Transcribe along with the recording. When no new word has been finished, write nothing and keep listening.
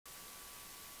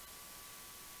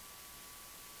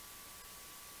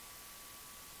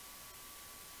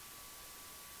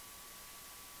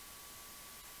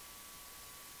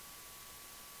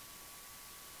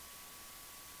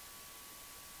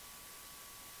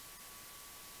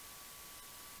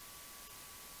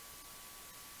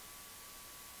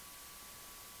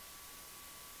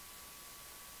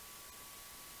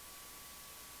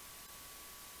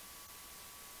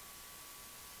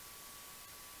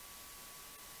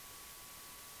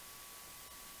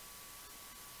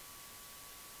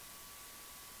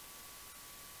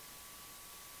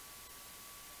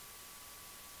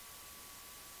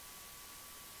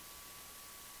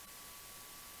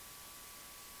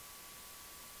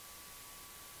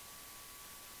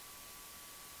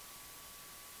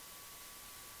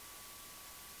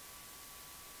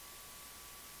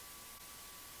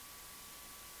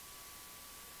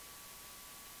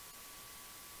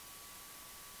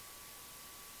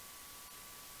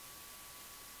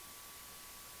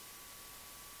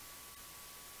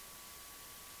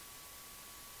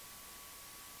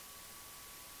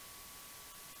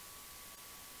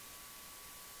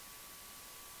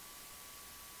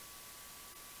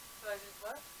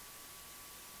what?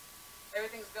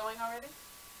 Everything's going already?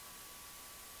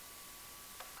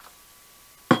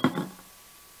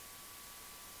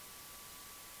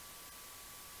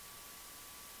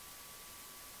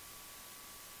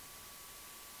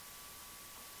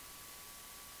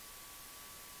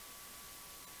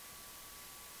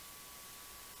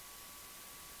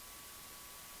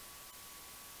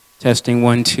 Testing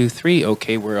 1, 2, 3.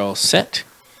 Okay, we're all set.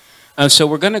 So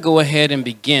we're going to go ahead and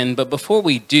begin. But before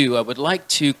we do, I would like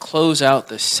to close out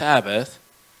the Sabbath.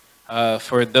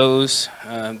 For those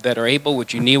that are able,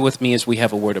 would you kneel with me as we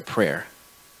have a word of prayer?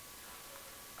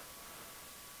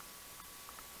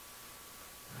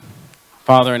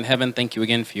 Father in heaven, thank you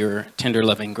again for your tender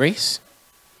loving grace.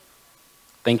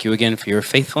 Thank you again for your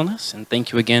faithfulness. And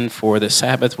thank you again for the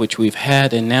Sabbath which we've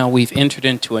had. And now we've entered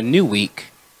into a new week.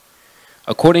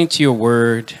 According to your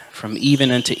word, from even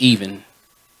unto even.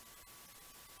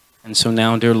 And so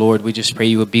now, dear Lord, we just pray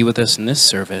you would be with us in this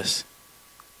service.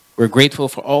 We're grateful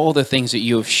for all the things that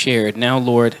you have shared. Now,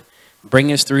 Lord,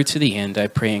 bring us through to the end, I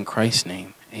pray in Christ's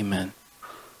name. Amen.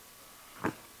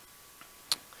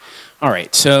 All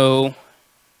right, so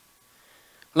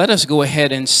let us go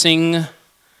ahead and sing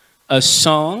a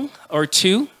song or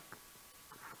two.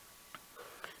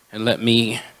 And let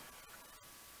me...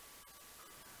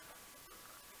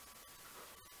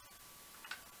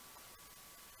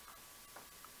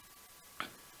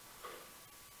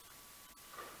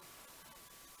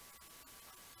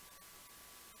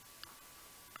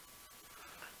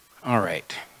 All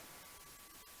right.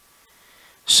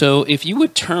 So if you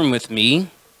would turn with me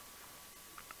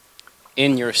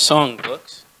in your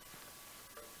songbooks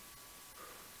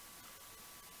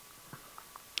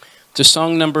to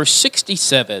song number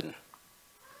 67.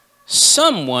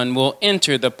 Someone will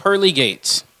enter the pearly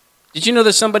gates. Did you know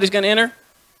that somebody's going to enter?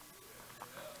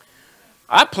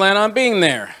 I plan on being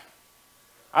there.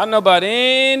 I don't know about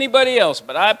anybody else,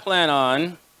 but I plan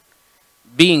on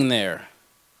being there.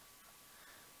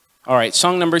 All right,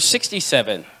 song number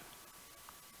 67.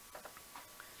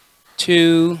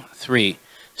 2, 3.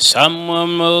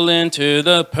 Someone will enter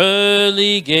the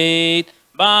pearly gate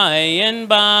by and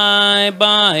by,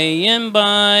 by and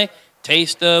by.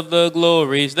 Taste of the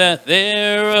glories that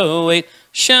there await.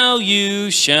 Shall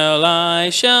you, shall I,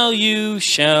 shall you,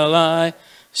 shall I?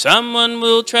 Someone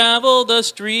will travel the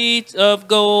streets of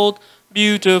gold.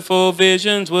 Beautiful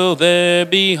visions will there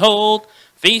behold.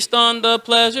 Feast on the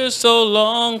pleasures so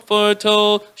long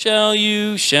foretold. Shall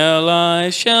you, shall I,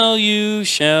 shall you,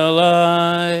 shall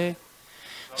I?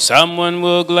 Someone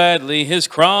will gladly his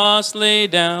cross lay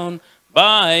down.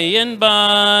 By and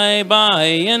by, by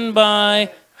and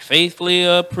by. Faithfully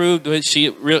approved,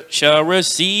 she shall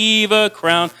receive a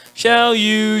crown. Shall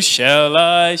you, shall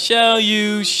I, shall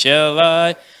you, shall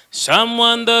I?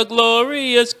 Someone the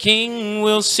glorious King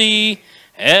will see.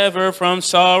 Ever from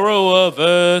sorrow of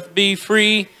earth be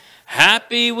free.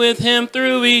 Happy with him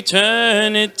through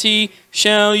eternity.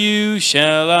 Shall you,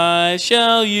 shall I,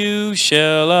 shall you,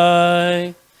 shall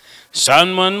I?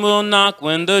 Someone will knock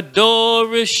when the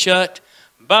door is shut.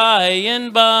 By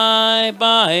and by,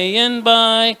 by and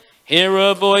by. Hear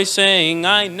a voice saying,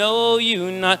 I know you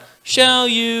not. Shall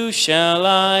you, shall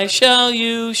I, shall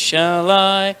you, shall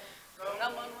I?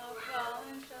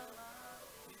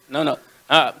 No.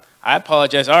 I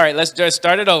apologize. All right, let's just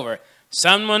start it over.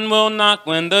 Someone will knock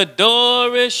when the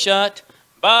door is shut.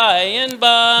 By and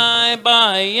by,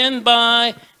 by and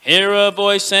by. Hear a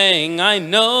voice saying, I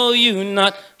know you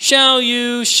not. Shall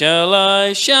you, shall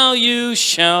I, shall you,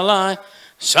 shall I?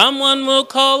 Someone will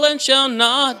call and shall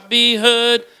not be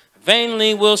heard.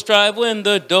 Vainly will strive when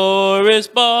the door is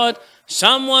barred.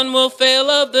 Someone will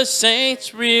fail of the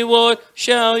saints' reward.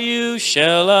 Shall you,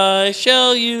 shall I,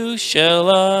 shall you, shall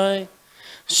I?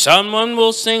 Someone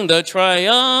will sing the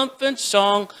triumphant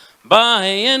song. By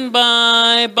and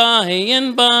by, by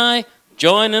and by.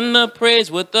 Join in the praise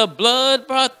with the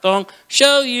blood-brought thong.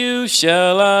 Shall you,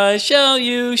 shall I, shall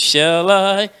you, shall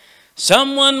I?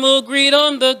 Someone will greet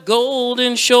on the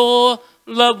golden shore.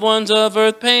 Loved ones of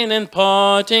earth, pain and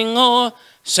parting o'er.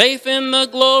 Safe in the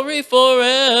glory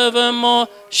forevermore.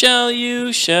 Shall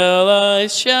you, shall I,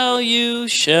 shall you,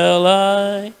 shall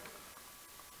I?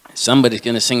 Somebody's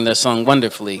going to sing that song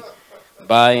wonderfully.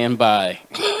 By and by.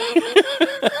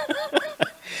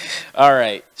 All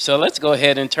right, so let's go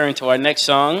ahead and turn to our next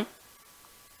song.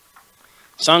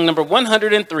 Song number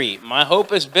 103. My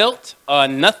hope is built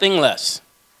on nothing less.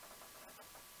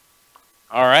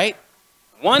 All right,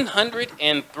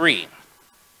 103.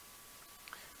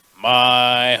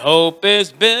 My hope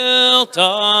is built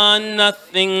on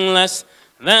nothing less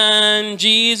than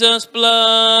Jesus'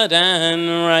 blood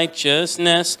and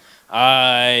righteousness.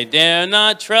 I dare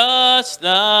not trust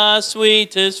the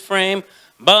sweetest frame,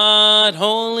 but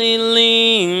wholly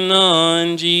lean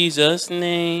on Jesus'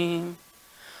 name.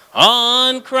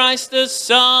 On Christ the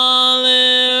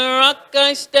solid rock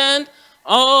I stand,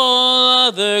 all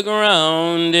other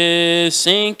ground is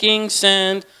sinking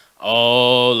sand.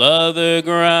 All other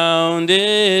ground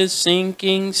is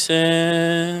sinking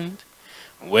sand.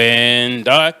 When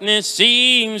darkness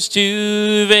seems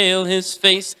to veil his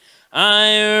face,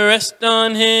 I rest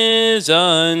on his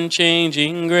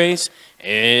unchanging grace.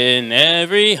 In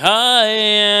every high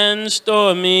and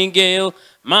stormy gale,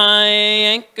 my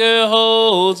anchor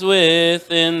holds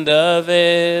within the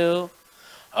veil.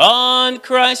 On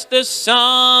Christ the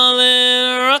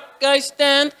solid rock I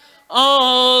stand,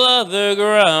 all other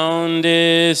ground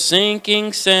is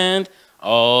sinking sand.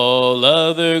 All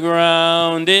other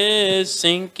ground is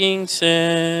sinking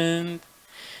sand.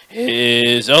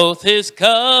 His oath, his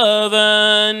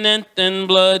covenant and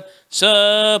blood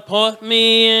support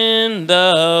me in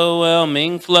the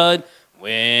whelming flood.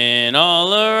 When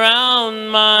all around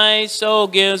my soul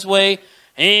gives way,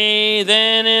 he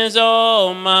then is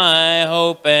all my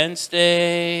hope and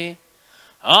stay.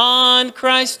 On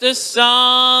Christ the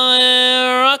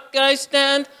solid rock I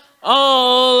stand,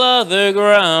 all other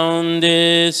ground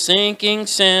is sinking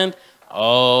sand.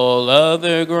 All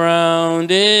other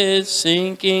ground is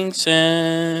sinking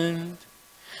sand.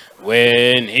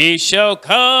 When he shall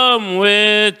come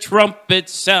with trumpet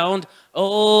sound,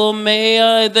 oh, may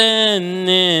I then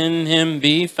in him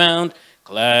be found,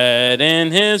 clad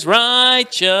in his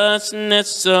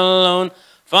righteousness alone,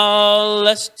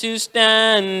 faultless to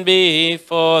stand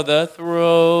before the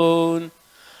throne.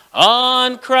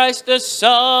 On Christ the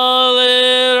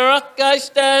solid rock I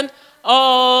stand,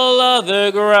 all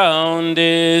other ground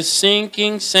is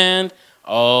sinking sand.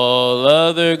 All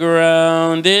other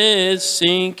ground is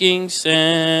sinking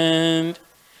sand.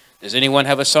 Does anyone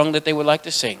have a song that they would like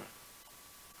to sing?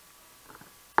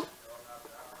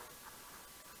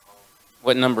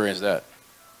 What number is that?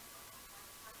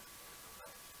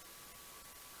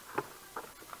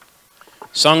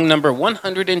 Song number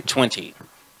 120.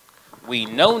 We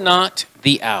know not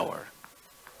the hour.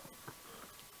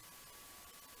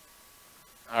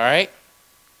 All right?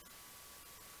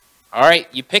 All right,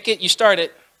 you pick it, you start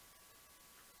it.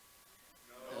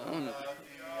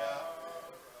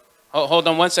 Hold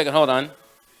on one second, hold on.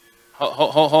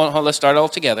 Hold, let's start all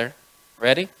together.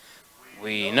 Ready?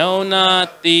 We know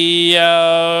not the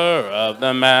hour of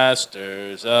the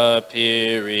Master's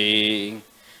appearing,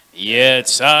 yet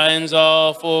signs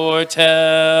all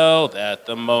foretell that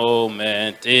the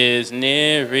moment is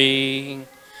nearing.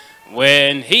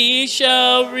 When he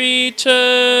shall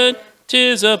return,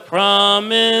 'tis a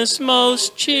promise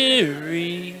most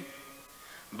cheery,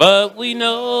 but we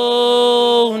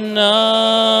know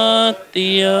not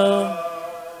the hour.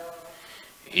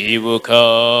 He will come,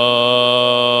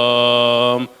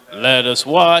 let us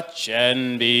watch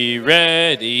and be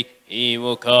ready. He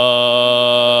will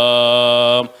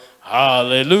come,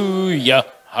 hallelujah,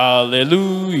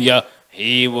 hallelujah.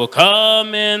 He will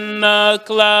come in the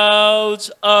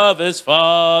clouds of his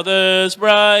Father's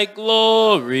bright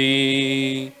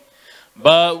glory,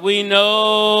 but we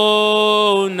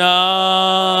know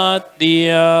not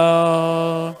the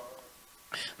hour.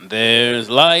 There's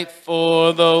light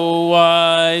for the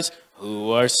wise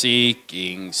who are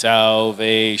seeking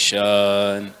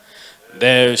salvation.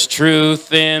 There's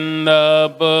truth in the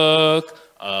book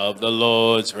of the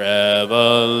Lord's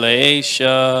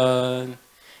revelation.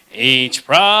 Each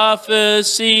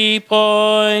prophecy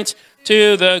points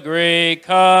to the great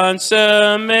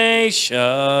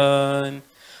consummation,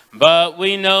 but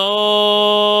we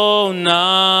know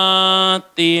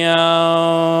not the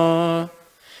hour.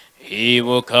 He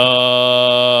will come,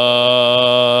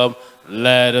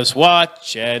 let us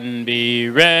watch and be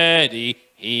ready.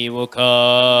 He will come,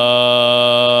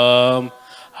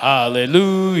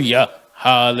 hallelujah,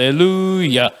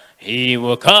 hallelujah. He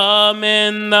will come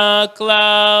in the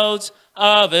clouds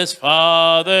of his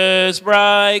Father's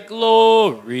bright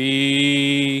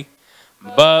glory,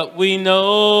 but we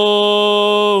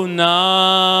know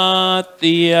not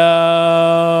the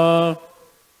hour.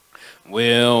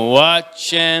 We'll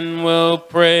watch and we'll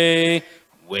pray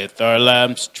with our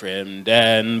lamps trimmed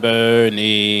and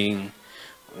burning.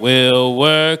 We'll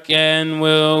work and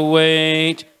we'll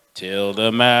wait till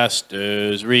the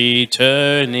Master's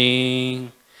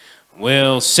returning.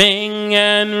 We'll sing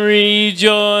and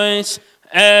rejoice,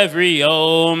 every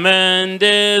omen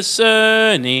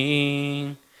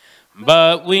discerning,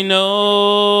 but we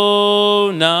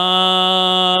know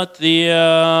not the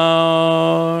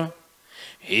hour.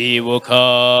 He will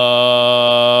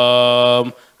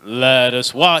come, Let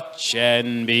us watch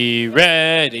and be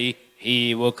ready.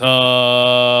 He will come.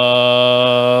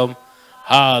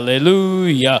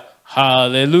 Hallelujah,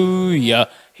 hallelujah.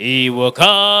 He will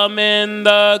come in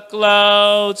the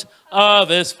clouds of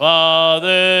his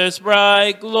Father's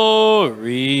bright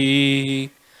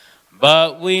glory.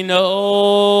 But we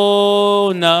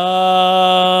know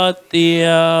not the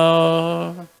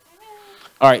hour.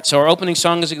 All right, so our opening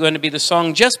song is going to be the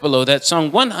song just below that,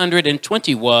 song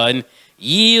 121,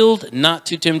 Yield Not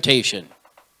to Temptation.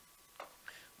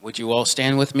 Would you all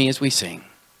stand with me as we sing?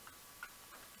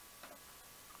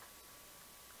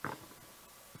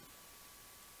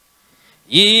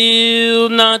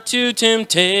 Yield not to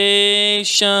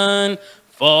temptation,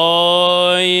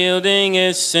 for yielding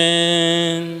is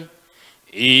sin.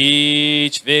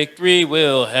 Each victory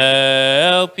will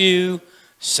help you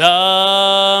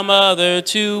some other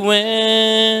to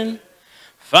win.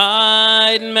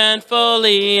 Fight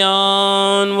manfully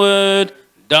onward,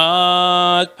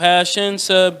 dark passion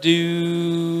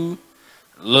subdue.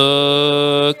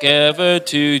 Look ever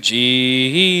to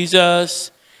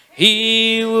Jesus,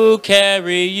 he will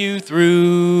carry you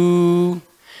through.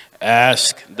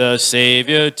 Ask the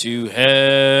Savior to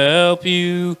help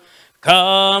you,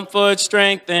 comfort,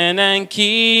 strengthen, and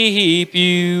keep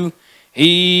you.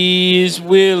 He is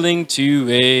willing to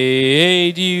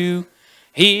aid you.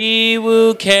 He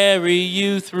will carry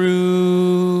you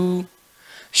through.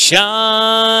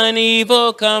 Shun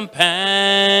evil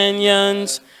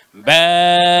companions,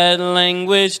 bad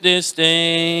language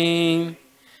disdain.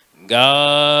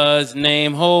 God's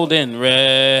name hold in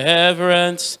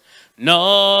reverence,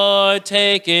 nor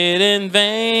take it in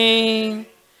vain.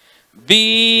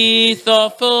 Be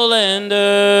thoughtful and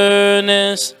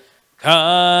earnest,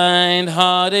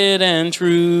 kind-hearted and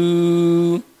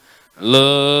true.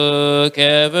 Look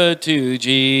ever to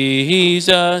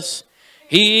Jesus,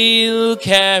 he'll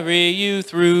carry you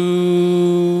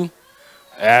through.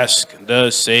 Ask the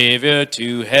Savior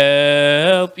to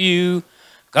help you,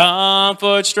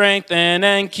 comfort, strengthen,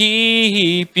 and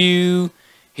keep you.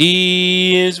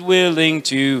 He is willing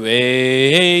to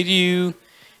aid you.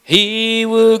 He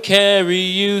will carry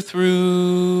you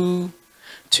through.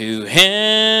 To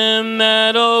him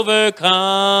that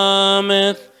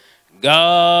overcometh,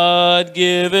 God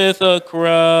giveth a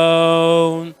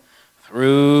crown.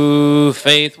 Through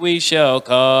faith we shall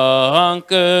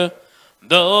conquer,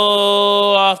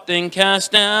 though often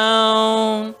cast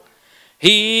down.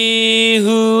 He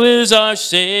who is our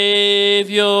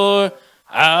Savior,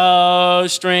 our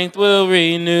strength will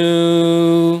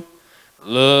renew.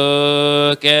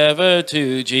 Look ever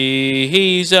to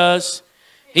Jesus,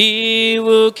 he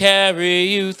will carry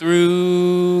you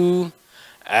through.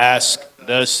 Ask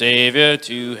the Savior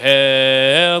to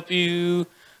help you,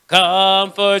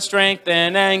 comfort,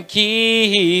 strengthen, and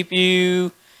keep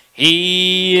you.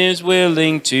 He is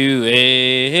willing to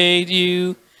aid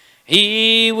you.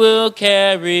 He will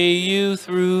carry you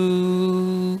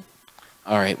through.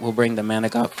 All right, we'll bring the man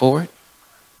of God forward.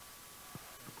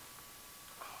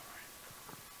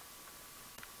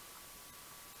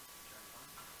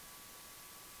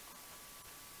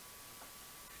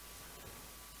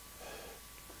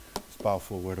 Let's bow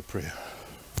for a word of prayer.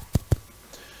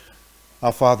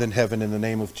 Our Father in heaven, in the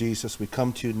name of Jesus, we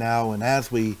come to you now, and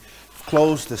as we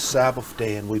close the Sabbath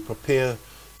day and we prepare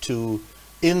to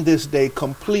in this day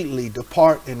completely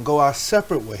depart and go our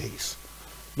separate ways,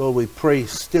 Lord, we pray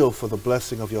still for the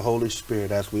blessing of your Holy Spirit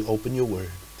as we open your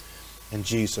word. In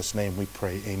Jesus' name we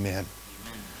pray, amen.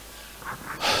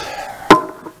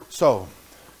 So,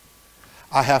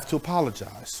 I have to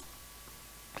apologize.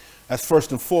 As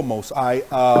first and foremost,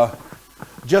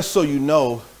 just so you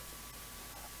know,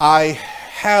 I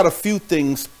had a few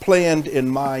things planned in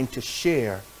mind to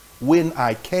share when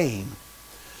I came.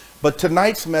 But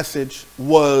tonight's message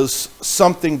was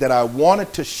something that I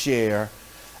wanted to share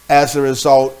as a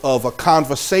result of a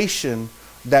conversation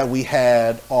that we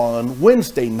had on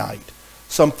Wednesday night.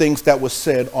 Some things that were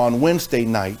said on Wednesday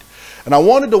night. And I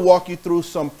wanted to walk you through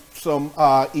some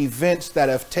events that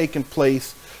have taken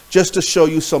place, just to show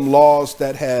you some laws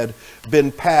that had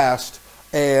been passed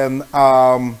and,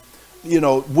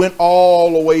 went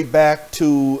all the way back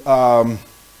to,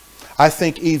 I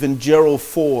think, even Gerald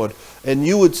Ford. And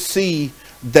you would see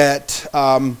that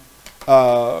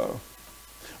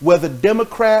whether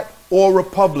Democrat or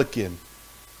Republican,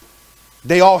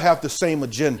 they all have the same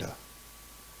agenda.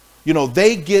 You know,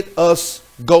 they get us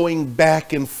going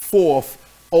back and forth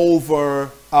over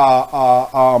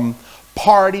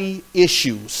party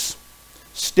issues,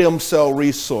 stem cell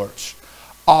research,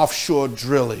 offshore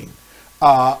drilling,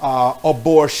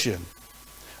 abortion.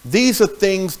 These are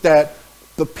things that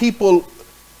the people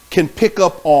can pick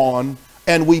up on,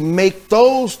 and we make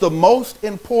those the most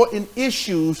important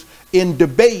issues in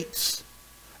debates,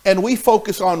 and we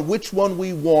focus on which one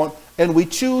we want, and we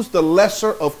choose the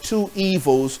lesser of two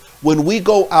evils when we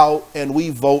go out and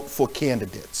we vote for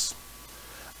candidates.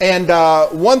 And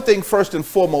one thing first and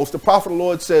foremost, the prophet of the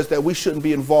Lord says that we shouldn't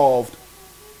be involved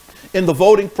in the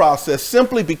voting process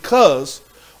simply because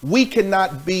we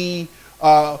cannot be,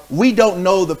 we don't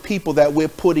know the people that we're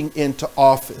putting into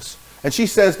office. And she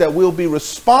says that we'll be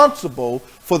responsible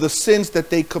for the sins that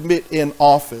they commit in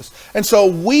office. And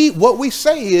so what we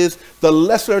say is the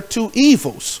lesser two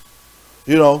evils,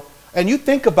 you know, and you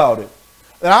think about it.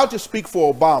 And I'll just speak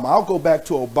for Obama. I'll go back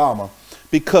to Obama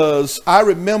because I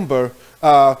remember,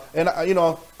 you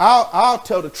know, I'll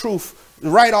tell the truth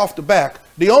right off the back.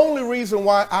 The only reason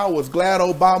why I was glad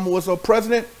Obama was a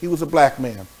president, he was a black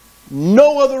man.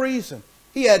 No other reason.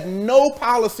 He had no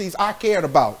policies I cared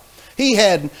about. He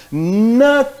had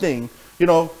nothing, you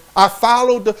know. I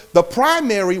followed the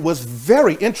primary was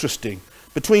very interesting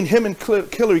between him and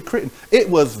Hillary Clinton. It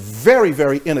was very,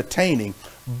 very entertaining.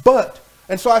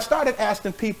 And so I started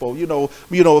asking people, you know,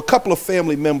 a couple of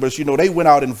family members, you know, they went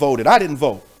out and voted. I didn't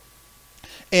vote.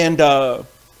 And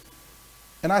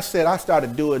I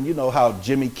started doing, you know, how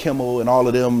Jimmy Kimmel and all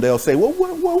of them, they'll say, well,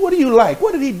 what do you like?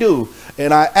 What did he do?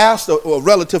 And I asked a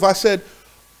relative, I said,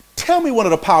 tell me one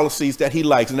of the policies that he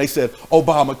likes. And they said,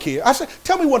 Obamacare. I said,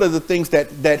 tell me one of the things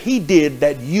that he did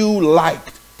that you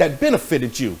liked, that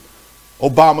benefited you.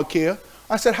 Obamacare.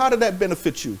 I said, how did that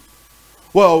benefit you?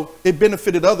 Well, it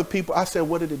benefited other people. I said,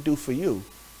 what did it do for you?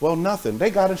 Well, nothing.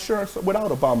 They got insurance without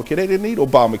Obamacare. They didn't need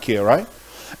Obamacare, right?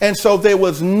 And so there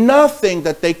was nothing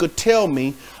that they could tell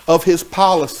me of his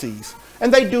policies.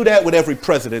 And they do that with every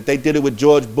president. They did it with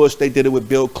George Bush. They did it with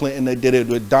Bill Clinton. They did it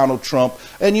with Donald Trump.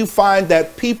 And you find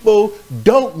that people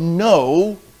don't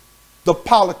know the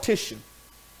politician.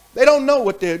 They don't know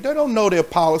they don't know their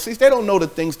policies. They don't know the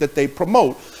things that they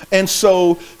promote. And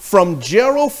so from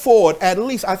Gerald Ford, at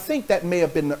least I think that may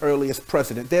have been the earliest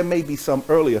president. There may be some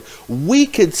earlier. We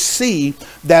could see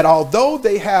that although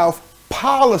they have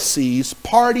policies,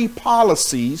 party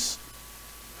policies,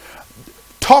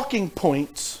 talking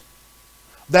points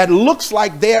that looks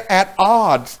like they're at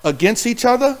odds against each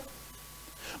other,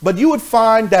 but you would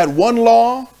find that one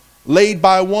law laid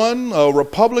by one, a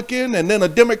Republican, and then a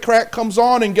Democrat comes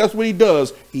on, and guess what he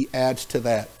does? He adds to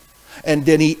that. And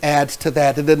then he adds to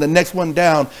that, and then the next one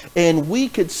down. And we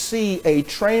could see a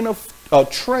train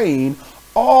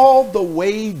all the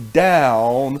way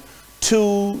down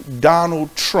to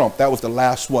Donald Trump. That was the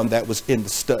last one that was in the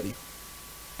study.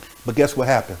 But guess what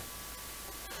happened?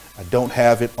 I don't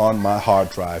have it on my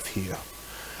hard drive here.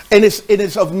 And it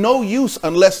is of no use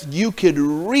unless you could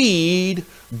read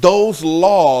those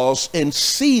laws and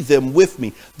see them with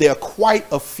me. There are quite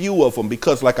a few of them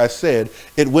because, like I said,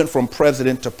 it went from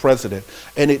president to president.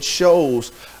 And it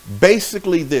shows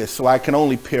basically this. So I can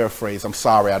only paraphrase. I'm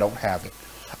sorry, I don't have it.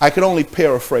 I can only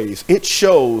paraphrase. It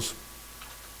shows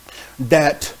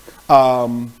that,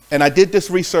 and I did this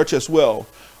research as well.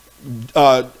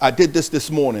 I did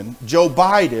this morning. Joe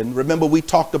Biden, remember we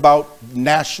talked about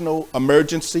national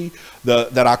emergency,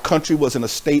 that our country was in a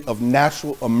state of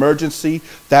national emergency.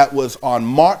 That was on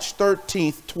March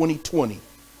 13th, 2020.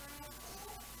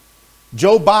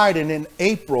 Joe Biden in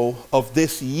April of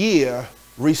this year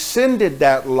rescinded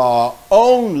that law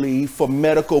only for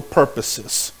medical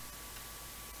purposes.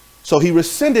 So he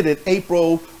rescinded it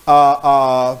April,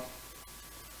 I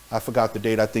forgot the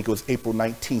date, I think it was April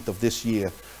 19th of this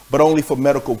year, but only for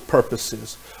medical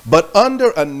purposes. But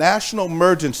under a national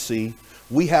emergency,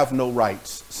 we have no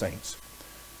rights, saints.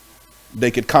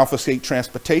 They could confiscate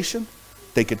transportation.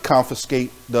 They could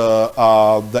confiscate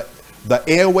the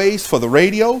airways for the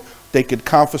radio. They could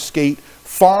confiscate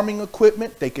farming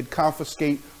equipment. They could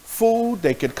confiscate food.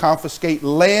 They could confiscate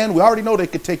land. We already know they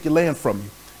could take your land from you.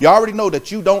 You already know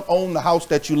that you don't own the house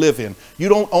that you live in. You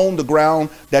don't own the ground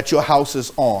that your house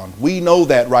is on. We know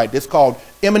that, right? It's called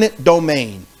eminent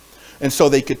domain. And so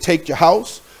they could take your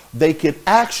house. They could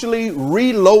actually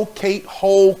relocate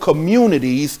whole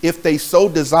communities if they so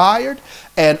desired.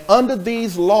 And under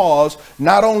these laws,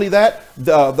 not only that,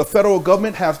 the federal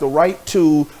government has the right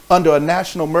to, under a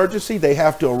national emergency, they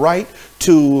have the right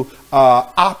to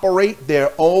operate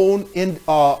their own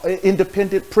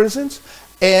independent prisons.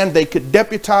 And they could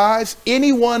deputize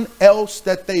anyone else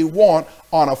that they want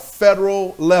on a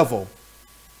federal level.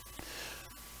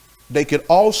 They could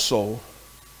also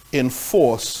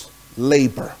enforce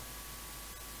labor.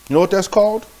 You know what that's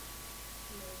called?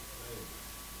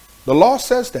 The law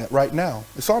says that right now.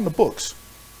 It's on the books.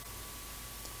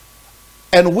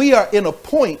 And we are in a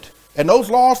point, and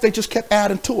those laws, they just kept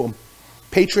adding to them.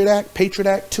 Patriot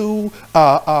Act 2,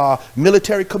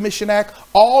 Military Commission Act,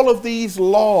 all of these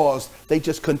laws, they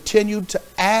just continued to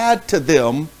add to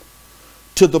them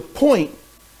to the point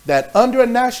that under a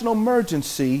national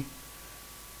emergency,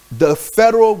 the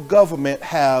federal government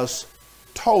has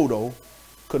total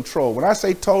control. When I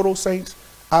say total, saints,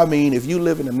 I mean if you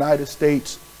live in the United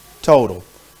States, total.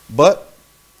 But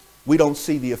we don't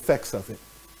see the effects of it.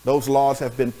 Those laws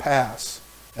have been passed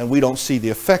and we don't see the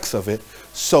effects of it.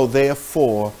 So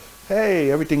therefore,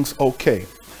 hey, everything's okay.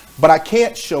 But I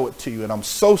can't show it to you, and I'm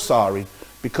so sorry,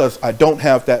 because I don't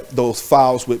have those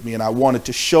files with me, and I wanted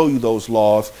to show you those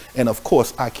laws. And of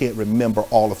course, I can't remember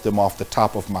all of them off the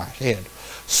top of my head.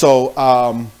 So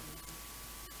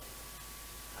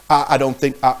I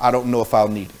don't know if I'll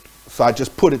need it. So I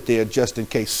just put it there just in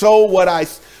case. So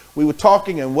we were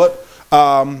talking, and what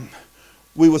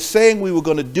we were saying we were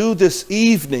going to do this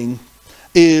evening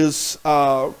is,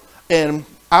 and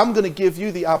I'm going to give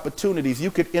you the opportunities.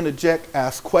 You could interject,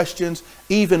 ask questions,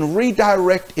 even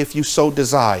redirect if you so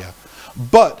desire.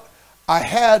 But I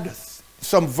had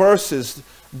some verses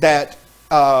that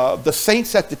the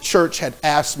saints at the church had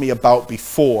asked me about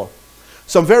before.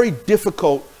 Some very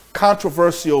difficult,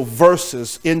 controversial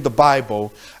verses in the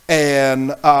Bible. And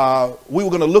we were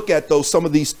going to look at some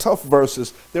of these tough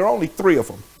verses. There are only 3 of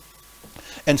them.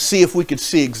 And see if we could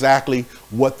see exactly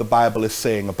what the Bible is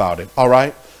saying about it. All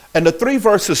right. And the 3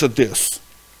 verses are this.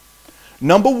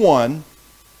 Number 1,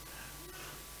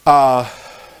 I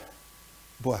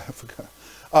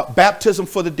forgot. Baptism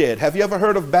for the dead. Have you ever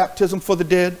heard of baptism for the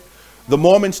dead? The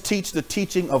Mormons teach the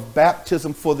teaching of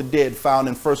baptism for the dead found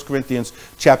in 1 Corinthians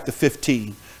chapter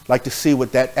 15. I'd like to see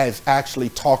what that is actually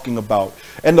talking about.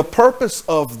 And the purpose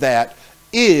of that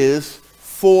is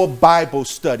for Bible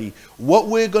study. What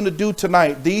we're going to do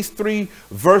tonight, these 3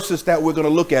 verses that we're going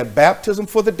to look at, baptism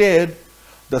for the dead,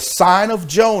 the sign of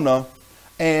Jonah,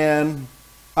 and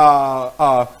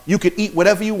you can eat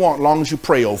whatever you want long as you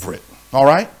pray over it. All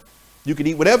right? You can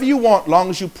eat whatever you want long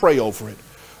as you pray over it.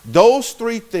 Those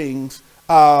 3 things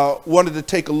wanted to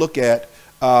take a look at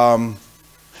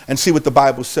and see what the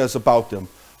Bible says about them.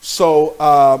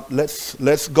 So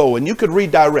let's go. And you could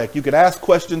redirect. You could ask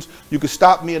questions. You could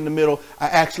stop me in the middle. I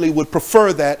actually would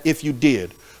prefer that if you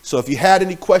did. So if you had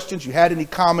any questions, you had any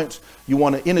comments, you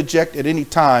want to interject at any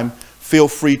time, feel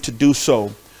free to do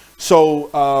so. So,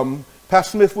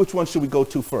 Pastor Smith, which one should we go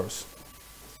to first?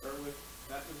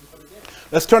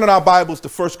 Let's turn in our Bibles to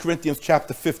 1 Corinthians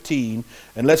chapter 15,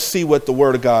 and let's see what the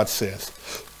Word of God says.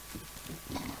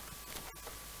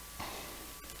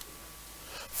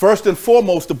 First and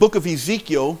foremost, the book of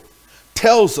Ezekiel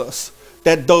tells us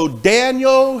that though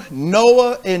Daniel,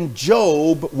 Noah, and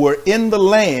Job were in the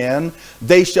land,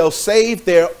 they shall save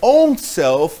their own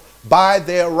self by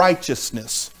their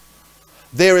righteousness.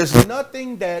 There is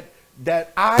nothing that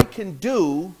I can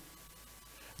do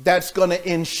that's going to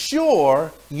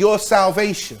ensure your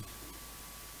salvation.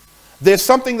 There's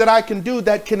something that I can do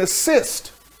that can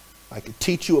assist. I could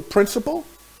teach you a principle.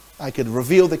 I could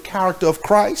reveal the character of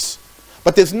Christ.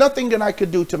 But there's nothing that I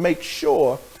could do to make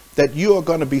sure that you are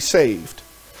going to be saved.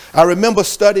 I remember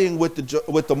studying with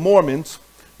the Mormons.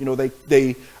 You know,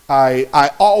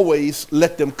 I always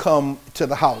let them come to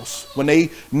the house. When they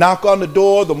knock on the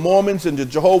door, the Mormons and the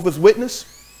Jehovah's Witness,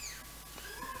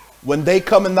 when they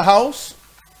come in the house,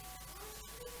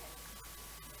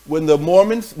 when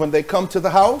they come to the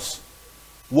house,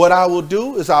 what I will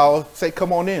do is I'll say,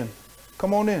 come on in,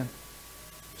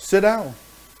 sit down,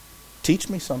 teach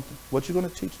me something. What you going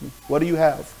to teach me? What do you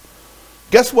have?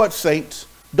 Guess what, saints?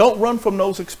 Don't run from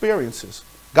those experiences.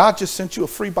 God just sent you a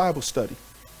free Bible study.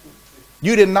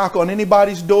 You didn't knock on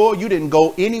anybody's door. You didn't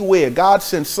go anywhere. God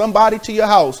sent somebody to your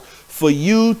house for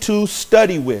you to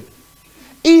study with.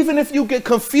 Even if you get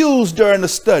confused during the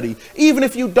study, even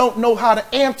if you don't know how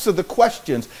to answer the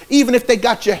questions, even if they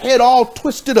got your head all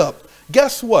twisted up,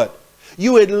 guess what?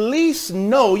 You at least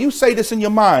know, you say this in your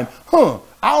mind, I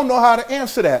don't know how to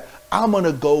answer that. I'm going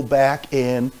to go back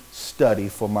and study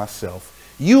for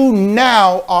myself. You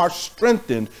now are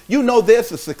strengthened. You know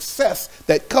there's a success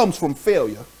that comes from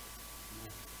failure.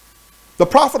 The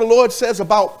prophet of the Lord says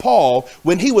about Paul,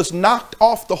 when he was knocked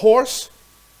off the horse,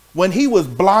 when he was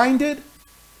blinded,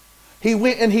 he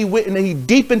went and he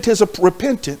deepened his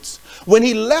repentance. When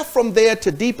he left from there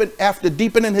to after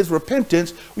deepening his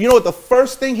repentance, you know what the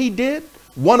first thing he did?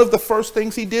 One of the first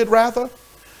things he did, rather?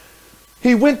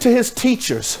 He went to his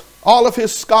teachers, all of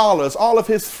his scholars, all of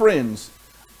his friends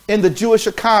in the Jewish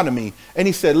economy. And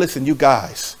he said, listen, you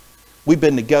guys, we've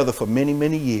been together for many,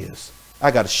 many years. I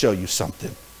got to show you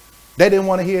something. They didn't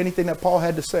want to hear anything that Paul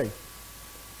had to say.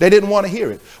 They didn't want to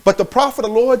hear it. But the prophet of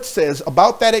the Lord says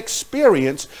about that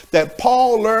experience that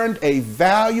Paul learned a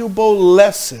valuable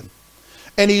lesson.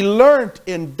 And he learned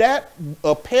in that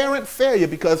apparent failure,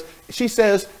 because she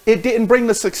says it didn't bring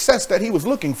the success that he was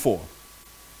looking for.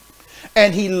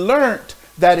 And he learned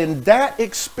that in that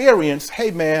experience,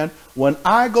 hey man, when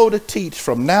I go to teach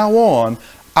from now on,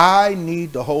 I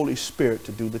need the Holy Spirit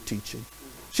to do the teaching.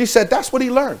 She said that's what he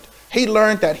learned. He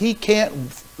learned that he can't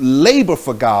labor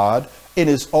for God in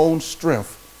his own strength.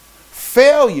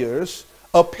 Failures,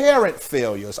 apparent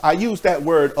failures. I use that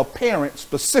word apparent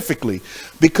specifically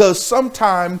because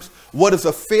sometimes what is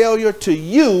a failure to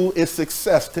you is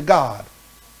success to God.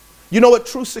 You know what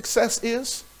true success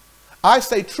is? I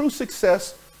say true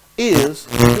success is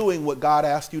doing what God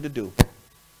asked you to do.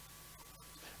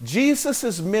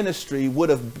 Jesus's ministry would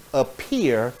have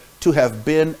appear to have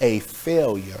been a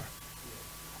failure.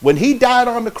 When he died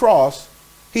on the cross,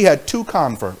 he had two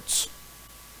converts.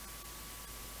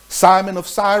 Simon of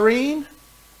Cyrene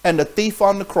and the thief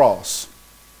on the cross.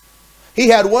 He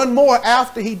had one more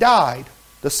after he died,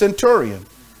 the centurion.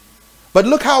 But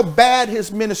look how bad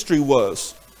his ministry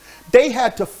was. They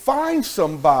had to find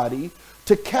somebody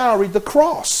to carry the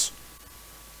cross.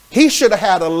 He should have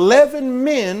had 11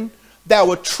 men that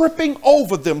were tripping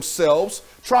over themselves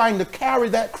trying to carry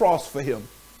that cross for him.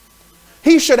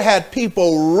 He should have had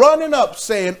people running up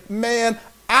saying, man,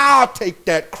 I'll take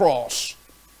that cross.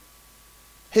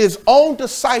 His own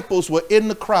disciples were in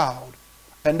the crowd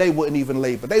and they wouldn't even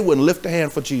labor. They wouldn't lift a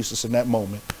hand for Jesus in that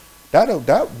moment. That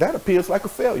appears like a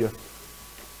failure.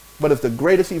 But it's the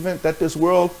greatest event that this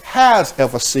world has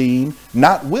ever seen,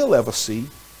 not will ever see,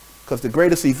 because the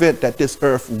greatest event that this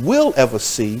earth will ever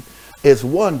see is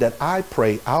one that I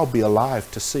pray I'll be alive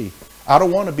to see. I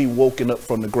don't want to be woken up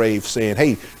from the grave saying,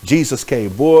 hey, Jesus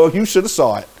came. Boy, you should have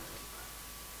saw it.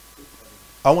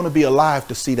 I want to be alive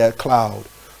to see that cloud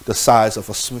the size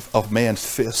of man's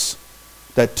fist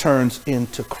that turns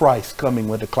into Christ coming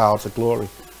with the clouds of glory.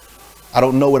 I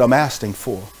don't know what I'm asking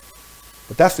for,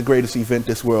 but that's the greatest event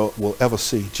this world will ever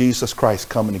see. Jesus Christ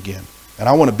coming again. And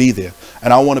I want to be there.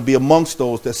 And I want to be amongst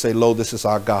those that say, lo, this is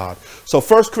our God. So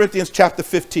 1 Corinthians chapter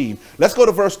 15. Let's go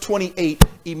to verse 28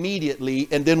 immediately,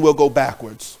 and then we'll go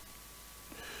backwards.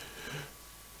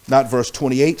 Not verse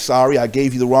 28. Sorry, I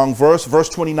gave you the wrong verse. Verse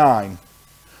 29.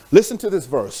 Listen to this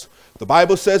verse. The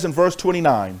Bible says in verse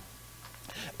 29,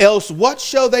 else what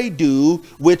shall they do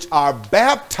which are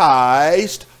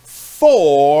baptized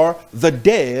for the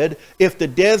dead? If the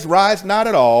dead rise not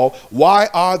at all, why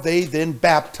are they then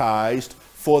baptized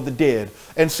for the dead?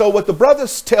 And so what the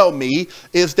brothers tell me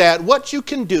is that what you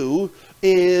can do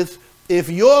is, if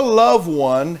your loved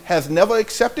one has never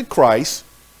accepted Christ,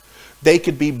 you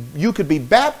could be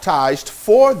baptized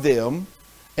for them,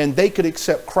 and they could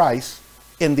accept Christ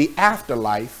in the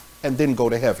afterlife and then go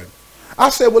to heaven.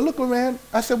 I said, well, look, man.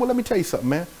 I said, well, let me tell you something,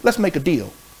 man. Let's make a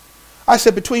deal. I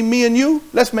said, between me and you,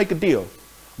 let's make a deal.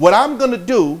 What I'm going to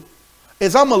do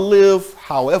is I'm going to live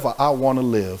however I want to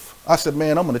live. I said,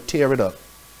 man, I'm going to tear it up.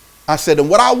 I said, and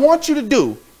what I want you to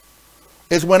do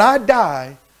is when I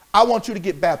die, I want you to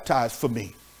get baptized for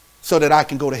me so that I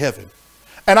can go to heaven.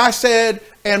 And I said,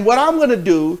 and what I'm going to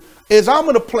do is I'm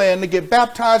going to plan to get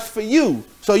baptized for you.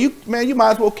 So you, man, you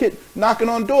might as well keep knocking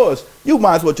on doors. You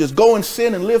might as well just go and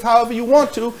sin and live however you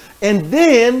want to. And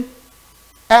then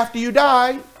after you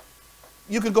die,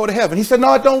 you can go to heaven. He said,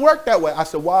 no, it don't work that way. I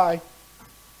said, why?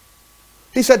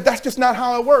 He said, that's just not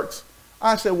how it works.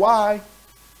 I said, why?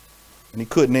 And he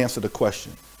couldn't answer the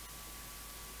question.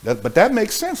 But that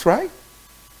makes sense, right?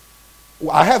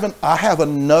 Well, I have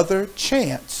another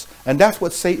chance. And that's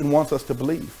what Satan wants us to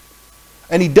believe.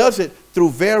 And he does it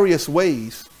through various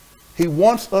ways. He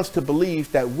wants us to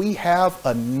believe that we have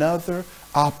another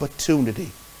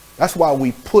opportunity. That's why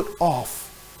we put off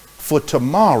for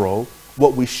tomorrow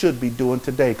what we should be doing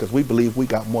today, because we believe we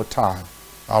got more time.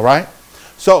 All right.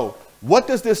 So what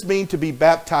does this mean to be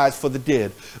baptized for the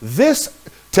dead?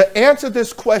 To answer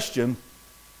this question,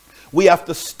 we have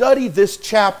to study this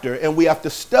chapter, and we have to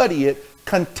study it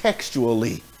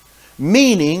contextually,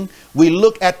 meaning we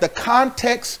look at the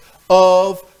context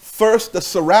of first the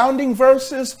surrounding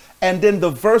verses and then the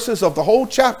verses of the whole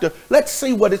chapter. Let's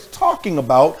see what it's talking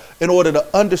about in order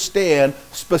to understand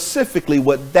specifically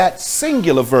what that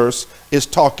singular verse is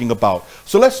talking about.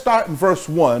 So let's start in verse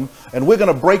 1, and we're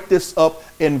going to break this up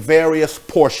in various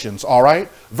portions. All right.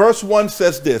 Verse 1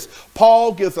 says this.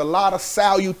 Paul gives a lot of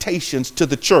salutations to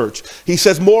the church. He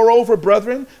says, moreover,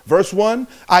 brethren, verse 1,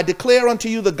 I declare unto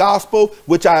you the gospel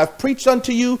which I have preached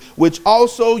unto you, which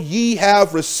also ye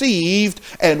have received,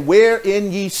 and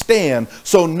wherein ye stand.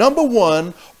 So number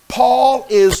one, Paul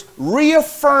is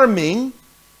reaffirming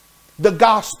the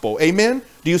gospel. Amen.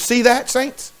 Do you see that,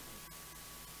 saints?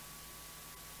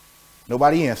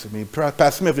 Nobody answered me.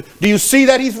 Pastor Smith, do you see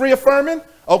that he's reaffirming?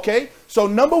 Okay. So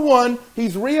number one,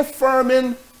 he's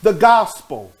reaffirming the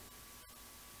gospel.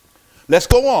 Let's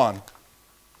go on.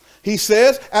 He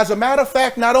says, as a matter of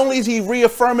fact, not only is he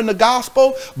reaffirming the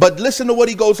gospel, but listen to what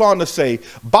he goes on to say.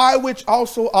 By which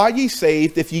also are ye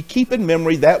saved, if ye keep in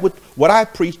memory that with what I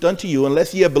preached unto you,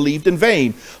 unless ye have believed in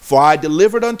vain. For I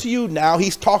delivered unto you. Now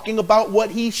he's talking about what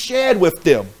he shared with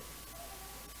them.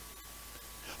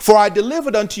 For I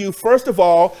delivered unto you, first of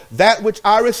all, that which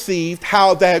I received,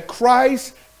 how that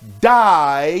Christ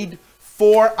died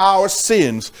for our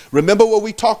sins. Remember what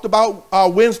we talked about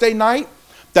Wednesday night?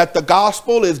 That the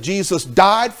gospel is Jesus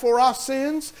died for our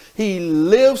sins. He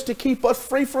lives to keep us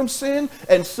free from sin.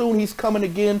 And soon he's coming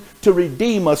again to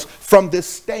redeem us from this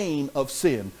stain of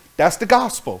sin. That's the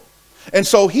gospel. And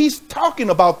so he's talking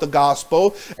about the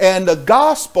gospel. And the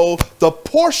gospel, the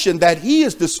portion that he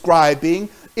is describing,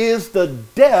 is the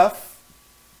death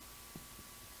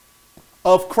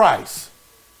of Christ.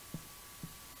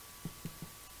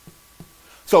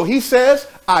 So he says,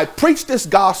 I preached this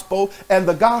gospel, and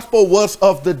the gospel was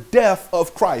of the death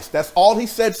of Christ. That's all he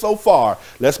said so far.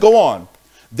 Let's go on.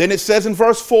 Then it says in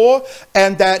verse 4,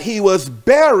 and that he was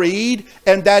buried,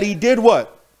 and that he did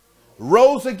what?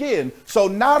 Rose again. So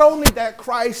not only that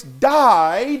Christ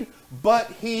died, but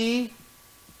he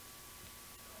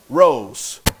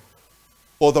rose,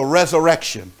 or the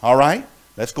resurrection. All right,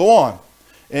 let's go on.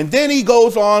 And then he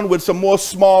goes on with some more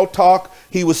small talk.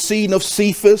 He was seen of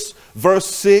Cephas, verse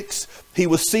 6. He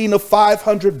was seen of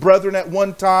 500 brethren at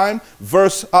one time,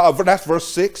 that's verse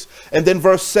 6. And then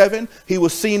verse 7, he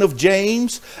was seen of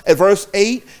James. At verse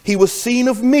 8, he was seen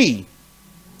of me.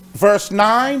 Verse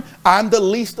 9, I'm the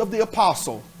least of the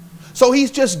apostle. So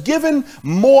he's just given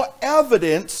more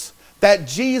evidence that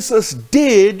Jesus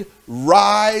did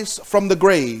rise from the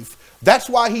grave. That's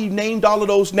why he named all of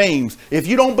those names. If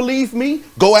you don't believe me,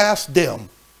 go ask them.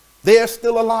 They're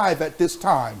still alive at this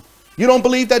time. You don't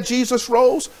believe that Jesus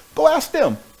rose? Go ask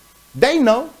them. They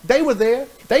know. They were there.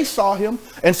 They saw him.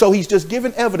 And so he's just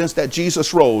given evidence that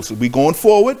Jesus rose. We going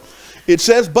forward. It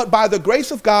says, but by the grace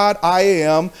of God, I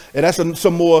am, and that's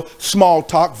some more small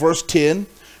talk, verse 10.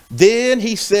 Then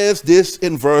he says this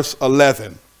in verse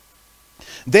 11.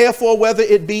 Therefore, whether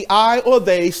it be I or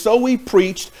they, so we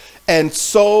preached, and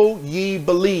so ye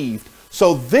believed.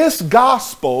 So this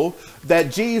gospel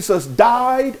that Jesus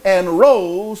died and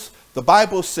rose, the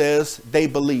Bible says they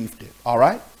believed it. All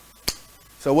right.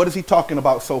 So what is he talking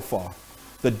about so far?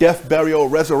 The death, burial,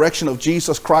 resurrection of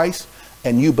Jesus Christ.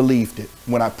 And you believed it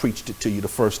when I preached it to you the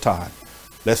first time.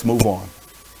 Let's move on.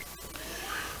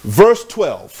 Verse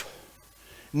 12.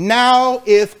 Now,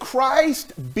 if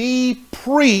Christ be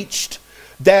preached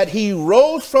that he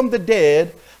rose from the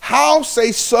dead, how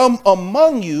say some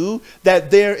among you that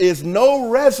there is no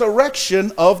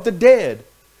resurrection of the dead?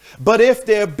 But if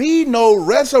there be no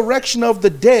resurrection of the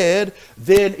dead,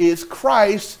 then is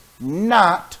Christ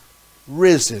not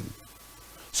risen.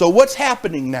 So what's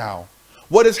happening now?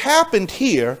 What has happened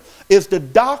here is the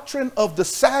doctrine of the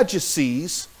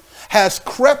Sadducees has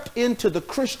crept into the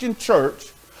Christian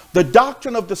church. The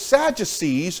doctrine of the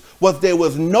Sadducees was there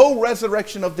was no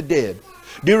resurrection of the dead.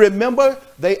 Do you remember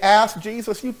they asked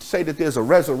Jesus, you say that there's a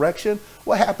resurrection.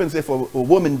 What happens if a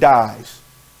woman dies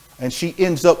and she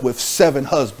ends up with 7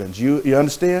 husbands? You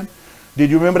understand? Did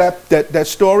you remember that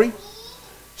story?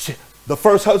 The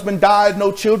first husband died,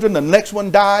 no children. The next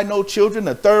one died, no children.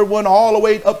 The third one all the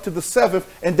way up to the 7th.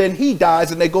 And then he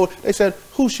dies and they said,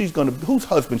 whose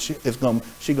husband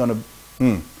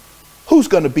who's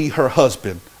going to be her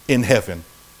husband in heaven?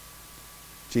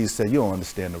 Jesus said, you don't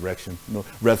understand the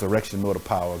resurrection nor the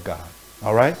power of God.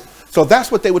 All right. So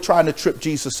that's what they were trying to trip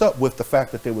Jesus up with, the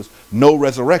fact that there was no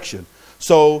resurrection.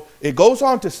 So it goes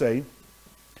on to say,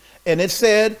 and it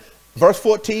said, verse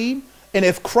 14, and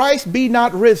if Christ be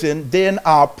not risen, then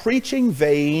our preaching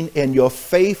vain, and your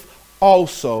faith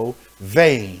also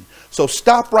vain. So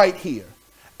stop right here.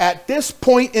 At this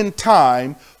point in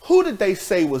time, who did they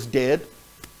say was dead?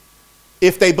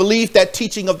 If they believed that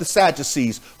teaching of the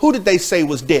Sadducees, who did they say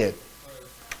was dead?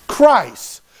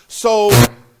 Christ. So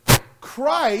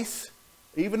Christ,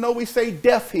 even though we say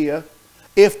death here,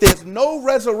 if there's no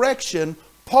resurrection,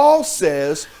 Paul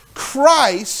says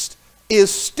Christ is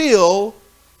still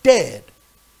dead.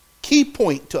 Key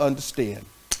point to understand.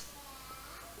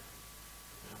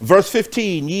 Verse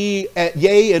 15,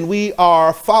 yea, and we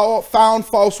are found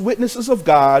false witnesses of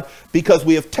God, because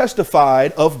we have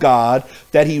testified of God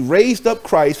that he raised up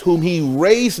Christ, whom he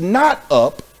raised not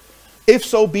up, if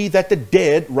so be that the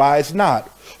dead rise not.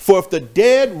 For if the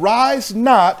dead rise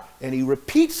not, and he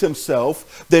repeats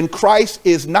himself, then Christ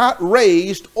is not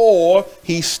raised, or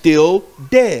he's still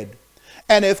dead.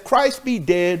 And if Christ be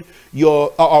dead,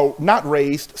 or not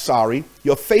raised,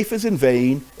 your faith is in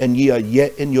vain, and ye are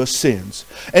yet in your sins.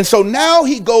 And so now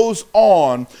he goes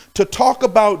on to talk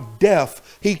about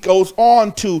death. He goes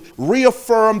on to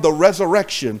reaffirm the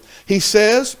resurrection. He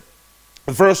says,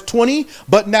 verse 20,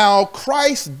 but now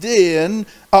Christ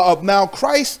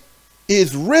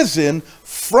is risen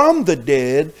from the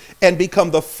dead and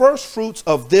become the first fruits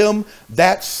of them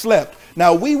that slept.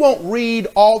 Now, we won't read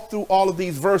all through all of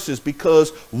these verses, because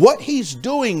what he's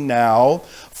doing now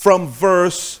from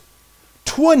verse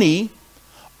 20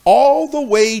 all the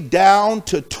way down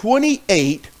to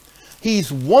 28, he's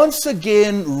once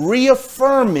again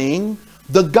reaffirming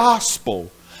the gospel.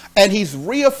 And he's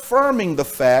reaffirming the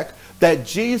fact that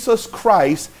Jesus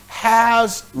Christ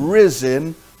has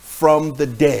risen from the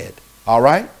dead. All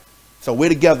right? So we're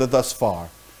together thus far.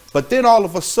 But then all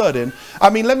of a sudden,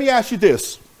 let me ask you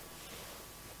this.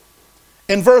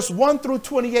 In verse 1 through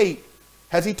 28,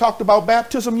 has he talked about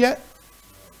baptism yet?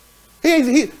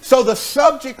 So the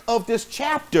subject of this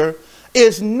chapter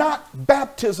is not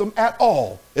baptism at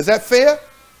all. Is that fair?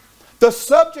 The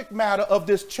subject matter of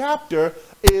this chapter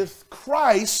is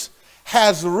Christ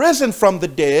has risen from the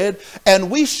dead,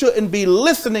 and we shouldn't be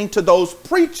listening to those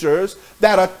preachers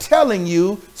that are telling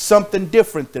you something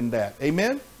different than that.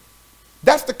 Amen?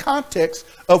 That's the context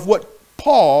of what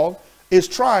Paul is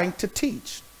trying to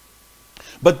teach.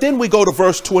 But then we go to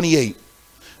verse 29.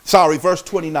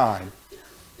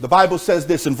 The Bible says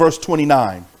this in verse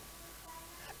 29.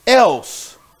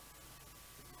 Else,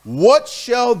 what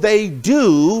shall they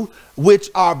do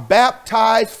which are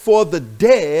baptized for the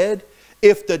dead?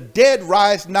 If the dead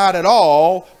rise not at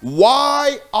all,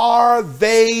 why are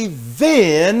they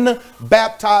then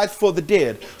baptized for the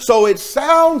dead? So it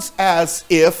sounds as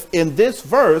if in this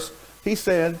verse, he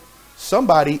said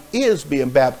somebody is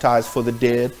being baptized for the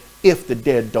dead if the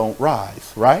dead don't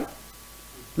rise, right?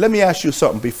 Let me ask you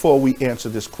something before we answer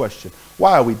this question.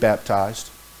 Why are we baptized?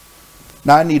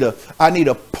 Now I need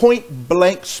a point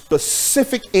blank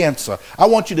specific answer. I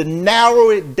want you to narrow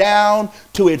it down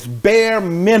to its bare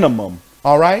minimum.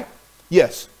 All right?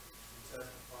 Yes.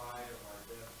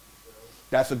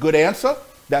 That's a good answer.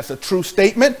 That's a true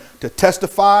statement. To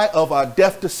testify of our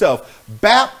death to self.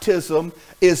 Baptism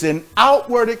is an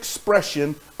outward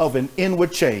expression of an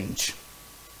inward change.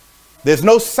 There's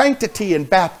no sanctity in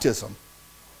baptism.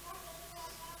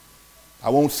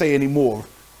 I won't say any more.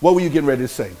 What were you getting ready to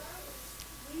say?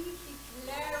 We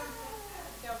declare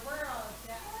the world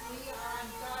that we are on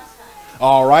God's side.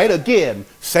 All right, again,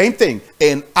 same thing.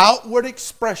 An outward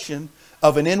expression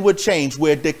of an inward change.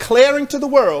 We're declaring to the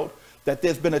world that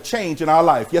there's been a change in our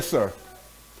life. Yes, sir.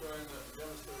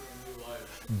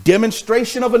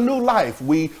 Demonstration of a new life.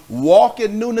 We walk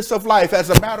in newness of life. As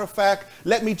a matter of fact,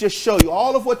 let me just show you.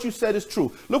 All of what you said is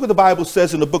true. Look what the Bible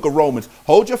says in the book of Romans.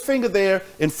 Hold your finger there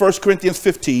in 1 Corinthians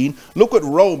 15. Look what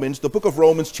Romans, the book of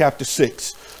Romans chapter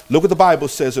 6. Look what the Bible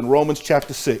says in Romans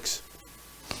chapter 6.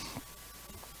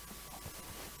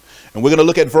 And we're going to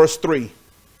look at verse 3.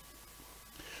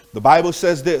 The Bible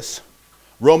says this.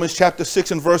 Romans chapter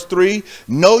 6 and verse 3.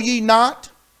 Know ye not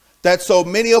that so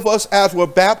many of us as were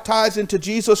baptized into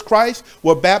Jesus Christ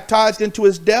were baptized into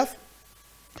his death?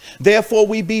 Therefore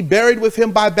we be buried with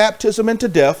him by baptism into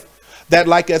death, that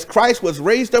like as Christ was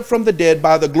raised up from the dead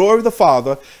by the glory of the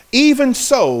Father, even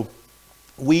so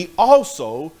we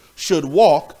also should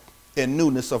walk in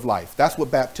newness of life. That's what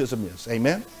baptism is.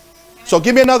 Amen. So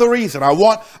give me another reason. I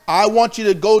want you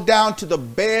to go down to the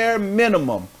bare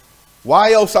minimum.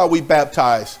 Why else are we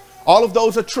baptized? All of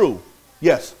those are true.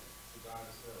 Yes.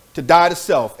 To die to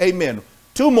self. Amen.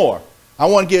 Two more.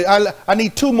 I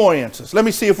need two more answers. Let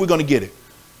me see if we're going to get it.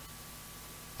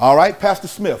 All right, Pastor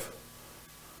Smith.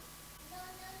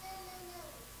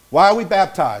 Why are we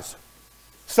baptized?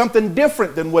 Something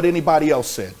different than what anybody else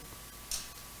said.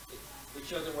 It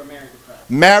shows that we're married to Christ.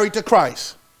 Married to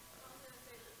Christ.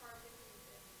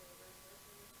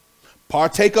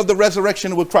 Partake of the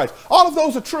resurrection with Christ. All of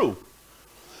those are true.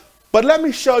 But let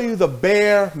me show you the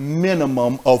bare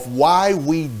minimum of why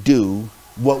we do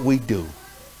what we do.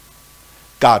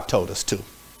 God told us to.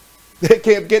 It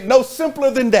can't get no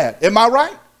simpler than that. Am I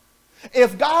right?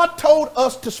 If God told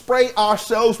us to spray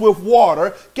ourselves with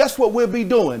water, guess what we'll be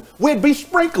doing? We'd be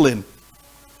sprinkling.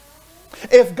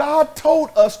 If God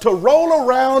told us to roll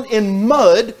around in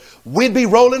mud, we'd be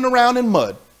rolling around in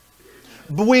mud.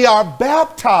 We are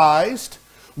baptized.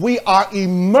 We are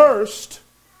immersed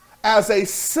as a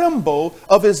symbol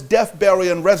of his death,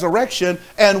 burial, and resurrection.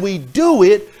 And we do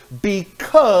it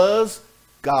because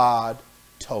God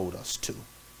told us to.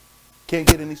 Can't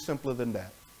get any simpler than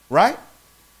that, right?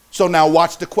 So now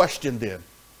watch the question then.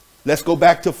 Let's go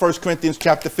back to 1 Corinthians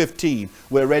chapter 15.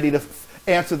 We're ready to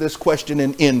answer this question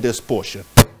and end this portion.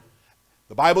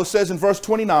 The Bible says in verse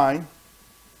 29,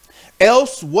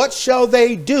 else what shall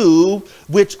they do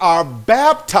which are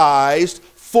baptized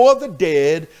for the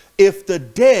dead, if the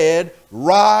dead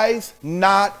rise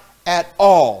not at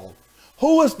all?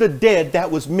 Who is the dead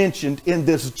that was mentioned in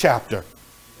this chapter?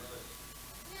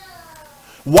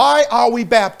 Why are we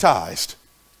baptized?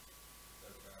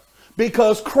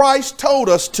 Because Christ told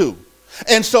us to.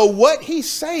 And so what he's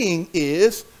saying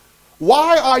is,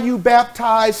 why are you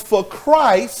baptized for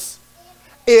Christ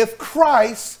if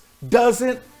Christ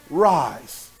doesn't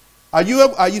rise? Do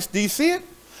you see it?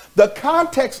 The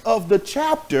context of the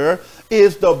chapter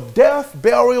is the death,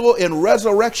 burial, and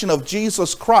resurrection of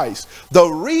Jesus Christ. The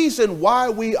reason why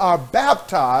we are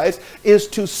baptized is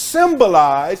to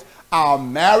symbolize our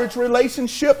marriage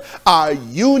relationship, our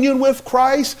union with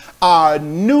Christ, our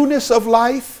newness of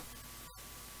life.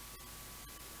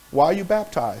 Why are you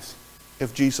baptized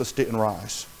if Jesus didn't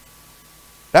rise?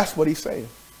 That's what he's saying.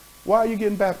 Why are you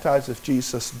getting baptized if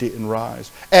Jesus didn't rise?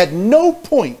 At no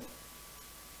point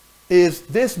is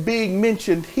this being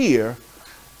mentioned here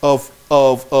of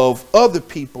other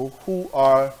people who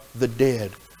are the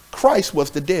dead. Christ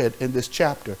was the dead in this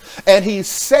chapter. And he's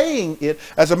saying it,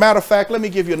 as a matter of fact, let me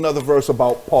give you another verse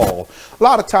about Paul. A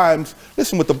lot of times,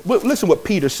 listen what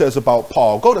Peter says about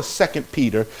Paul. Go to 2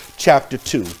 Peter chapter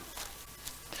 2.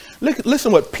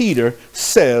 Listen what Peter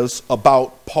says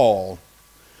about Paul.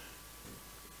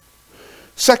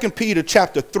 2 Peter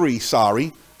chapter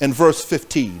 3, and verse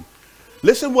 15.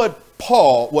 Listen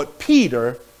what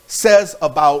Peter says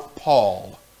about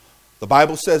Paul. The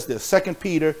Bible says this, 2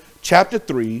 Peter chapter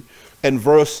 3 and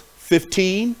verse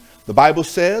 15. The Bible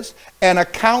says, and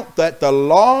account that the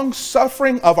long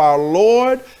suffering of our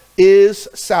Lord is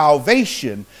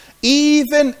salvation,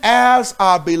 even as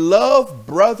our beloved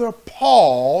brother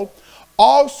Paul,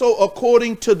 also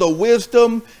according to the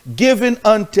wisdom given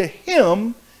unto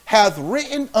him, hath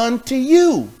written unto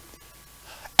you,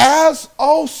 as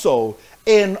also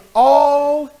in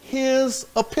all his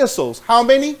epistles. How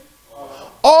many?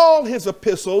 All his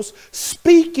epistles,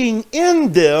 speaking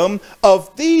in them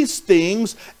of these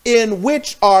things, in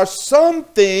which are some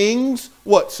things,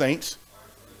 what, saints?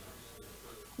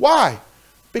 Why?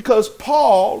 Because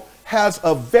Paul has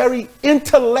a very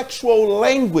intellectual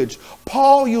language.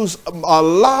 Paul used a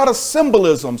lot of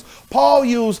symbolisms. Paul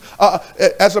used,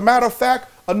 as a matter of fact,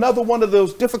 another one of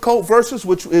those difficult verses,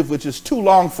 which is too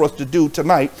long for us to do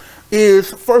tonight,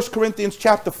 is 1 Corinthians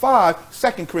chapter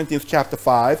 5, 2 Corinthians chapter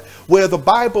 5, where the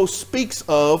Bible speaks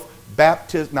of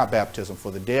baptism, not baptism for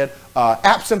the dead,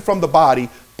 absent from the body,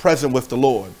 present with the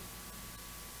Lord.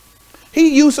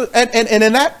 He uses, and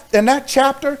in that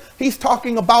chapter, he's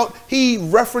talking about, he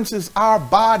references our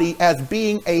body as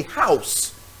being a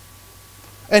house.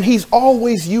 And he's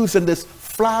always using this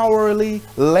flowery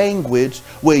language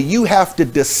where you have to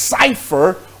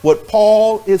decipher what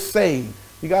Paul is saying.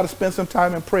 You got to spend some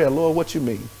time in prayer. Lord, what you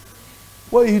mean?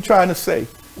 What are you trying to say?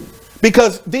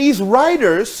 Because these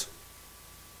writers,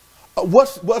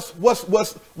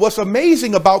 what's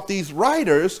amazing about these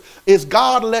writers is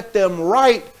God let them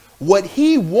write what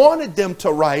he wanted them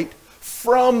to write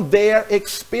from their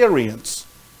experience.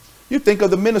 You think of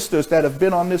the ministers that have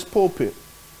been on this pulpit.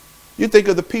 You think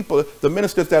of the people, the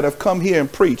ministers that have come here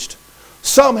and preached.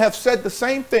 Some have said the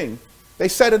same thing. They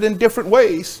said it in different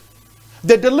ways.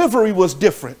 The delivery was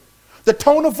different. The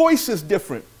tone of voice is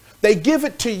different. They give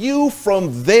it to you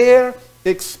from their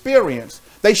experience.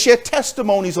 They share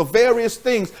testimonies of various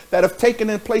things that have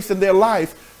taken place in their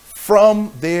life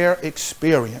from their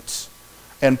experience.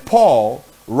 And Paul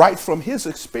writes from his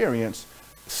experience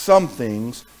some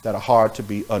things that are hard to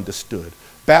be understood.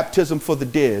 Baptism for the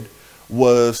dead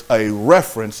was a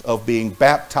reference of being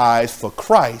baptized for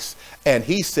Christ. And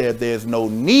he said there's no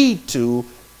need to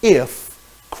if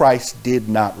Christ did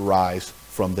not rise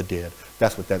from the dead.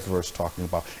 That's what that verse is talking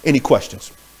about. Any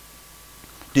questions?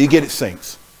 Do you get it,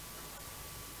 saints?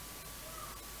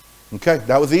 Okay,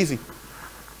 that was easy.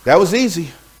 That was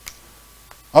easy.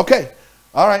 Okay,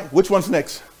 all right. Which one's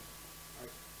next?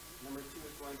 Number 2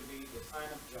 is going to be the sign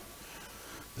of Jonah.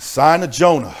 The sign of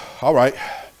Jonah. All right.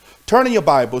 Turn in your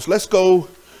Bibles. Let's go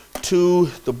to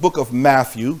the book of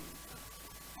Matthew.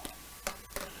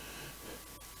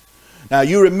 Now,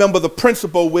 you remember the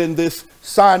principle when this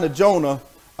sign of Jonah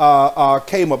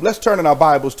came up. Let's turn in our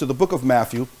Bibles to the book of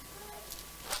Matthew.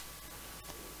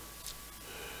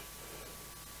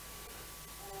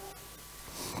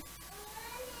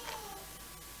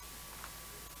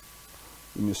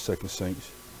 Give me a second,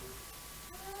 saints.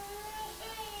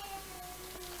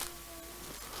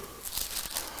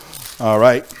 All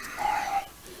right.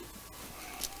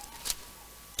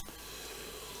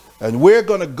 And we're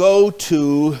going to go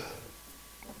to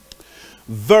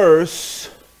verse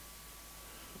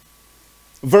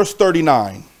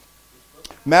 39.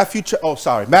 Matthew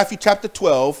chapter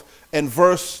 12 and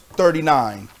verse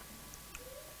 39.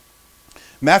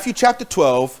 Matthew chapter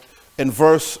 12 and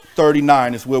verse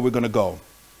 39 is where we're going to go.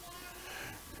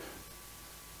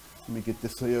 Let me get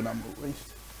this here and I'm erased.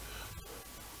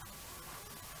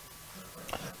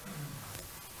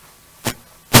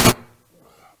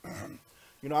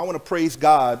 You know, I want to praise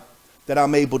God that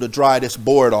I'm able to dry this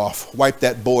board off, wipe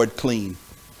that board clean.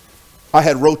 I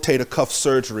had rotator cuff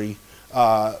surgery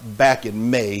back in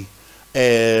May,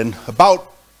 and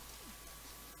about,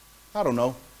 I don't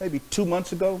know, maybe 2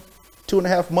 months ago,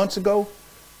 2.5 months ago,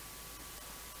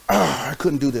 I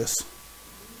couldn't do this.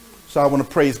 So I want to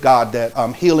praise God that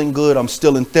I'm healing good. I'm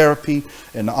still in therapy,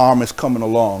 and the arm is coming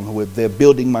along. They're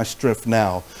building my strength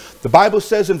now. The Bible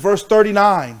says in verse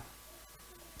 39,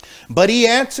 but he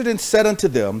answered and said unto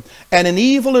them, and an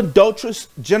evil adulterous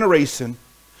generation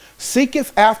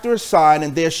seeketh after a sign,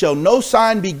 and there shall no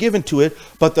sign be given to it,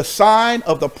 but the sign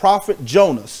of the prophet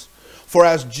Jonas. For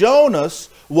as Jonas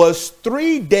was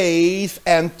 3 days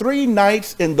and 3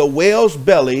 nights in the whale's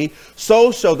belly,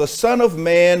 so shall the Son of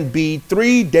Man be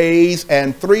 3 days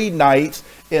and 3 nights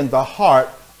in the heart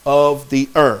of the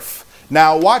earth.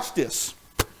 Now watch this.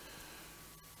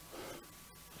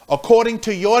 According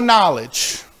to your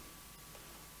knowledge,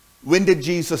 when did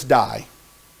Jesus die?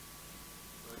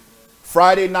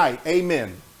 Friday night.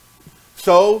 Amen.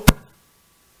 So,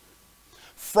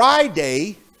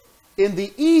 Friday in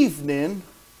the evening,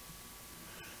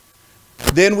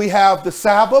 then we have the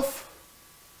Sabbath.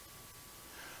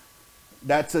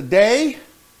 That's a day,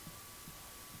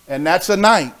 and that's a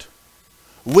night.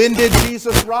 When did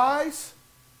Jesus rise?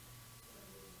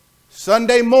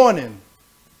 Sunday morning.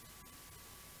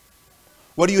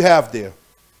 What do you have there?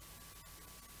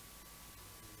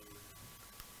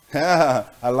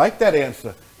 I like that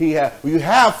answer. You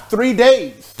have 3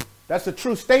 days. That's a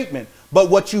true statement. But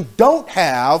what you don't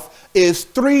have is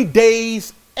 3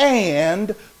 days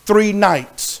and 3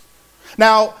 nights.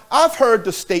 Now, I've heard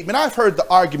the statement, I've heard the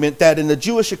argument that in the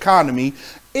Jewish economy,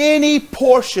 any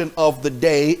portion of the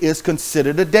day is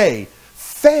considered a day.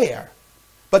 Fair.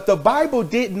 But the Bible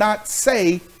did not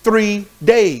say 3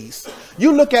 days.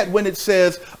 You look at when it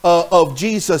says of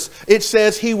Jesus, it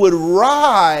says he would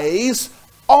rise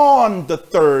on the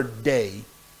 3rd day.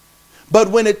 But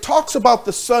when it talks about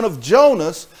the son of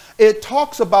Jonas, it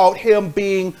talks about him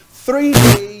being 3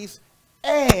 days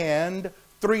and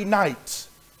 3 nights.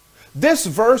 This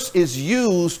verse is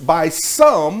used by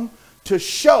some to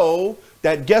show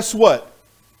that, guess what?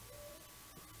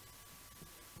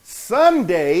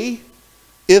 Sunday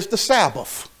is the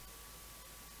Sabbath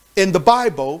in the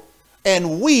Bible,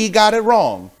 and we got it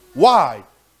wrong. Why?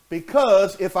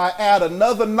 Because if I add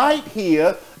another night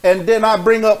here and then I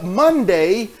bring up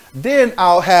Monday, then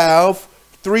I'll have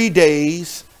 3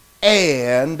 days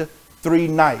and 3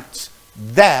 nights.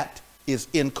 That is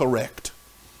incorrect.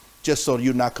 Just so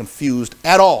you're not confused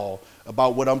at all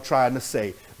about what I'm trying to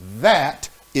say. That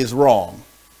is wrong.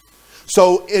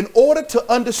 So in order to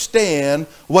understand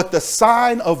what the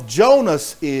sign of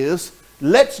Jonas is,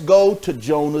 let's go to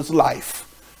Jonah's life.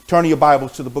 Turn your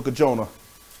Bibles to the book of Jonah.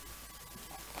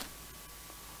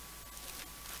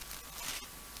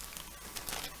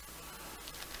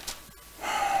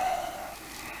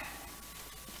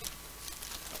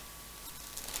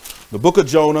 The book of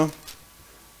Jonah,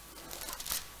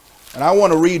 and I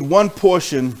want to read one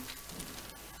portion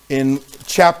in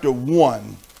chapter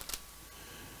 1.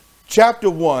 Chapter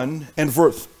 1 and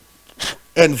verse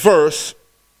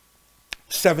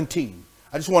 17.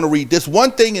 I just want to read this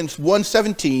one thing in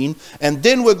 1:17, and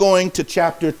then we're going to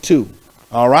chapter 2.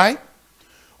 All right?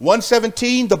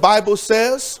 1:17, the Bible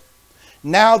says,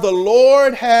 now the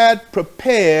Lord had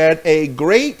prepared a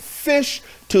great fish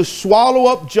to swallow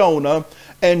up Jonah,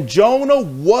 and Jonah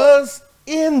was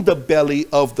in the belly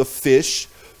of the fish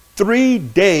 3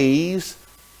 days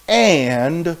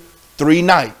and 3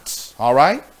 nights. All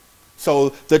right. So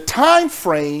the time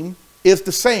frame is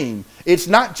the same. It's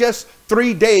not just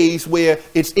 3 days where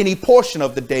it's any portion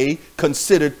of the day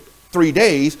considered 3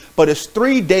 days, but it's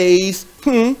 3 days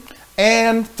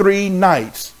and 3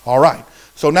 nights. All right.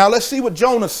 So now let's see what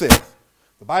Jonah says.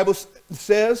 The Bible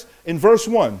says in verse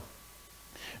 1,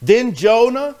 then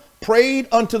Jonah prayed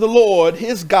unto the Lord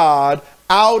his God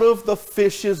out of the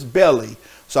fish's belly.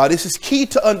 So this is key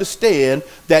to understand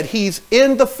that he's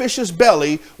in the fish's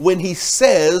belly when he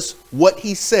says what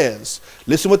he says.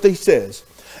 Listen what he says.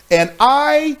 And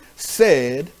I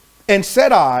said, And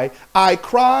said I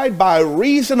cried by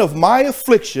reason of my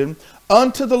affliction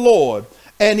unto the Lord,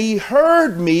 and he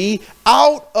heard me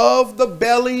out of the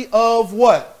belly of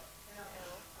what?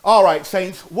 All right,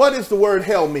 saints, what does the word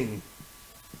hell mean?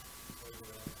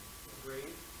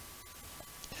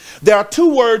 There are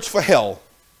two words for hell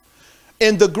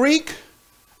in the Greek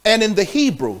and in the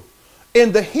Hebrew.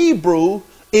 In the Hebrew,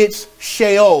 it's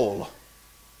Sheol.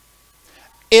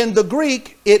 In the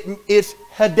Greek, it's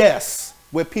Hades,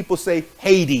 where people say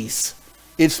Hades.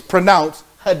 It's pronounced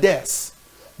Hades.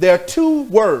 There are two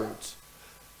words,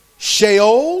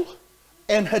 Sheol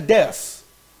and Hades.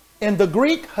 In the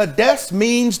Greek, Hades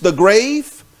means the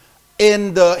grave.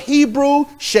 In the Hebrew,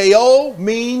 Sheol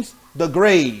means the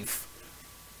grave.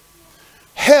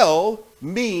 Hell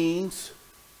means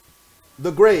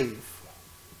the grave.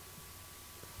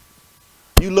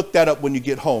 You look that up when you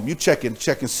get home. You check and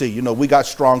see. You know, we got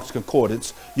Strong's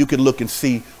Concordance. You can look and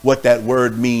see what that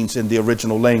word means in the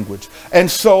original language.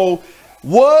 And so,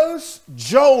 was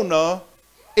Jonah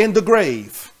in the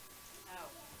grave?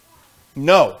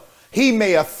 No. He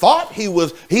may have thought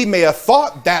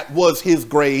that was his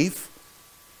grave,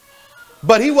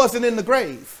 but he wasn't in the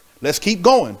grave. Let's keep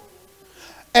going.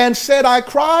 And said, I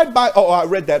cried by, I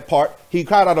read that part. He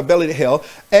cried out of belly to hell,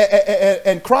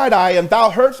 and cried I, and thou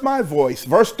heardst my voice.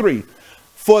 Verse 3,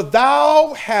 for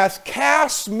thou hast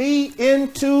cast me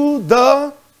into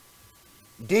the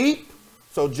deep.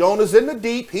 So Jonah's in the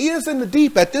deep. He is in the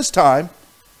deep at this time.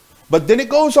 But then it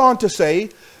goes on to say,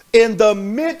 in the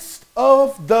midst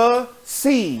of the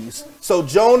seas. So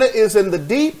Jonah is in the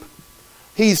deep.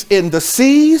 He's in the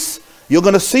seas. You're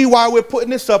going to see why we're putting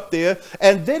this up there.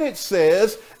 And then it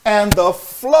says, and the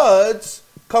floods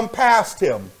compassed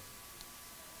him.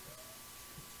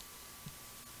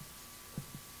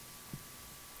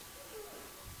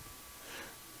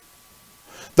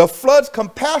 The floods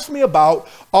compassed me about,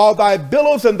 all thy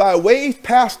billows and thy waves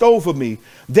passed over me.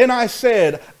 Then I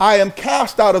said, I am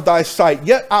cast out of thy sight,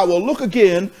 yet I will look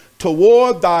again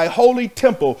toward thy holy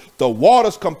temple. The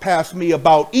waters compassed me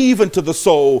about, even to the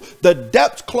soul. The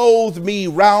depths clothed me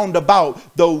round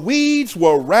about. The weeds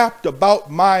were wrapped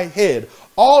about my head.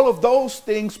 All of those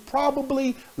things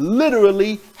probably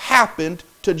literally happened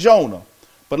to Jonah.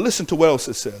 But listen to what else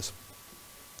it says.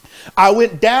 I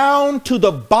went down to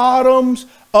the bottoms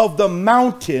of the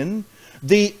mountain.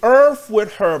 The earth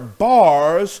with her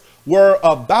bars were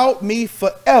about me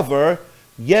forever.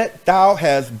 Yet thou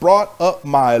hast brought up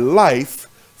my life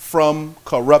from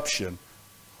corruption.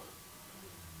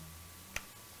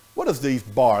 What is these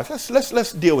bars?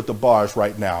 Let's deal with the bars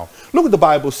right now. Look what the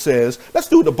Bible says. Let's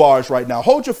do the bars right now.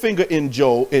 Hold your finger in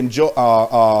Jonah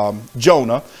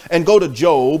and go to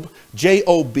Job,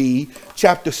 Job,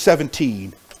 chapter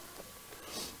 17.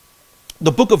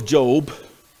 The book of Job,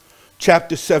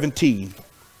 chapter 17.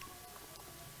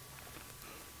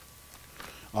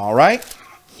 All right.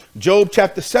 Job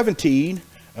chapter 17,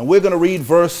 and we're going to read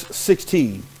verse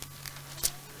 16.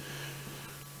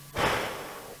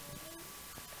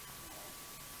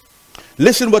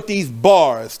 Listen what these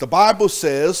bars, the Bible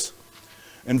says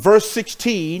in verse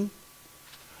 16,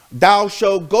 thou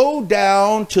shalt go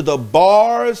down to the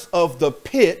bars of the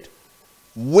pit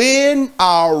when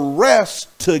our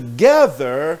rest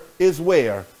together is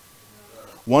where?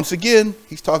 Once again,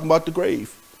 he's talking about the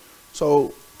grave.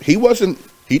 So he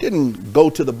didn't go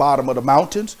to the bottom of the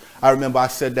mountains. I remember I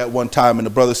said that one time, and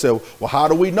the brother said, well, how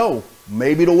do we know?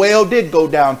 Maybe the whale did go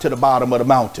down to the bottom of the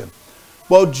mountain.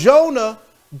 Well, Jonah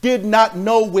did not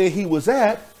know where he was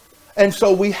at. And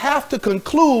so we have to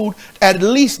conclude at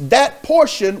least that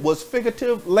portion was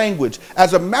figurative language.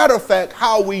 As a matter of fact,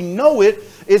 how we know it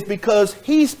is because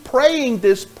he's praying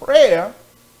this prayer.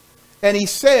 And he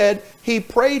said he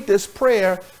prayed this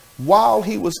prayer while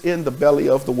he was in the belly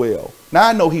of the whale. Now,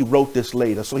 I know he wrote this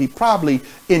later, so he probably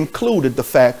included the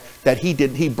fact that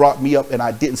he brought me up and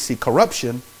I didn't see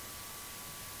corruption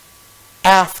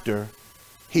after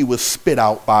he was spit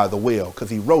out by the whale, because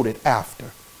he wrote it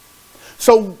after.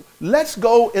 So let's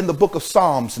go in the book of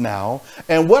Psalms now.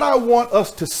 And what I want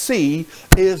us to see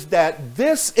is that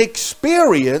this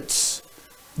experience,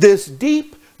 this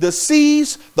deep, the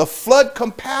seas, the flood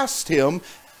compassed him,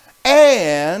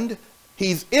 and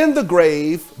he's in the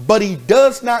grave, but he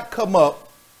does not come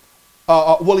up.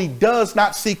 He does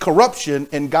not see corruption,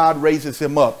 and God raises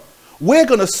him up. We're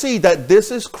going to see that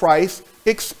this is Christ's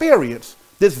experience,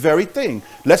 this very thing.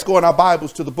 Let's go in our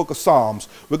Bibles to the book of Psalms.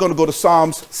 We're going to go to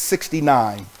Psalms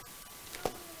 69.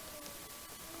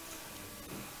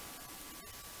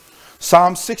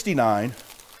 Psalm 69.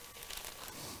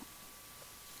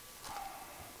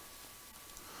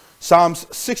 Psalms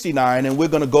 69, and we're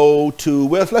going to go to,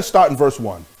 well, let's start in verse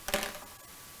 1.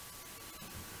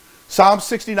 Psalm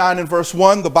 69 and verse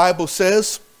 1, the Bible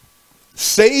says,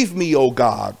 "Save me, O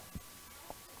God,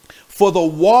 for the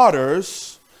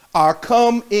waters are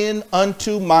come in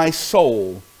unto my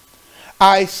soul.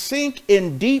 I sink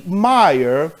in deep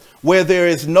mire where there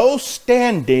is no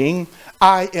standing.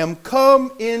 I am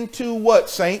come into" what,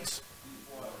 saints?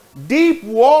 Deep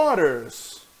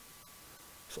waters.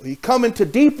 So he come into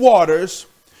deep waters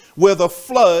where the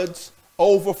floods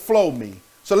overflow me.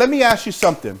 So let me ask you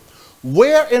something.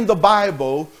 Where in the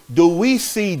Bible do we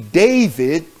see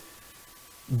David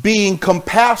being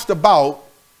compassed about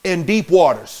in deep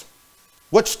waters?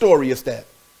 What story is that?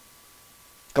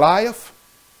 Goliath?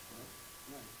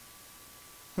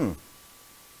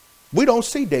 We don't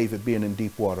see David being in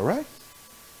deep water, right?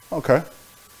 Okay.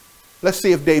 Let's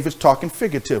see if David's talking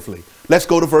figuratively. Let's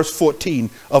go to verse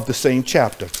 14 of the same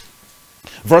chapter.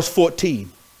 Verse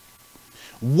 14.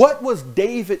 What was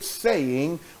David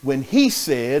saying when he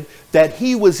said that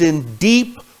he was in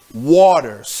deep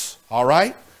waters? All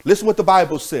right. Listen what the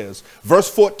Bible says. Verse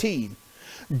 14.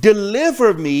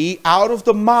 "Deliver me out of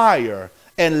the mire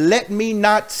and let me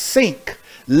not sink.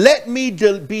 Let me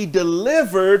be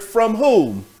delivered from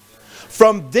whom?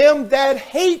 From them that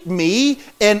hate me,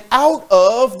 and out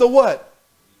of the" what?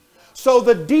 So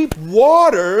the deep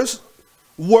waters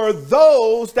were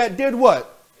those that did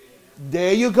what?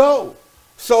 There you go.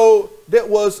 So that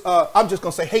was, I'm just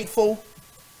going to say, hateful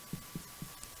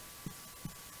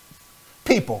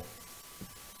people.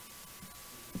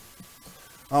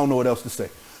 I don't know what else to say.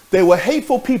 They were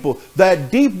hateful people,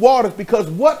 that deep waters, because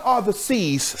what are the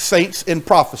seas, saints, in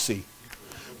prophecy?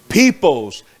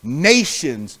 Peoples,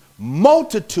 nations,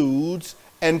 multitudes,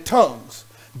 and tongues.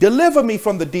 Deliver me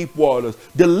from the deep waters.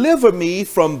 Deliver me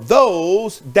from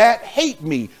those that hate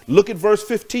me. Look at verse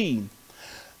 15.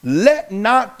 "Let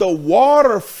not the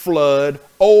water flood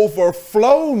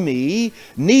overflow me,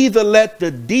 neither let the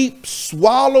deep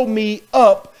swallow me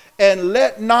up, and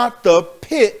let not the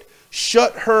pit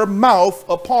shut her mouth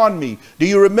upon me." Do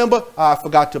you remember? I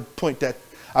forgot to point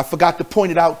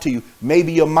it out to you.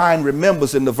 Maybe your mind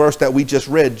remembers in the verse that we just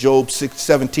read, Job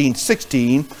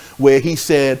 17:16, where he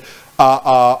said,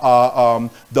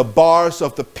 the bars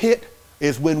of the pit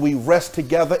is when we rest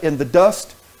together in the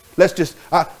dust.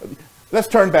 Let's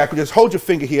turn back. Just hold your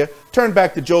finger here. Turn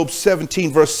back to Job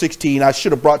 17, verse 16. I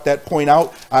should have brought that point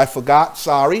out. I forgot.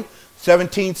 Sorry.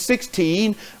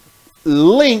 17:16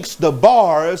 links the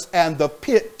bars and the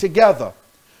pit together.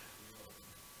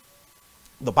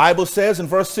 The Bible says in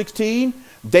verse 16,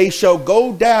 "They shall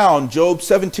go down," Job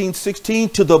 17:16,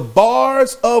 "to the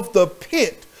bars of the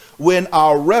pit when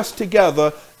our rest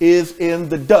together is in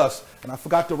the dust." And I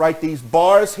forgot to write these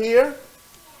bars here,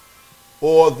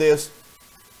 or this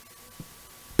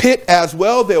pit as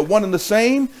well. They're one and the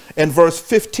same. And verse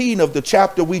 15 of the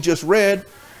chapter we just read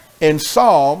in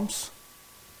Psalms,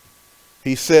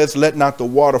 he says, "Let not the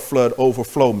water flood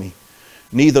overflow me,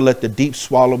 neither let the deep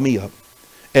swallow me up,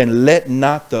 and let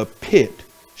not the pit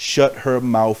shut her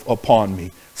mouth upon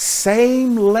me."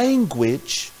 Same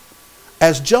language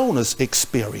as Jonah's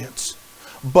experience.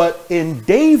 But in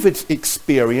David's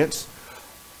experience,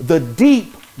 the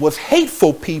deep was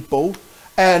hateful people,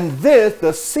 and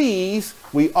the seas,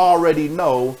 we already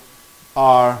know,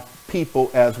 are people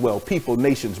as well. People,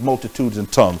 nations, multitudes, and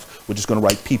tongues. We're just going to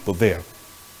write people there.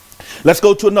 Let's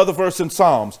go to another verse in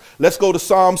Psalms. Let's go to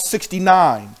Psalm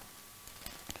 69.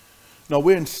 No,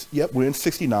 we're in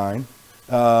 69.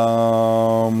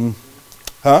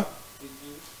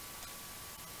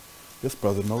 This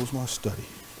brother knows my study.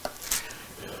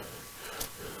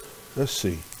 Let's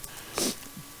see.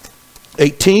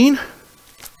 18.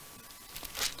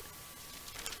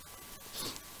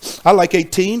 I like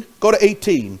 18. Go to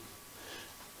 18.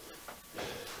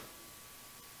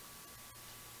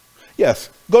 Yes,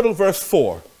 go to verse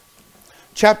 4.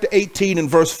 Chapter 18 and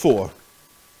verse 4.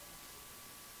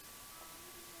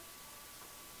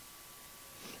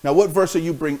 Now, what verse are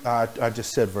you bring? I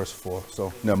just said verse 4,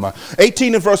 so never mind.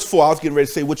 18 and verse 4. I was getting ready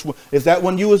to say which one. Is that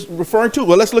one you was referring to?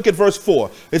 Well, let's look at verse 4.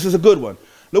 This is a good one.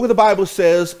 Look what the Bible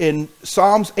says in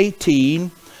Psalms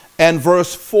 18 and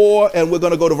verse 4, and we're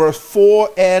going to go to verse 4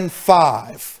 and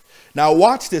 5. Now,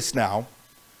 watch this now.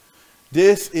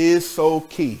 This is so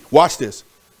key. Watch this.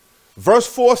 Verse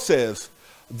 4 says,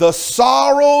 "The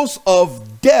sorrows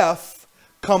of death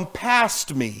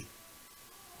compassed me."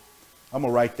 I'm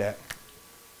going to write that.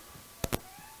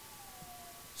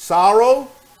 Sorrow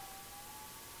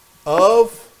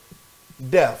of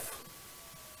death.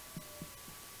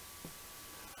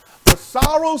 The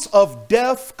sorrows of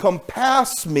death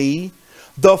compass me.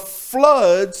 The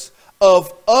floods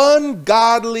of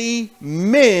ungodly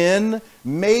men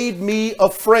made me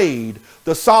afraid.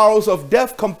 The sorrows of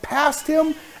death compassed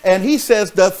him. And he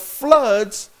says the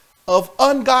floods of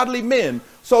ungodly men.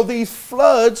 So these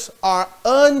floods are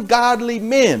ungodly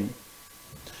men.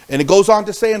 And it goes on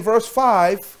to say in verse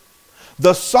 5,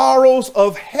 the sorrows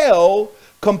of hell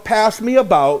compassed me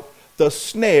about, the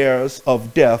snares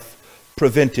of death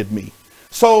prevented me.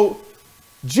 So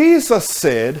Jesus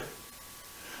said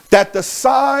that the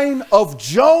sign of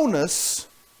Jonas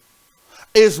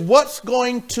is what's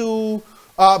going to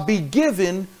be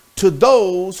given to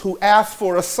those who ask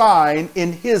for a sign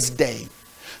in his day.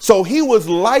 So he was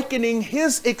likening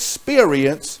his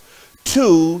experience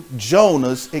to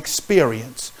Jonah's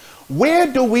experience. Where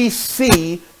do we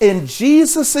see in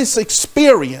Jesus's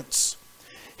experience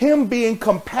him being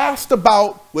compassed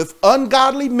about with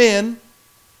ungodly men,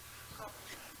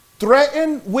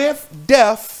 threatened with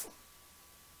death,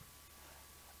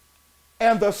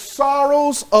 and the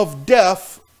sorrows of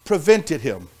death prevented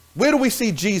him? Where do we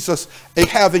see Jesus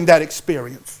having that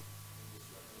experience?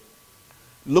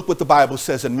 Look what the Bible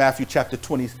says in Matthew chapter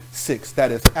 26.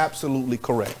 That is absolutely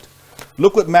correct.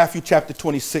 Look what Matthew chapter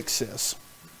 26 says.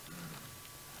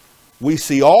 We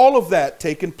see all of that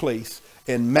taking place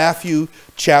in Matthew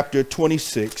chapter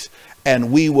 26.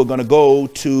 And we were going to go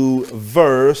to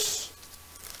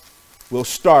we'll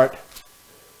start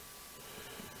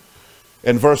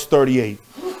in verse 38.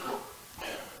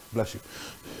 Bless you.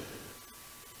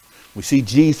 We see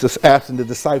Jesus asking the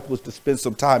disciples to spend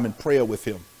some time in prayer with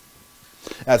him.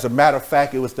 As a matter of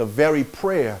fact, it was the very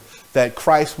prayer that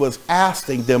Christ was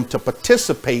asking them to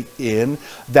participate in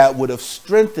that would have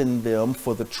strengthened them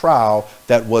for the trial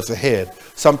that was ahead.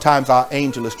 Sometimes our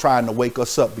angel is trying to wake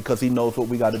us up because he knows what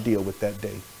we got to deal with that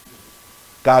day.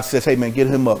 God says, hey man, get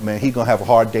him up, man. He's going to have a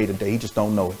hard day today. He just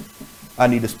don't know it. I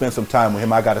need to spend some time with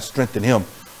him. I got to strengthen him.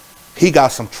 He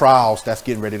got some trials that's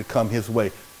getting ready to come his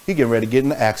way. He getting ready to get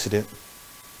in an accident.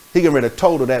 He getting ready to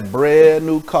total that brand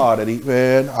new car that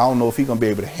man, I don't know if he's going to be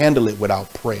able to handle it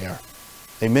without prayer.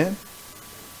 Amen.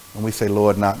 And we say,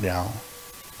 Lord, not now.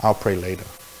 I'll pray later.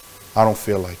 I don't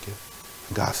feel like it.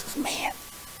 And God says, man,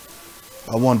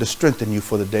 I wanted to strengthen you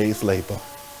for the day's labor.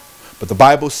 But the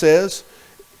Bible says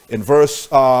in verse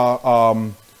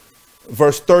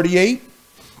 38,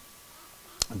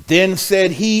 then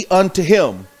said he unto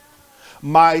him,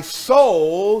 my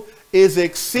soul is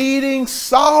exceeding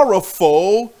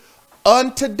sorrowful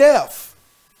unto death.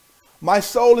 My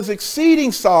soul is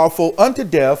exceeding sorrowful unto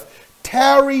death.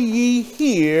 Tarry ye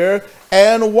here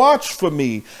and watch for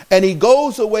me. And he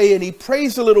goes away and he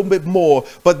prays a little bit more.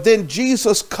 But then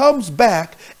Jesus comes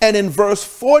back, and in verse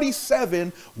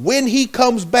 47, when he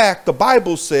comes back, the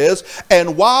Bible says,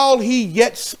 and while he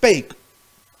yet spake,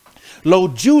 lo,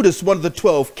 Judas, one of the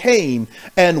 12, came,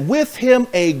 and with him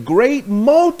a great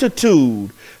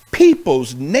multitude,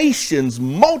 peoples, nations,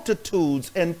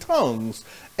 multitudes, and tongues.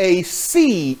 A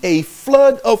sea, a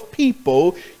flood of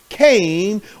people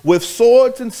came with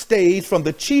swords and staves from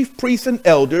the chief priests and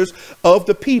elders of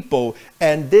the people.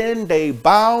 And then they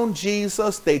bound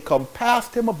Jesus, they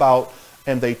compassed him about,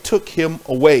 and they took him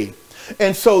away.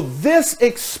 And so this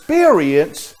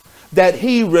experience that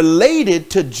he related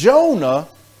to Jonah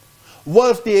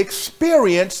was the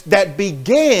experience that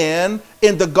began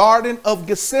in the Garden of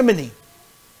Gethsemane.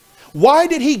 Why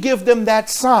did he give them that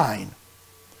sign?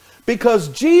 Because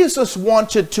Jesus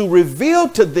wanted to reveal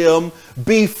to them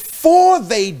before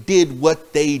they did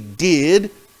what they did,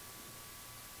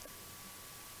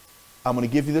 I'm going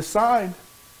to give you the sign.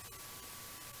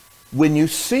 When you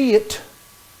see it,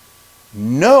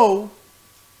 know,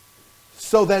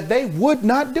 so that they would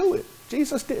not do it.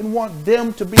 Jesus didn't want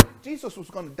them to be, Jesus was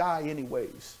going to die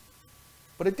anyways.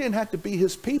 But it didn't have to be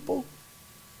his people.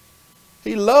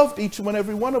 He loved each and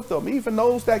every one of them, even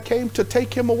those that came to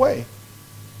take him away.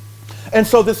 And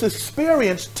so this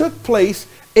experience took place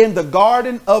in the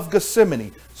Garden of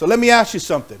Gethsemane. So let me ask you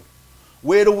something.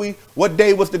 What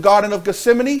day was the Garden of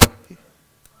Gethsemane?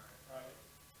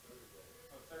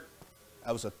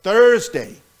 That was a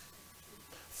Thursday.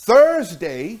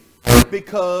 Thursday,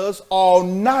 because all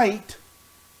night,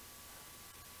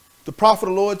 the prophet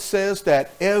of the Lord says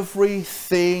that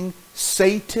everything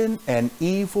Satan and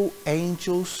evil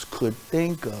angels could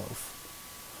think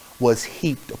of was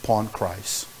heaped upon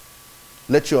Christ.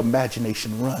 Let your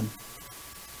imagination run.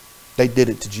 They did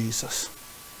it to Jesus.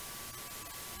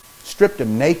 Stripped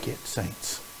him naked,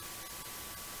 saints.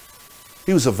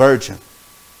 He was a virgin.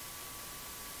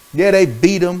 Yeah, they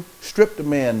beat him, stripped the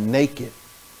man naked,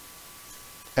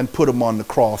 and put him on the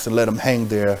cross and let him hang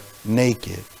there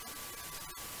naked.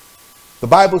 The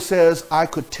Bible says, I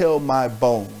could tell my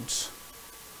bones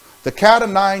The cat of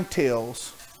nine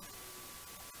tails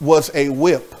was a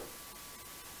whip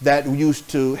that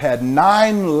had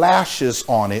 9 lashes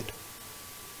on it.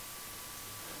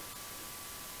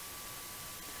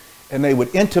 And they would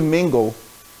intermingle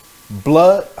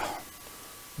blood.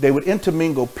 They would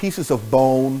intermingle pieces of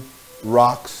bone,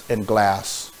 rocks, and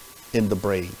glass in the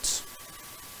braids.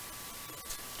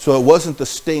 So it wasn't the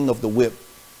sting of the whip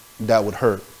that would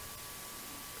hurt.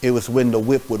 It was when the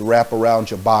whip would wrap around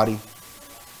your body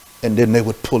and then they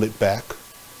would pull it back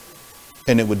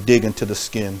and it would dig into the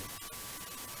skin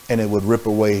and it would rip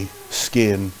away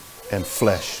skin and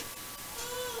flesh.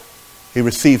 He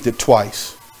received it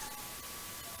twice.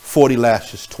 40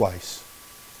 lashes twice.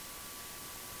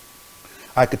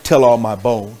 I could tell all my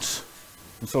bones.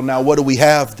 And so now what do we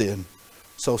have then?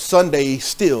 So Sunday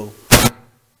still,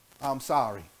 I'm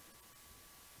sorry,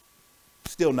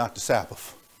 still not the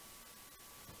Sabbath.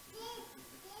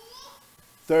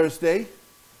 Thursday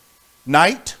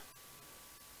night,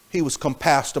 he was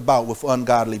compassed about with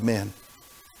ungodly men.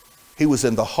 He was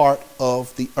in the heart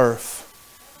of the earth.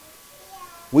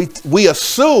 We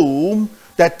assume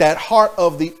that heart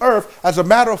of the earth, as a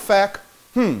matter of fact,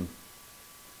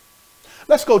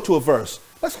 let's go to a verse.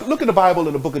 Let's look at the Bible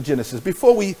in the book of Genesis.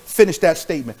 Before we finish that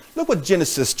statement, look what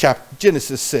Genesis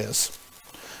says.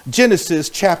 Genesis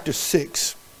chapter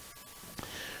 6.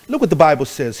 Look what the Bible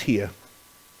says here.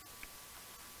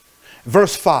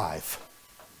 Verse 5.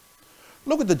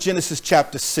 Look at the Genesis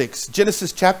chapter 6.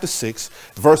 Genesis chapter 6,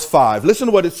 verse 5. Listen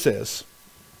to what it says.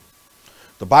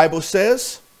 The Bible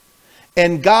says,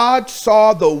 and God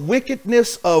saw the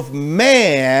wickedness of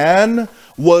man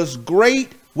was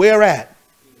great, where at?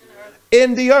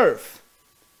 In the earth.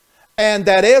 And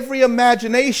that every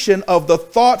imagination of the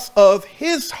thoughts of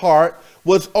his heart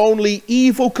was only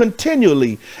evil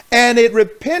continually. And it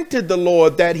repented the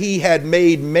Lord that he had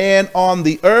made man on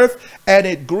the earth, and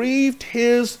it grieved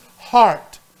his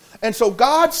heart. And so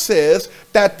God says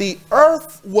that the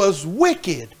earth was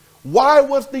wicked. Why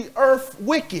was the earth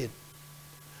wicked?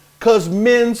 Because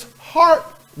men's heart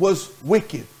was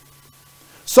wicked.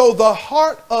 So the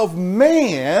heart of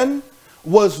man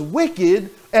was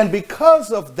wicked, and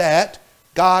because of that,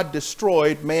 God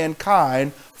destroyed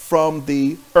mankind from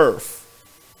the earth.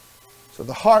 So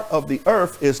the heart of the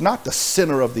earth is not the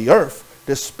center of the earth,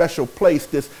 this special place,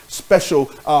 this special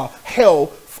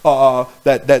hell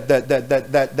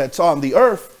that's on the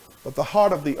earth, but the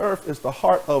heart of the earth is the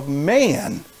heart of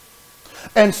man.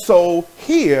 And so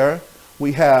here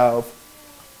we have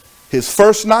his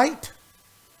first night.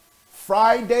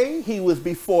 Friday, he was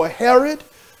before Herod.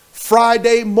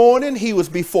 Friday morning, he was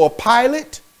before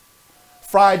Pilate.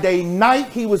 Friday night,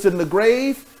 he was in the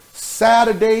grave.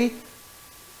 Saturday,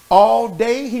 all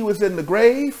day, he was in the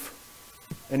grave.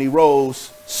 And he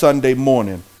rose Sunday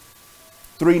morning.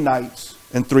 3 nights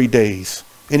and 3 days.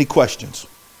 Any questions?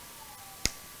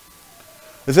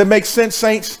 Does it make sense,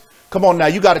 saints? Come on now,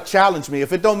 you got to challenge me.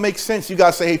 If it don't make sense, you got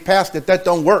to say, hey, pastor, that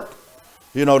don't work.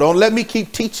 You know, don't let me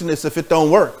keep teaching this if it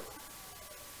don't work.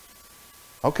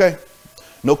 Okay.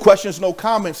 No questions, no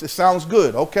comments. It sounds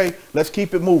good. Okay, let's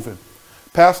keep it moving.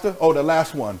 Pastor, oh, the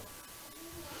last one.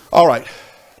 All right,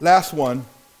 last one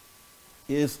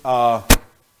is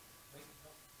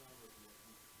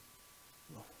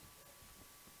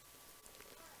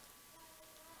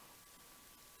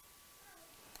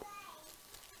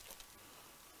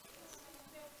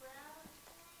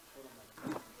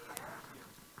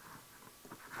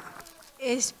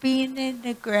Is being in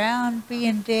the ground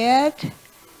being dead?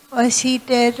 Was he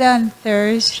dead on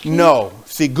Thursday? No.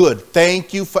 See, good.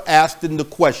 Thank you for asking the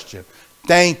question.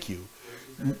 Thank you.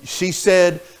 She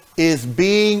said, is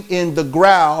being in the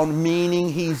ground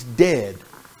meaning he's dead?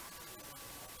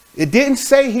 It didn't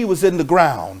say he was in the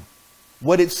ground.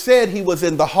 What it said, he was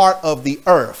in the heart of the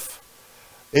earth.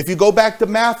 If you go back to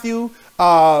Matthew,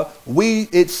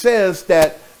 it says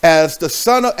that as the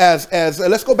son of,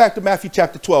 let's go back to Matthew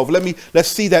chapter 12. Let's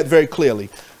see that very clearly.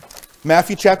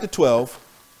 Matthew chapter 12.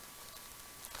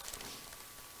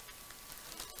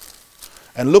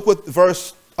 And look what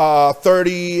verse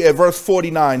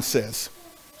 49 says.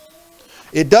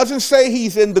 It doesn't say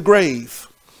he's in the grave.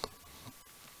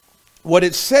 What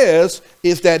it says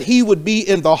is that he would be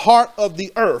in the heart of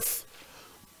the earth.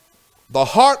 The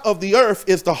heart of the earth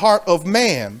is the heart of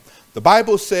man. The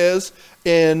Bible says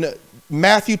in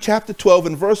Matthew chapter 12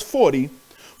 and verse 40,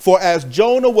 for as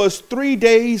Jonah was 3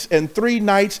 days and 3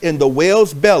 nights in the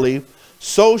whale's belly,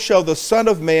 so shall the Son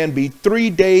of Man be 3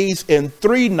 days and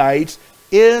 3 nights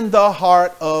in the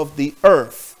heart of the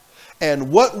earth.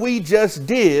 And what we just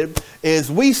did is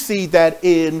we see that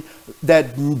in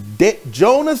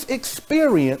Jonah's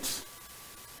experience,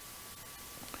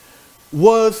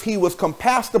 he was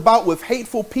compassed about with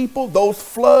hateful people, those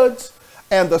floods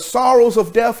and the sorrows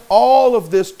of death. All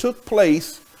of this took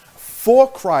place for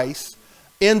Christ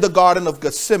in the Garden of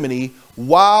Gethsemane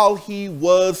while he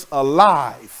was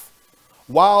alive,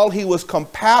 while he was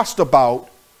compassed about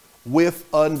with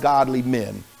ungodly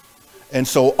men. And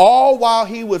so all while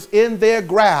he was in their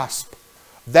grasp,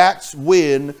 that's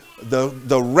when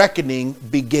the reckoning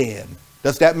began.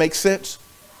 Does that make sense?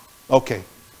 Okay.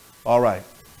 All right.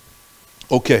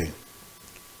 Okay.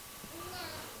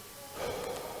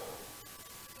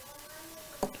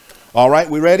 All right,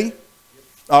 we ready?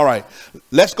 All right,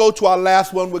 let's go to our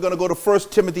last one. We're going to go to 1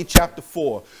 Timothy chapter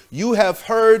 4. You have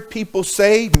heard people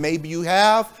say, maybe you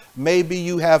have, maybe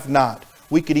you have not.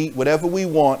 We could eat whatever we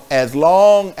want as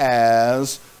long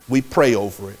as we pray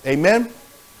over it. Amen?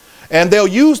 And they'll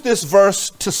use this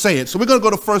verse to say it. So we're going to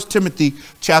go to 1 Timothy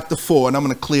chapter 4, and I'm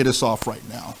going to clear this off right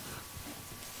now.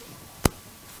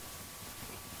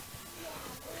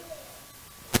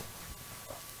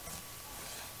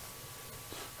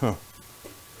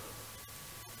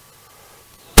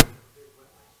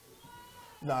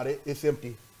 No, it's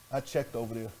empty. I checked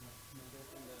over there.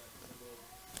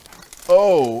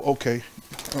 Oh, okay.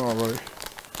 All right.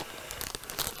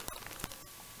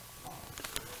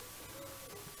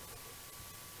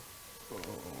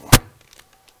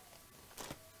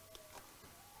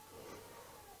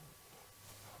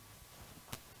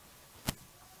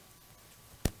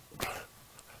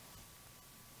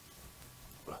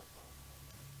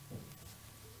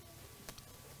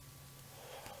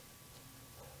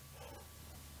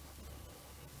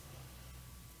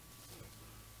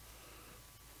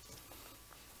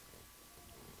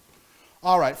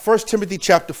 All right, 1 Timothy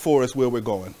chapter 4 is where we're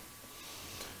going.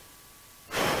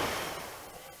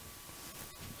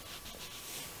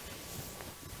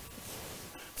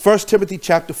 First Timothy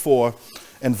chapter 4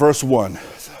 and verse 1.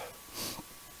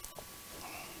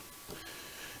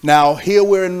 Now, here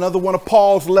we're in another one of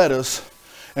Paul's letters,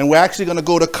 and we're actually going to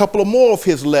go to a couple of more of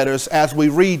his letters as we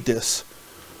read this.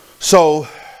 So,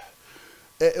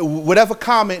 whatever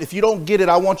comment, if you don't get it,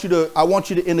 I want you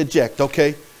to interject,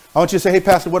 okay? I want you to say, hey,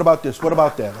 Pastor, what about this? What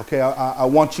about that? Okay, I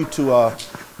want you to,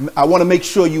 I want to make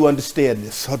sure you understand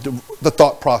this, the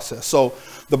thought process. So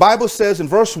the Bible says in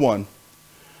verse 1,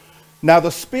 now the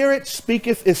Spirit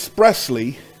speaketh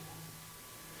expressly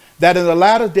that in the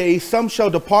latter days some shall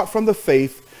depart from the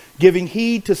faith, giving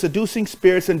heed to seducing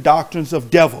spirits and doctrines of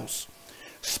devils,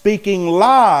 speaking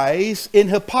lies in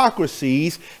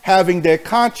hypocrisies, having their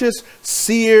conscience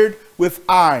seared with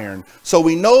iron. So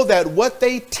we know that what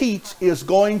they teach is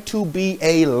going to be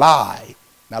a lie.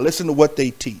 Now listen to what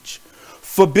they teach.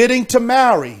 Forbidding to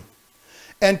marry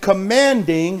and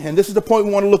commanding, and this is the point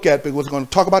we want to look at because we're going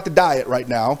to talk about the diet right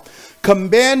now,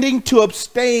 commanding to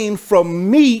abstain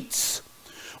from meats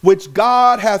which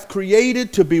God hath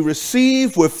created to be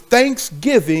received with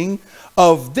thanksgiving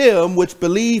of them which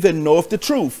believe and knoweth the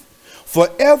truth. For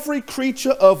every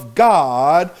creature of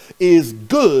God is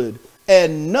good,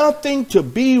 and nothing to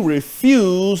be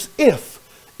refused if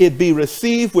it be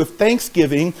received with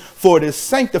thanksgiving, for it is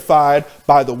sanctified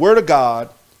by the word of God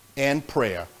and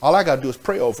prayer. All I got to do is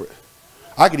pray over it.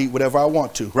 I can eat whatever I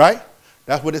want to, right?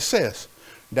 That's what it says.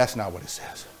 That's not what it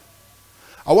says.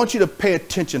 I want you to pay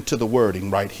attention to the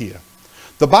wording right here.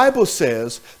 The Bible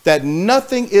says that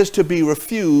nothing is to be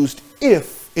refused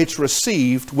if it's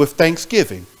received with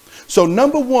thanksgiving. So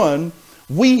number one,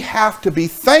 we have to be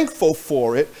thankful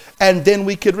for it, and then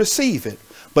we could receive it.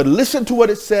 But listen to what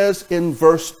it says in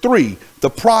verse 3, the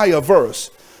prior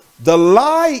verse. The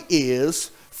lie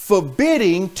is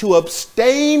forbidding to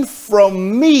abstain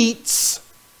from meats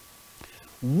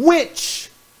which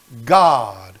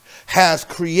God has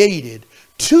created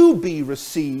to be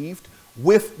received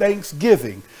with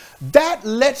thanksgiving. That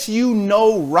lets you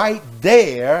know right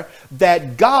there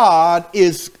that God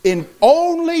is in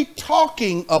only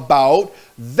talking about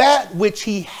that which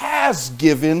he has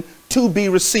given to be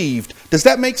received. Does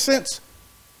that make sense?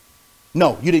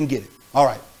 No, you didn't get it. All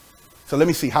right. So let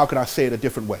me see. How can I say it a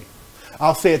different way?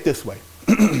 I'll say it this way.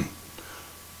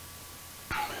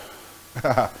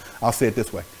 I'll say it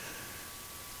this way.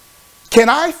 Can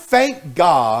I thank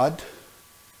God?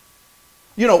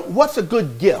 You know, what's a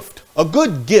good gift? A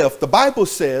good gift, the Bible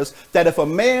says that if a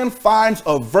man finds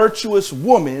a virtuous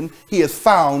woman, he has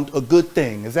found a good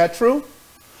thing. Is that true?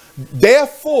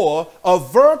 Therefore, a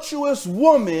virtuous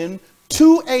woman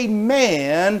to a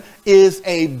man is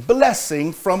a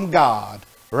blessing from God,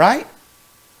 right?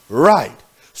 Right.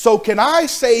 So can I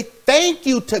say thank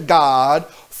you to God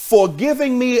for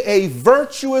giving me a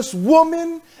virtuous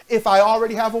woman if I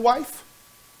already have a wife?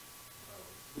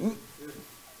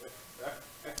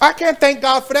 I can't thank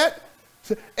God for that.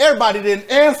 Everybody didn't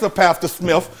answer, Pastor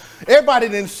Smith. Everybody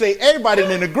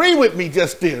didn't agree with me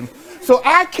just then. So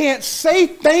I can't say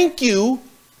thank you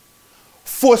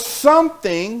for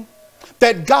something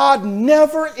that God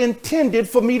never intended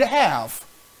for me to have.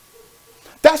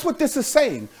 That's what this is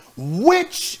saying.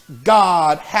 Which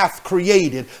God hath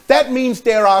created. That means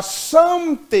there are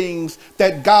some things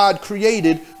that God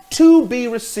created to be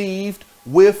received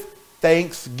with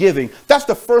thanksgiving. That's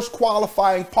the first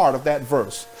qualifying part of that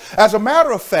verse. As a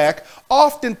matter of fact,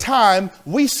 oftentimes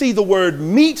we see the word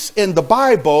meats in the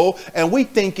Bible and we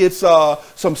think it's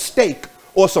some steak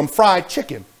or some fried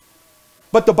chicken.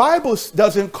 But the Bible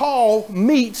doesn't call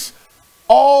meats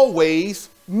always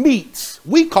meats.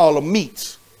 We call them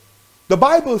meats. The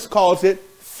Bible calls it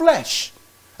flesh.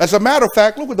 As a matter of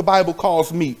fact, look what the Bible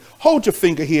calls meat. Hold your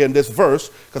finger here in this verse,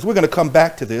 because we're going to come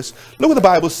back to this. Look what the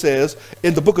Bible says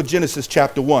in the book of Genesis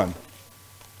chapter 1.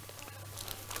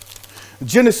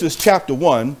 Genesis chapter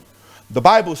 1, the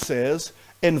Bible says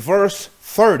in verse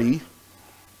 30,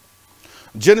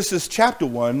 Genesis chapter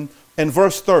 1 and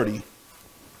verse 30,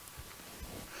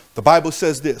 the Bible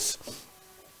says this: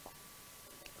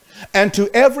 and to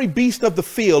every beast of the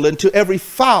field, and to every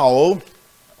fowl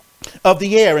of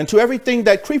the air, and to everything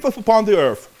that creepeth upon the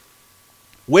earth,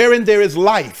 wherein there is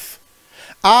life,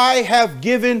 I have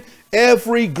given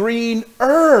every green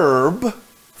herb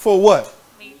for what?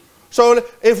 So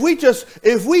if we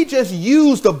just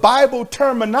use the Bible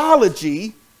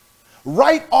terminology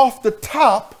right off the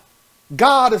top,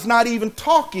 God is not even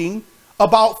talking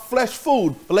about flesh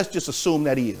food. But let's just assume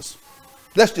that he is.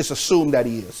 Let's just assume that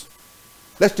he is.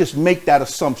 Let's just make that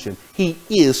assumption. He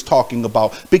is talking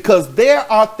about, because there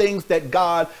are things that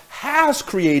God has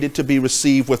created to be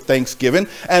received with thanksgiving.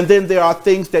 And then there are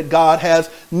things that God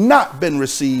has not been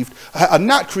received,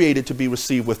 not created to be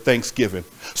received with thanksgiving.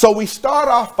 So we start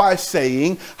off by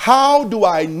saying, how do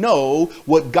I know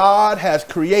what God has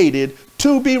created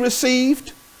to be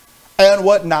received and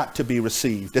what not to be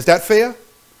received? Is that fair?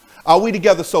 Are we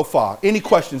together so far? Any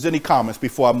questions, any comments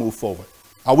before I move forward?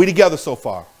 Are we together so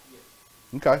far?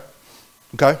 Okay.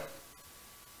 Okay.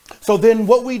 So then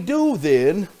what we do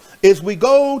then is we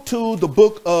go to the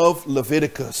book of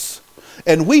Leviticus,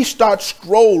 and we start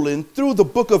scrolling through the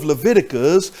book of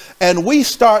Leviticus, and we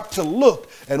start to look,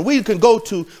 and we could go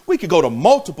to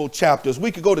multiple chapters.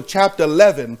 We could go to chapter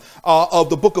 11 of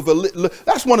the book of Leviticus.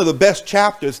 That's one of the best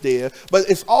chapters there, but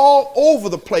it's all over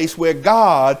the place where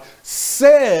God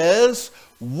says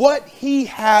what he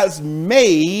has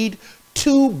made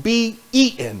to be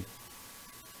eaten.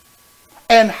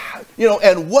 And,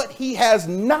 and what he has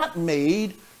not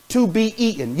made to be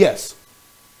eaten. Yes.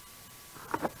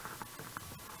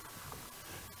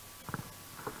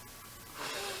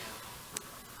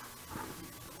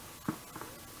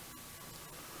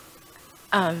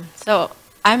 So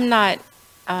I'm not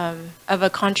of a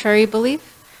contrary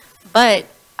belief, but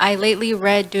I lately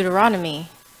read Deuteronomy,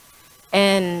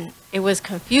 and it was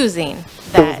confusing.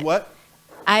 That what?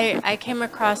 I came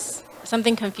across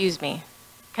something confused me.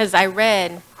 Because I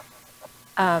read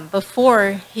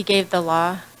before he gave the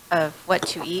law of what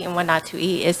to eat and what not to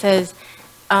eat, it says,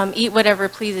 eat whatever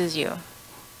pleases you.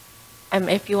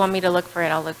 If you want me to look for it,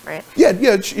 I'll look for it. Yeah,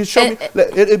 you show me.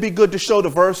 It'd be good to show the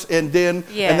verse and then.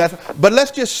 Yeah. But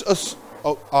let's just.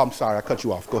 I'm sorry, I cut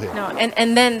you off. Go ahead. No,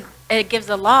 and then it gives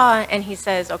a law, and he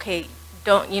says, okay,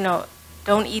 don't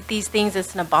eat these things.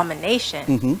 It's an abomination.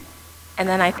 Mm-hmm. And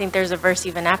then I think there's a verse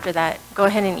even after that. Go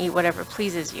ahead and eat whatever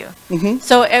pleases you. Mm-hmm.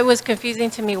 So it was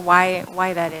confusing to me why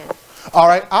that is. All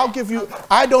right, I'll give you.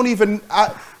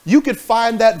 You could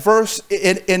find that verse,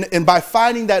 and by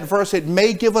finding that verse, it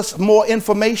may give us more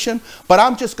information. But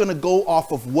I'm just going to go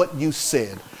off of what you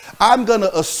said. I'm going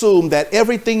to assume that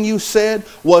everything you said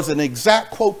was an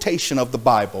exact quotation of the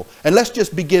Bible. And let's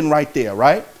just begin right there,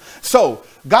 right? So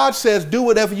God says, do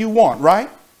whatever you want, right?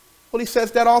 Well, he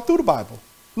says that all through the Bible.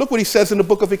 Look what he says in the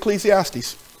book of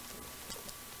Ecclesiastes.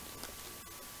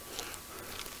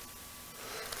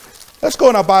 Let's go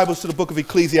in our Bibles to the book of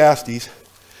Ecclesiastes.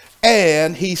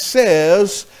 And he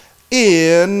says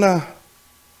in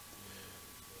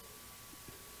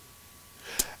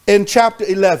chapter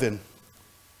 11.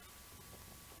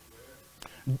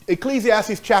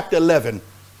 Ecclesiastes chapter 11.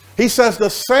 He says the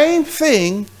same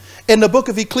thing in the book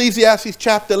of Ecclesiastes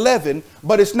chapter 11,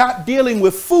 but it's not dealing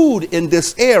with food in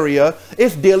this area.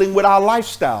 It's dealing with our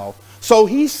lifestyle. So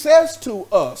he says to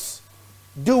us,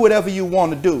 do whatever you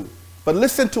want to do. But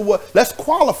listen to let's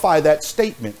qualify that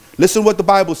statement. Listen what the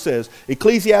Bible says.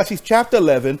 Ecclesiastes chapter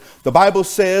 11, the Bible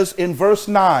says in verse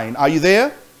 9. Are you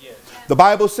there? Yes. The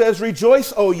Bible says,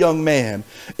 rejoice, O young man,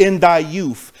 in thy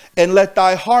youth, and let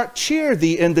thy heart cheer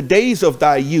thee in the days of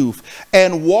thy youth,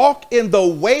 and walk in the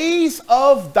ways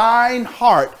of thine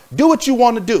heart. Do what you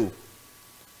want to do.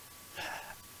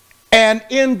 And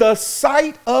in the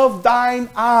sight of thine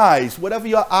eyes, whatever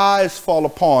your eyes fall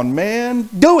upon, man,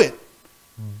 do it.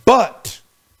 But,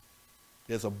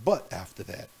 there's a but after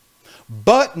that.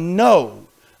 But know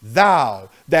thou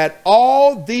that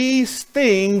all these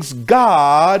things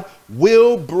God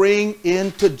will bring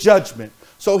into judgment.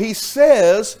 So he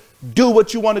says, do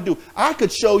what you want to do. I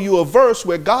could show you a verse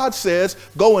where God says,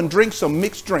 go and drink some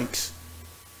mixed drinks.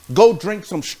 Go drink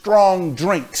some strong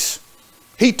drinks.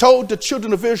 He told the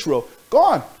children of Israel, go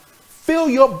on, fill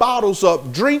your bottles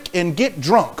up, drink and get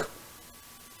drunk.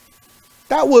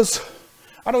 That was,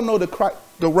 I don't know the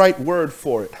right word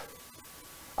for it.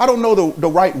 I don't know the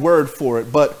right word for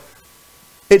it, but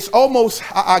it's almost,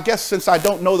 I guess since I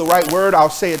don't know the right word, I'll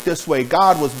say it this way.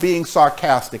 God was being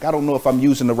sarcastic. I don't know if I'm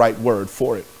using the right word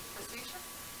for it.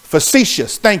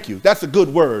 Facetious. Thank you. That's a good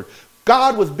word.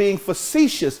 God was being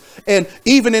facetious. And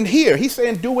even in here, he's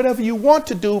saying, do whatever you want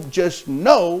to do. Just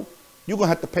know you're going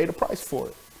to have to pay the price for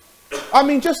it. I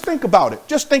mean, just think about it.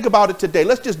 Just think about it today.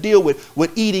 Let's just deal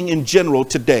with eating in general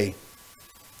today.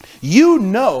 You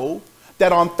know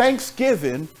that on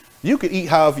Thanksgiving, you can eat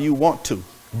however you want to.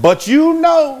 But you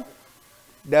know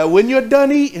that when you're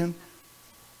done eating,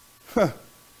 you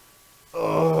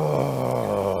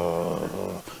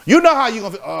know how you're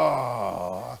going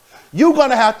to, you're going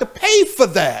to have to pay for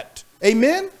that.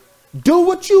 Amen. Do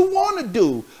what you want to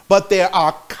do, but there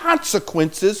are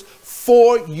consequences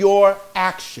for your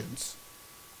actions.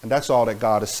 And that's all that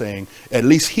God is saying, at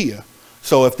least here.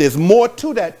 So if there's more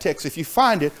to that text, if you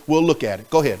find it, we'll look at it.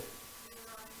 Go ahead.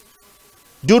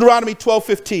 Deuteronomy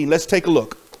 12:15. Let's take a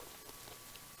look.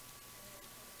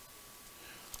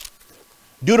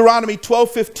 Deuteronomy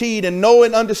 12:15, and know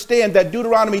and understand that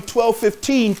Deuteronomy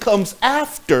 12:15 comes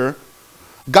after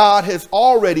God has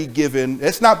already given,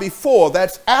 it's not before,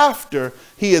 that's after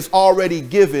he has already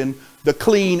given the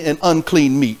clean and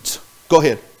unclean meats. Go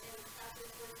ahead.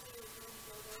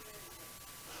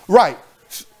 Right.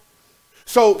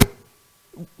 So,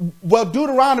 well,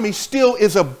 Deuteronomy still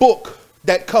is a book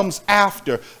that comes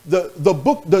after the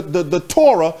book, the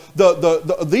Torah,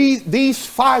 these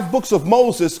 5 books of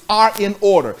Moses are in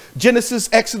order. Genesis,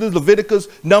 Exodus, Leviticus,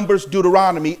 Numbers,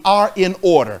 Deuteronomy are in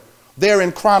order. They're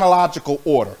in chronological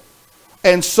order.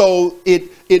 And so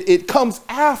it comes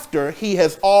after he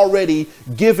has already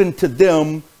given to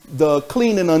them the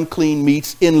clean and unclean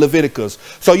meats in Leviticus.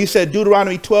 So you said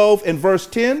Deuteronomy 12 and verse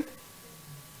 10,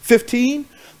 15,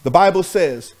 the Bible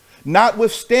says,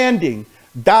 notwithstanding,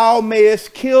 thou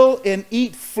mayest kill and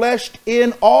eat flesh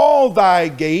in all thy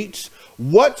gates,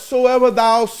 whatsoever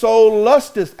thou so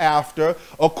lustest after,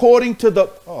 according to the,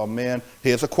 oh man,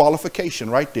 here's a qualification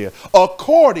right there,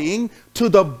 according to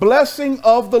the blessing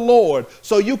of the Lord.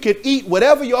 So you can eat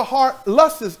whatever your heart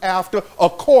lusts after,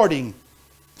 according.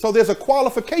 So there's a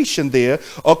qualification there,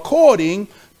 according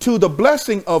to the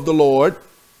blessing of the Lord,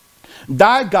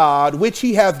 thy God, which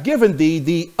he hath given thee,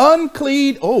 the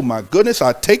unclean, oh my goodness,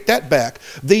 I take that back,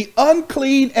 the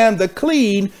unclean and the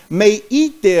clean may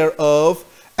eat thereof,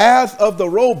 as of the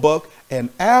roebuck and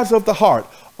as of the hart.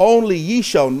 Only ye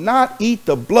shall not eat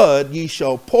the blood, ye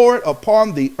shall pour it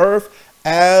upon the earth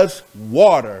as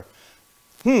water.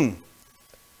 You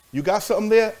got something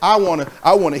there? I want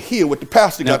to hear what the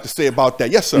pastor got to say about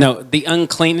that. Yes, sir. No, the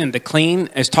unclean and the clean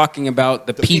is talking about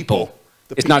the people.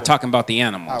 It's not talking about the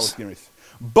animals. I was curious.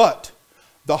 But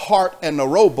the hart and the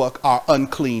roebuck are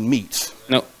unclean meats.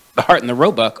 No, the hart and the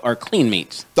roebuck are clean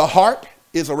meats. The hart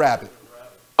is a rabbit.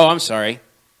 Oh, I'm sorry.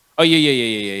 Oh,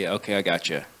 yeah. Okay, I got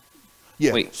you.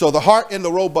 Yeah. Wait. So the hart and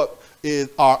the roebuck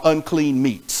are unclean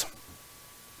meats.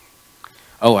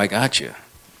 Oh, I got you.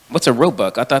 What's a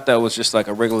roebuck? I thought that was just like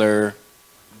a regular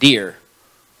deer.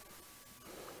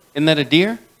 Isn't that a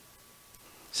deer?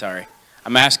 Sorry.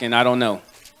 I'm asking. I don't know.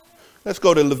 Let's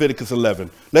go to Leviticus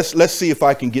 11. Let's see if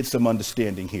I can get some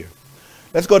understanding here.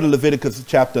 Let's go to Leviticus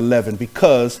chapter 11,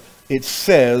 because it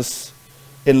says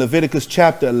in Leviticus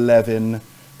chapter 11,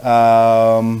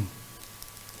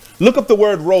 look up the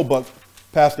word roebuck,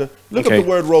 Pastor. Look up the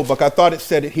word roebuck. I thought it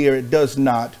said it here. It does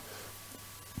not.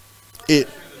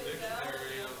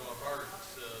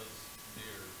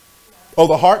 Oh,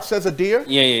 the heart says a deer?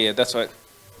 Yeah. That's what.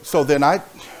 So then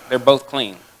they're both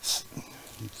clean.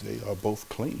 They are both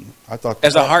clean. I thought.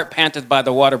 As a hart panteth by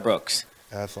the water brooks.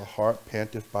 As a hart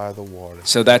panteth by the water.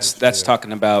 So that's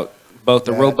talking about both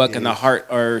the roebuck and the hart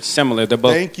are similar. They're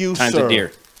both kinds of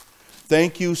deer.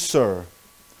 Thank you, sir.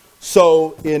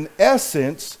 So in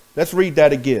essence, let's read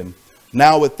that again.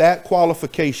 Now with that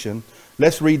qualification,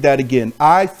 let's read that again.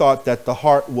 I thought that the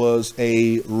hart was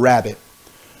a rabbit.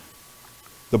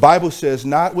 The Bible says,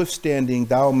 notwithstanding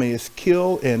thou mayest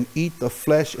kill and eat the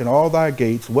flesh in all thy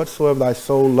gates, whatsoever thy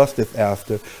soul lusteth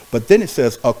after. But then it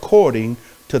says, according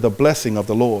to the blessing of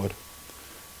the Lord,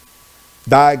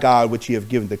 thy God, which he have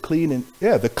given. The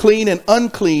clean and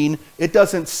unclean. It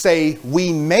doesn't say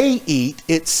we may eat.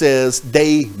 It says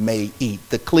they may eat.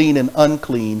 The clean and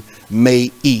unclean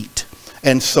may eat.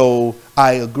 And so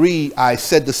I agree. I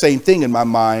said the same thing in my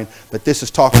mind, that this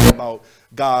is talking about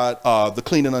God, the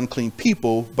clean and unclean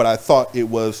people, but I thought it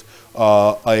was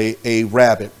a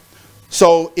rabbit.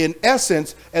 So in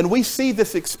essence, and we see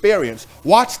this experience,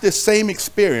 watch this same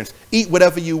experience, eat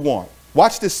whatever you want.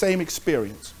 Watch this same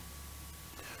experience.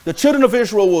 The children of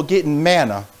Israel were getting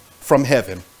manna from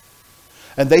heaven,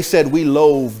 and they said, we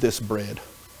loathe this bread.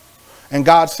 And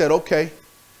God said, okay,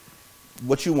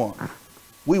 what you want?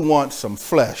 We want some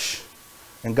flesh.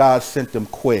 And God sent them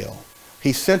quail.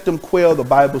 He sent them quail, the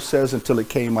Bible says, until it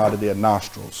came out of their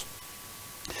nostrils.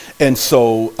 And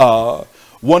so,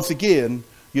 once again,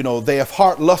 you know, their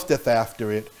heart lusteth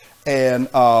after it. And,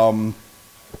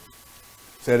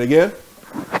 say it again.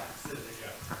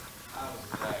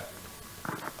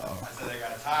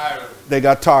 They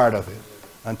got tired of it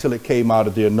until it came out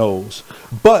of their nose.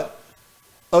 But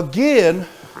again,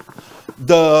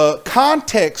 the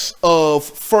context of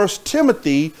 1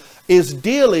 Timothy is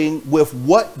dealing with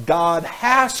what God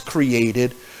has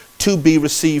created to be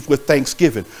received with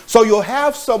thanksgiving. So you'll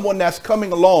have someone that's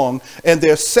coming along and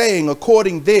they're saying,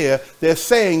 according they're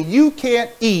saying you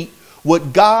can't eat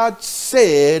what God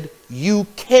said you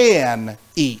can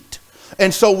eat.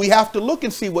 And so we have to look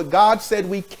and see what God said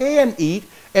we can eat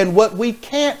and what we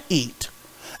can't eat.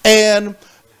 And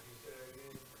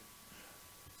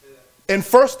in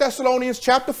 1 Thessalonians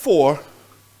chapter 4,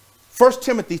 1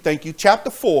 Timothy, thank you, chapter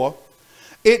 4,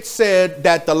 it said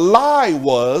that the lie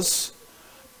was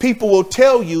people will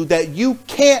tell you that you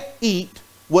can't eat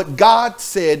what God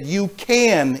said you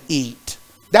can eat.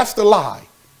 That's the lie.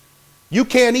 You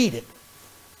can't eat it.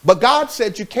 But God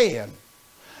said you can.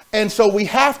 And so we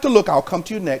have to look, I'll come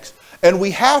to you next, and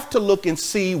we have to look and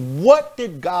see, what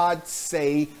did God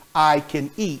say I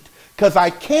can eat? Because I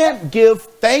can't give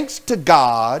thanks to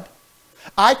God.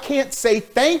 I can't say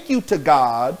thank you to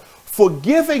God for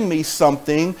giving me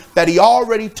something that he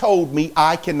already told me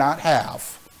I cannot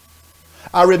have.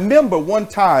 I remember one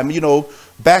time, you know,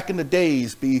 back in the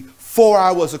days before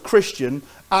I was a Christian,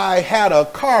 I had a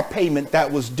car payment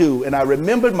that was due. And I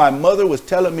remembered my mother was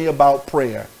telling me about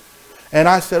prayer. And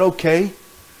I said, okay,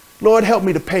 Lord, help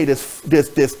me to pay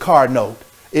this car note.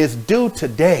 It's due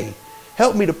today.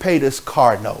 Help me to pay this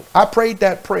car note. I prayed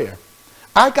that prayer.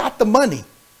 I got the money.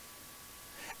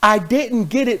 I didn't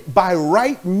get it by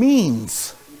right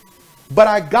means, but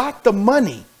I got the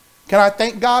money. Can I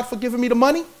thank God for giving me the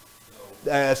money? No.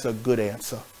 That's a good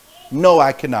answer. No,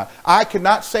 I cannot. I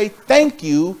cannot say thank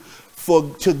you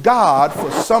to God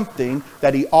for something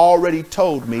that he already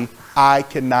told me I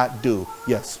cannot do.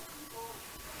 Yes.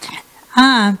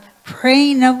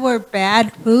 Praying over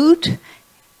bad food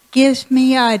gives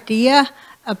me an idea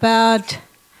about,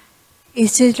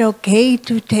 is it okay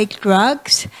to take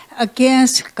drugs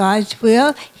against God's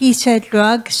will? He said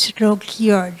drugs don't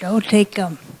cure, don't take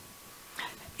them.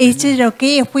 Is it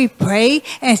okay if we pray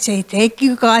and say, thank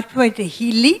you, God, for the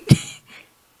healing?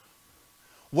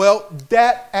 Well,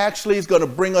 that actually is going to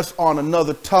bring us on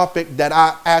another topic that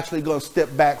I actually going to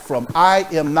step back from. I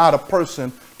am not a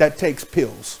person that takes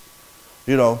pills,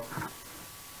 you know.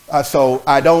 So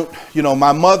I don't, you know,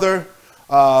 my mother,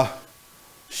 the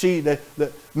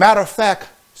matter of fact,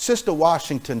 Sister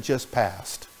Washington just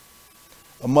passed,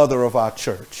 a mother of our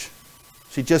church.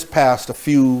 She just passed a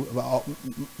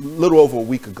little over a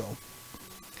week ago.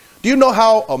 Do you know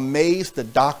how amazed the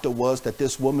doctor was that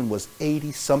this woman was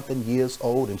 80-something years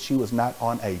old and she was not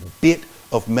on a bit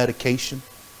of medication?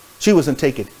 She wasn't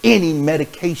taking any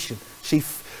medication. She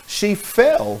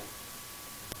fell.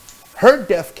 Her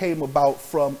death came about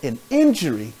from an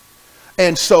injury.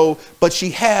 And so, but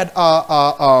she had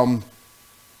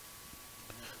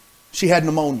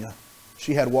pneumonia.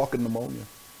 She had walking pneumonia.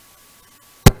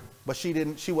 But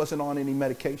she wasn't on any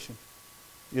medication,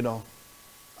 you know.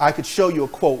 I could show you a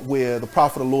quote where the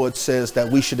prophet of the Lord says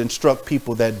that we should instruct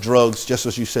people that drugs, just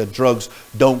as you said, drugs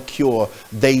don't cure,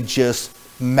 they just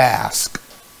mask.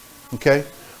 Okay?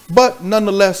 But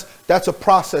nonetheless, that's a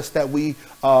process that we,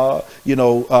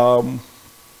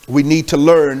 we need to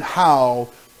learn how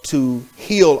to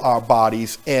heal our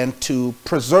bodies and to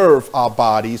preserve our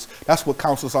bodies. That's what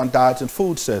Counsels on Diets and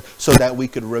Food says, so that we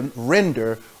could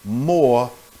render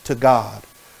more to God.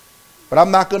 But I'm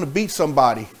not going to beat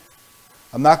somebody.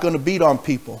 I'm not going to beat on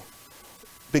people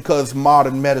because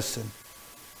modern medicine.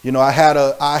 You know, I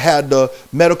had the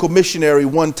medical missionary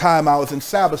one time. I was in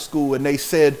Sabbath school, and they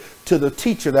said to the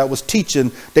teacher that was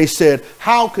teaching, they said,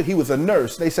 how could, he was a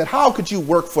nurse. They said, how could you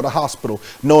work for the hospital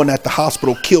knowing that the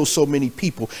hospital kills so many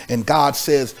people and God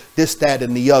says this, that,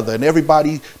 and the other? And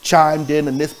everybody chimed in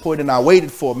at this point, and I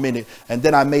waited for a minute, and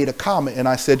then I made a comment, and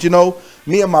I said, you know,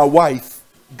 me and my wife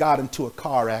got into a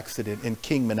car accident in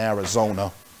Kingman,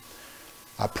 Arizona.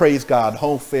 I praise God,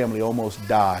 whole family almost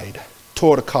died,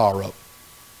 tore the car up.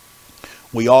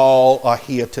 We all are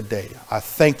here today. I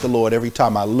thank the Lord every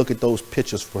time I look at those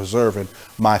pictures for preserving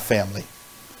my family.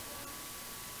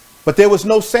 But there was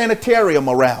no sanitarium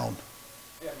around.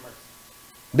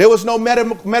 There was no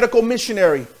medical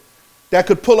missionary that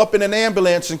could pull up in an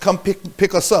ambulance and come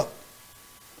pick us up.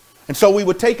 And so we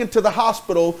were taken to the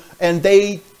hospital, and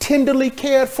they tenderly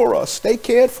cared for us. They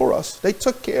cared for us. They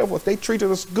took care of us. They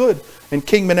treated us good in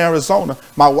Kingman, Arizona.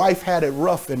 My wife had it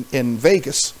rough in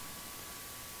Vegas.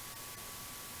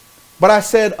 But I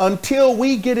said, until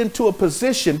we get into a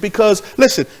position, because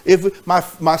listen, if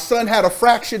my son had a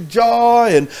fractured jaw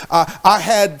and I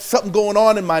had something going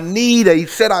on in my knee, they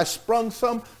said I sprung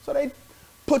some. So they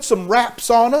put some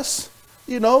wraps on us,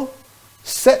 you know,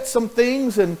 set some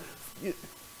things. And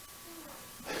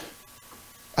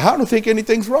I don't think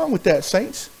anything's wrong with that,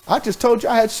 saints. I just told you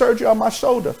I had surgery on my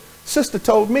shoulder. Sister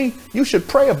told me you should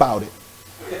pray about it.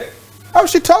 That's what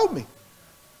she told me.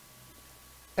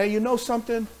 And you know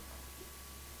something?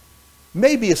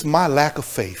 Maybe it's my lack of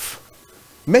faith.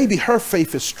 Maybe her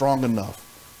faith is strong enough.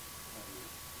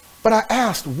 But I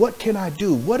asked, what can I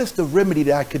do? What is the remedy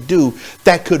that I could do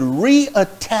that could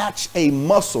reattach a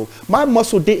muscle? My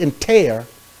muscle didn't tear.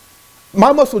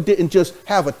 My muscle didn't just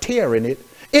have a tear in it.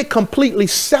 It completely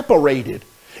separated.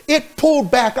 It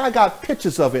pulled back. I got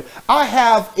pictures of it. I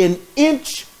have an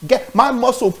inch. My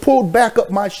muscle pulled back up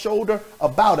my shoulder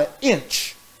about an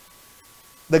inch.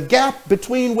 The gap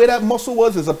between where that muscle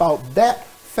was is about that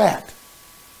fat.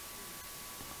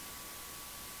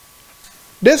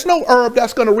 There's no herb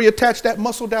that's going to reattach that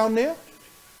muscle down there.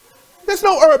 There's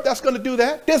no herb that's going to do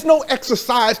that. There's no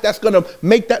exercise that's going to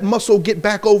make that muscle get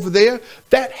back over there.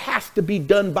 That has to be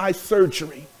done by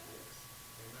surgery.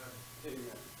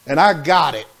 And I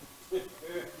got it.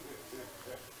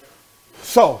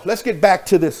 So let's get back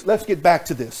to this. Let's get back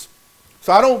to this.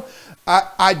 So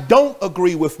I don't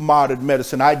agree with modern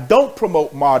medicine. I don't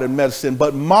promote modern medicine,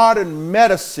 but modern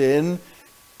medicine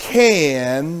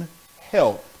can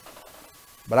help.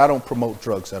 But I don't promote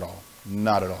drugs at all.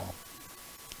 Not at all.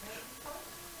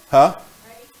 Huh?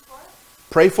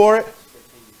 Pray for it?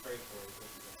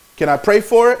 Can I pray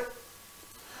for it?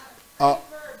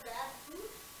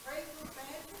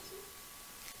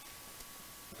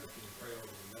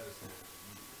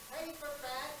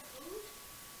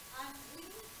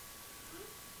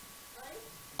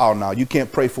 Oh no, you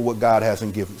can't pray for what God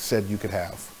hasn't said you could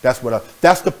have. That's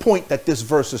the point that this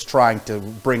verse is trying to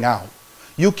bring out.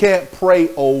 You can't pray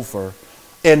over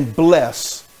and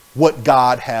bless what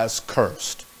God has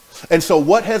cursed. And so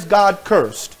what has God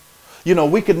cursed? You know,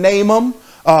 we could name them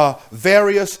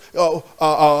various,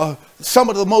 some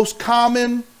of the most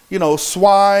common, you know,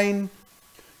 swine,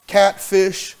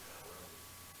 catfish,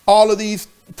 all of these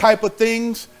type of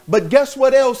things. But guess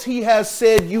what else he has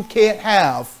said you can't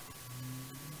have?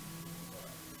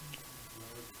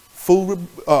 Food,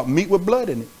 meat with blood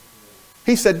in it.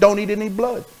 He said, don't eat any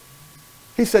blood.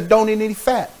 He said, don't eat any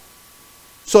fat.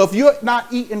 So if you're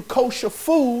not eating kosher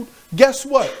food, guess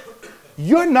what?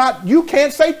 You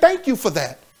can't say thank you for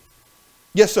that.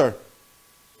 Yes, sir.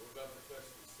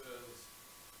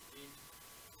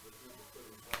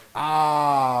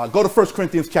 Go to 1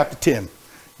 Corinthians chapter 10.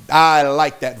 I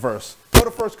like that verse. Go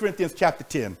to 1 Corinthians chapter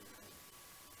 10.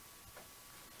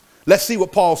 Let's see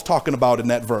what Paul's talking about in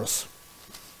that verse.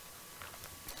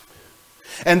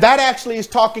 And that actually is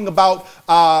talking about,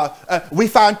 we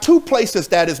find two places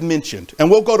that is mentioned. And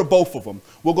we'll go to both of them.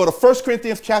 We'll go to 1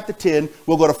 Corinthians chapter 10.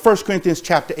 We'll go to 1 Corinthians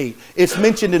chapter 8. It's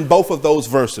mentioned in both of those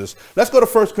verses. Let's go to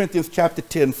 1 Corinthians chapter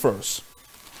 10 first.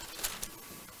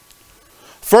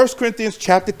 1 Corinthians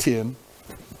chapter 10.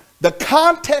 The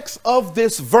context of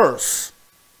this verse,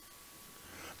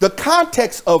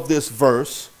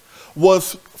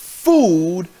 was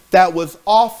food that was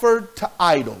offered to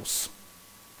idols.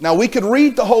 Now, we could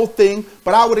read the whole thing,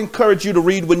 but I would encourage you to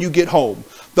read when you get home.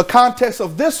 The context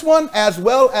of this one, as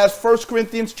well as 1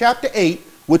 Corinthians chapter 8,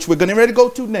 which we're getting ready to go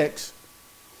to next,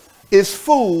 is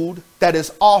food that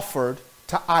is offered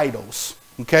to idols.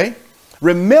 Okay?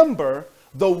 Remember,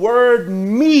 the word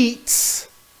meats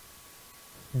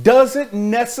doesn't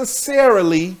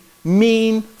necessarily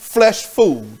mean flesh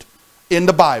food in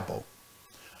the Bible.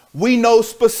 We know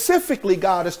specifically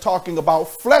God is talking about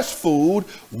flesh food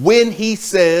when he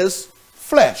says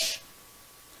flesh.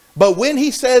 But when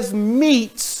he says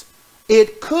meats,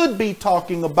 it could be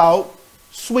talking about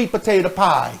sweet potato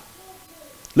pie.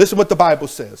 Listen what the Bible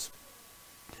says.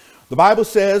 The Bible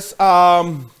says,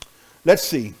 let's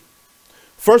see,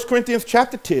 1 Corinthians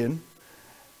chapter 10,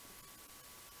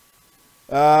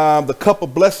 the cup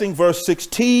of blessing, verse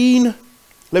 16.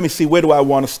 Let me see, where do I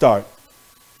want to start?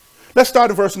 Let's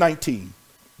start in verse 19.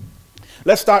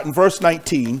 Let's start in verse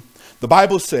 19. The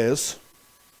Bible says,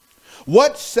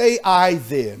 what say I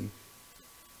then?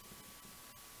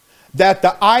 That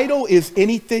the idol is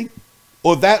anything,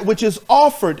 or that which is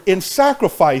offered in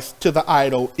sacrifice to the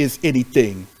idol is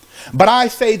anything. But I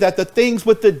say that the things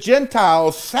which the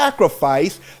Gentiles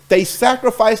sacrifice, they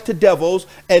sacrifice to devils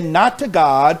and not to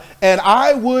God. And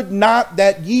I would not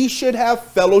that ye should have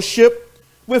fellowship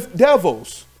with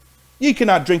devils. Ye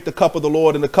cannot drink the cup of the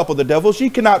Lord and the cup of the devils. Ye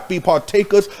cannot be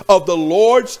partakers of the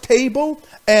Lord's table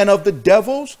and of the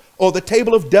devils, or the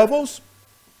table of devils.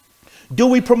 Do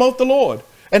we promote the Lord?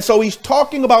 And so he's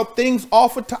talking about things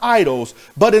offered to idols.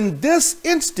 But in this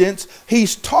instance,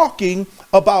 he's talking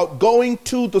about going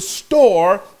to the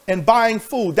store and buying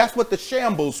food. That's what the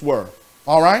shambles were.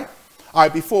 All right. All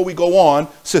right. Before we go on,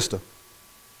 sister,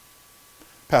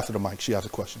 pass her the mic. She has a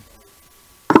question.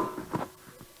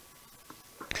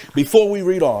 Before we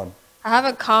read on. I have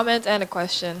a comment and a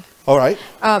question. All right.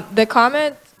 The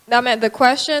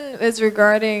question is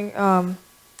regarding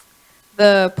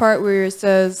the part where it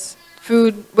says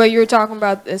food, what you're talking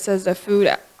about, it says the food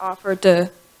offered to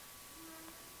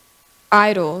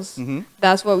idols,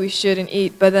 that's what we shouldn't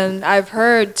eat. But then I've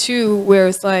heard too where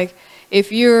it's like,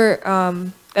 if you're,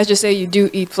 let's just say you do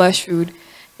eat flesh food,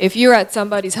 if you're at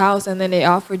somebody's house and then they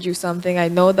offered you something, I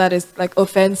know that is like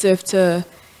offensive to,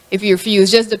 if you refuse,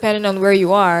 just depending on where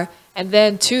you are. And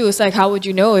then too, it's like, how would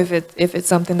you know if it's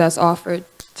something that's offered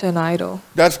to an idol?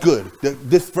 That's good.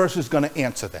 This verse is going to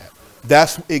answer that.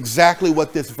 That's exactly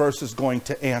what this verse is going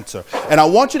to answer. And I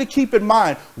want you to keep in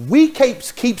mind, we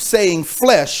keep saying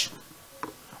flesh,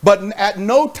 but at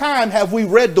no time have we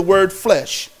read the word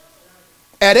flesh.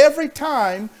 At every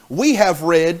time we have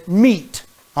read meat.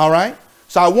 All right.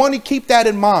 So I want to keep that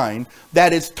in mind,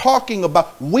 that it's talking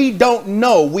about, we don't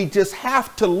know. We just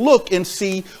have to look and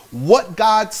see what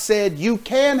God said you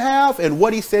can have and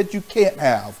what he said you can't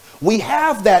have. We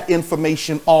have that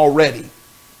information already.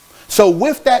 So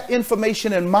with that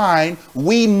information in mind,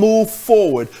 we move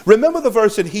forward. Remember the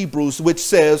verse in Hebrews which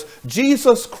says,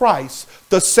 Jesus Christ,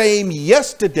 the same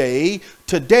yesterday,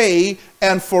 today,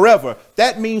 and forever.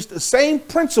 That means the same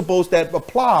principles that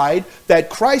applied, that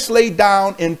Christ laid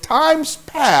down in times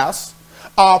past,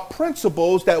 are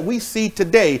principles that we see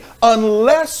today,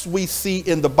 unless we see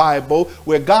in the Bible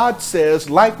where God says,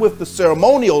 like with the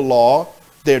ceremonial law,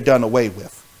 they're done away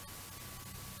with.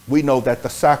 We know that the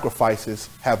sacrifices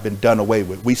have been done away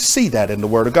with. We see that in the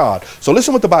Word of God. So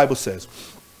listen what the Bible says.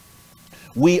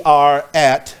 We are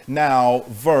at now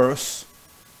verse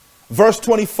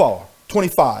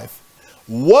 25.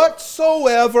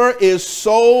 Whatsoever is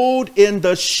sold in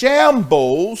the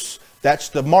shambles, that's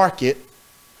the market,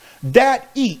 that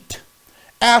eat,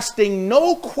 asking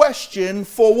no question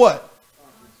for what?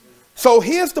 So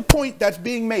here's the point that's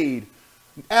being made.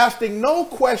 Asking no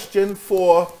question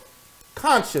for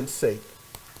conscience sake.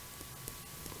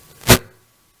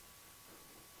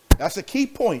 That's a key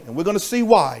point, and we're going to see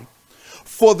why.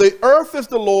 For the earth is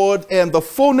the Lord and the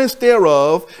fullness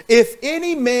thereof. If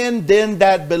any man then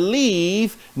that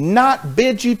believe not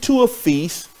bid you to a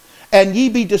feast, and ye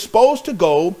be disposed to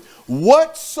go,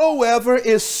 whatsoever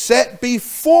is set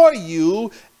before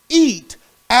you, eat,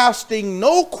 asking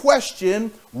no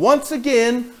question, once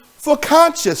again, for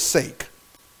conscience sake.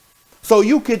 So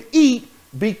you could eat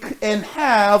and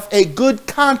have a good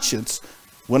conscience.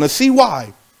 We're going to see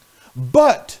why.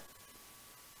 But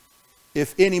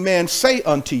if any man say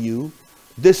unto you,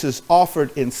 this is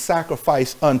offered in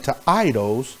sacrifice unto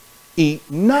idols, eat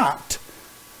not.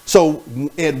 So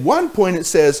at one point it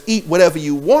says, eat whatever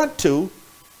you want to.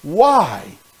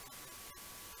 Why?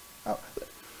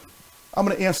 I'm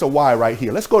going to answer why right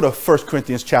here. Let's go to 1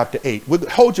 Corinthians chapter 8.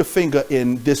 Hold your finger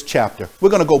in this chapter. We're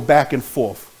going to go back and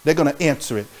forth. They're going to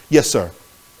answer it. Yes, sir.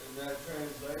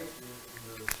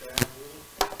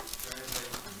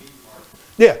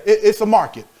 Yeah, it's a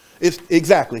market. It's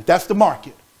exactly. That's the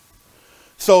market.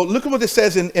 So look at what it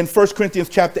says in 1 Corinthians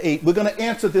chapter 8. We're going to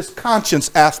answer this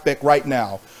conscience aspect right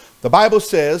now. The Bible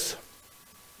says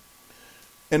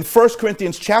in 1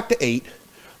 Corinthians chapter 8,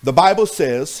 the Bible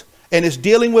says, and it's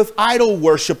dealing with idol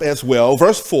worship as well.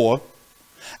 Verse 4,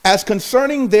 As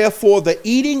concerning therefore the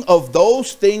eating of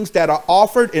those things that are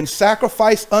offered in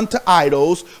sacrifice unto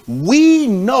idols, we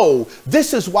know,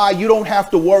 this is why you don't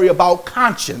have to worry about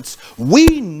conscience.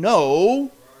 We know,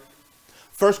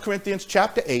 1 Corinthians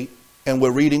chapter 8, and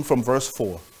we're reading from verse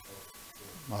 4.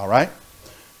 All right.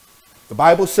 The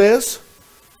Bible says,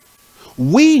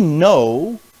 we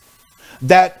know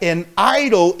that an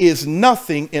idol is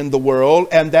nothing in the world,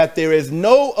 and that there is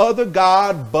no other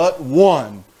God but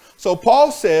one. So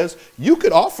Paul says you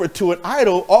could offer to an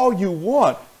idol all you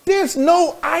want. There's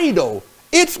no idol.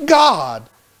 It's God.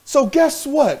 So guess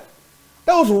what?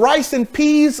 Those rice and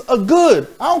peas are good.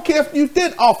 I don't care if you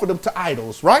did offer them to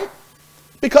idols, right?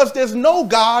 Because there's no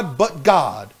God but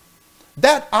God.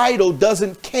 That idol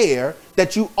doesn't care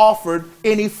that you offered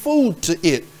any food to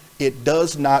it. It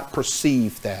does not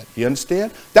perceive that. You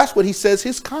understand? That's what he says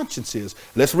his conscience is.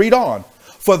 Let's read on.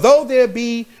 For though there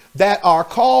be that are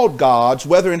called gods,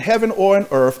 whether in heaven or in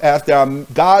earth, as there are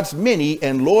gods many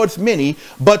and lords many,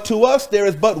 but to us there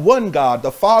is but one God,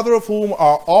 the Father of whom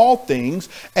are all things,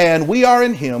 and we are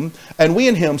in him, and we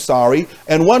in him,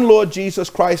 and one Lord Jesus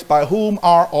Christ, by whom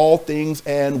are all things,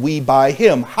 and we by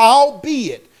him.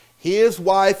 Howbeit, here's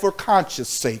why, for conscience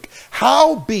sake,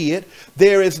 howbeit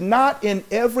there is not in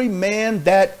every man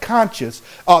that conscience,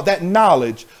 that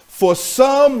knowledge. For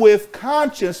some with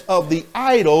conscience of the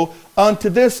idol unto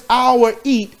this hour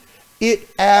eat it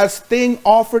as thing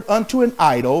offered unto an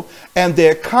idol, and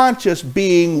their conscience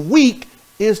being weak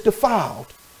is defiled.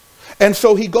 And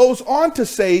so he goes on to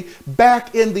say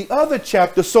back in the other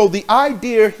chapter, so the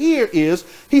idea here is,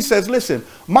 he says, listen,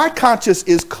 my conscience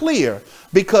is clear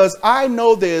because I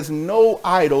know there's no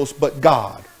idols but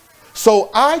God. So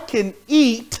I can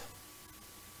eat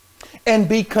and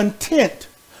be content.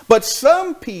 But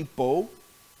some people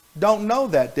don't know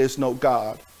that there's no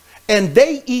God. And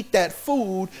they eat that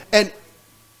food and...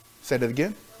 Say that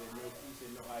again?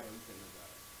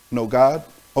 No God?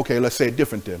 Okay, let's say it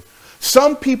different then.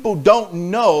 Some people don't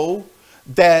know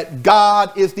that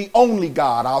God is the only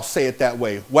God. I'll say it that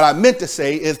way. What I meant to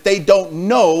say is they don't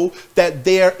know that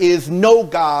there is no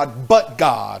God but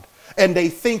God. And they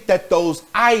think that those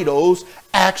idols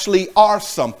actually are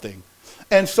something.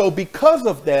 And so because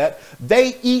of that,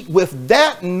 they eat with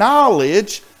that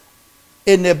knowledge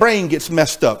and their brain gets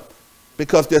messed up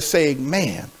because they're saying,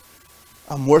 man,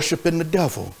 I'm worshiping the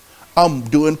devil. I'm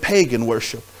doing pagan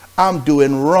worship. I'm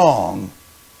doing wrong.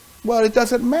 Well, it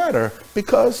doesn't matter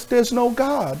because there's no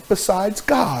God besides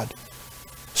God.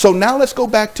 So now let's go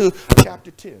back to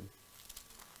chapter 10.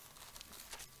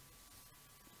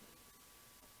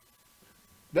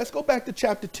 Let's go back to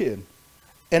chapter 10.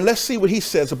 And let's see what he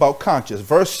says about conscience.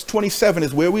 Verse 27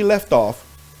 is where we left off.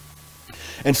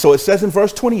 And so it says in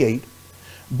verse 28,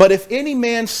 but if any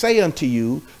man say unto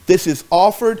you, this is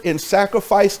offered in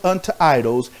sacrifice unto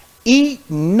idols, eat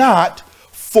not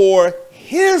for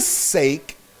his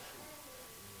sake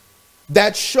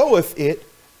that showeth it,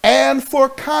 and for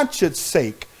conscience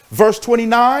sake. Verse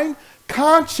 29,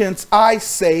 conscience, I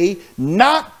say,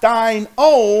 not thine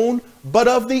own, but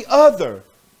of the other.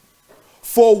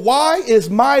 For why is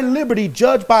my liberty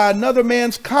judged by another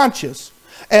man's conscience?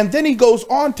 And then he goes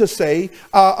on to say,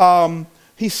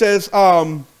 he says,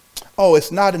 oh,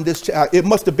 it's not in this chapter. It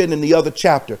must have been in the other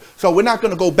chapter. So we're not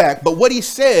going to go back. But what he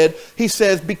said, he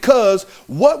says, because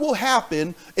what will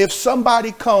happen if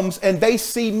somebody comes and they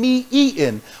see me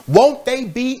eating? Won't they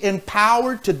be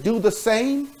empowered to do the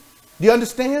same? Do you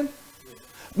understand?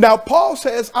 Now, Paul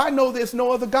says, I know there's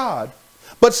no other God,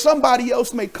 but somebody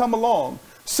else may come along.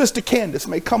 Sister Candace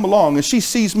may come along and she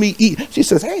sees me eat. She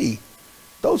says, hey,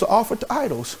 those are offered to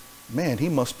idols. Man, he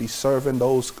must be serving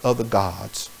those other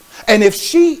gods. And if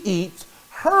she eats,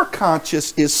 her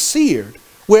conscience is seared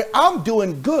where I'm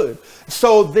doing good.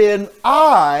 So then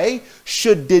I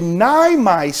should deny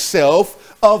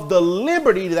myself of the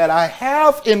liberty that I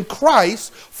have in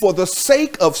Christ for the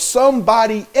sake of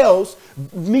somebody else,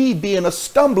 me being a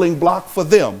stumbling block for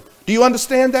them. Do you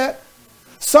understand that?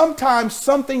 Sometimes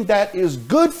something that is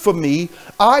good for me,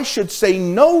 I should say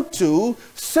no to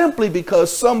simply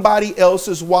because somebody else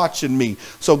is watching me.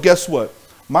 So guess what?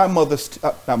 My mother's,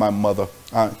 not my mother,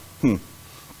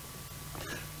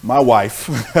 my wife,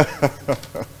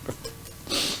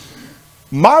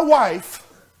 my wife,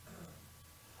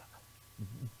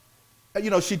 you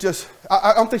know, she just,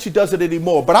 I don't think she does it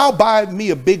anymore, but I'll buy me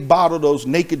a big bottle of those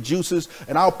naked juices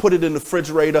and I'll put it in the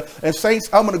refrigerator. And saints,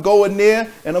 I'm going to go in there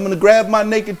and I'm going to grab my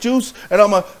naked juice and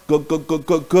I'm going to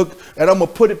cook, and I'm going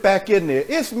to put it back in there.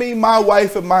 It's me, my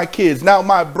wife, and my kids. Now,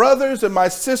 my brothers and my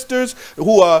sisters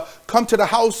who come to the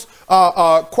house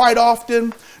quite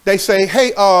often, they say,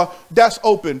 hey, that's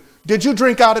open. Did you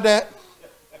drink out of that?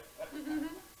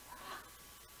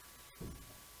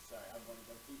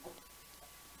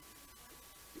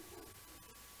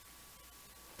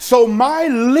 So my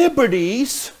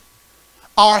liberties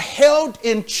are held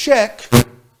in check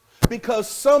because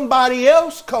somebody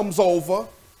else comes over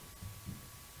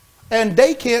and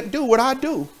they can't do what I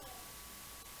do.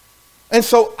 And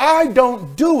so I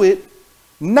don't do it,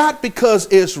 not because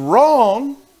it's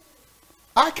wrong.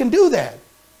 I can do that.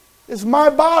 It's my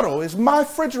bottle. It's my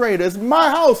refrigerator. It's my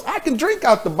house. I can drink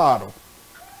out the bottle.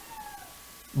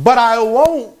 But I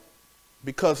won't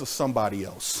because of somebody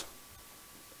else.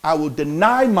 I will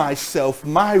deny myself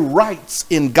my rights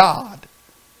in God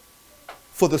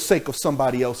for the sake of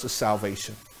somebody else's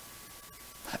salvation.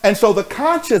 And so the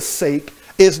conscience sake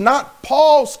is not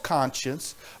Paul's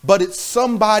conscience, but it's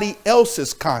somebody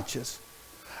else's conscience.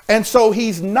 And so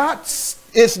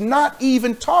it's not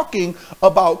even talking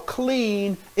about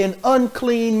clean and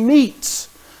unclean meats.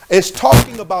 It's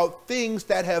talking about things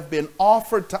that have been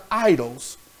offered to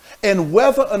idols, and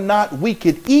whether or not we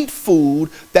could eat food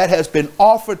that has been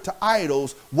offered to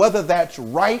idols, whether that's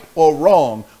right or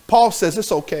wrong. Paul says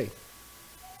it's okay.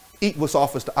 Eat what's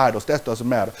offered to idols. That doesn't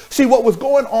matter. See, what was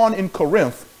going on in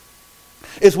Corinth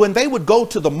is when they would go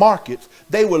to the markets,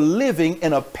 they were living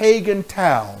in a pagan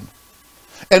town.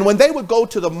 And when they would go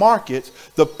to the markets,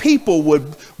 the people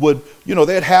would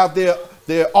they'd have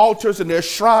their altars and their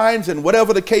shrines and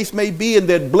whatever the case may be, and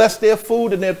they'd bless their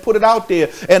food and they'd put it out there.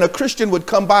 And a Christian would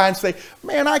come by and say,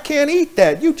 man, I can't eat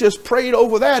that. You just prayed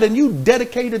over that and you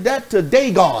dedicated that to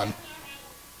Dagon.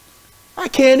 I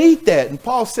can't eat that. And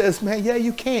Paul says, man, yeah,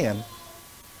 you can.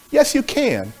 Yes, you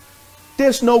can.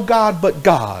 There's no God but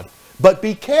God. But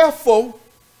be careful.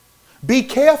 Be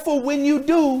careful when you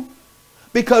do,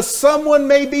 because someone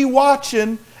may be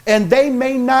watching and they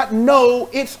may not know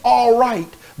it's all right.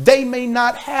 They may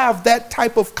not have that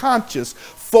type of conscience.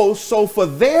 So for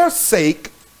their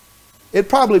sake, it'd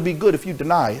probably be good if you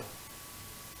deny it.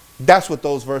 That's what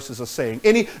those verses are saying.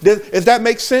 Does that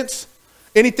make sense?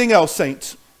 Anything else,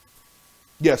 saints?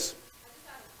 Yes.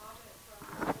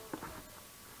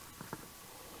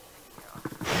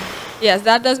 Yes,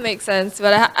 that does make sense.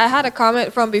 But I had a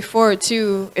comment from before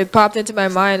too. It popped into my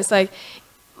mind. It's like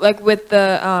with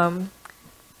the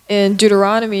in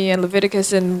Deuteronomy and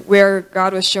Leviticus, and where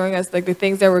God was showing us like the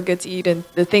things that were good to eat and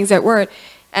the things that weren't,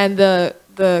 and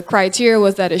the criteria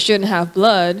was that it shouldn't have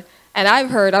blood. And I've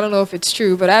heard, I don't know if it's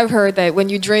true, but I've heard that when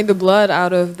you drain the blood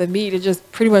out of the meat, it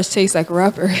just pretty much tastes like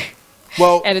rubber.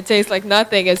 Well, and it tastes like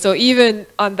nothing. And so even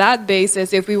on that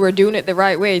basis, if we were doing it the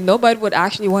right way, nobody would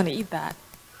actually want to eat that.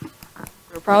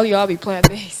 We'll probably all be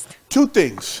plant-based. Two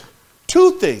things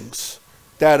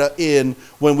that are in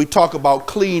when we talk about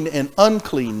clean and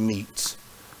unclean meats.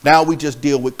 Now we just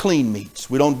deal with clean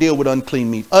meats. We don't deal with unclean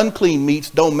meat. Unclean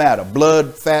meats don't matter.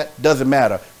 Blood, fat, doesn't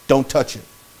matter. Don't touch it.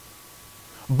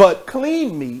 But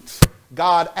clean meats,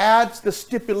 God adds the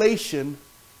stipulation.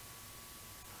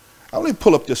 Let me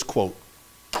pull up this quote.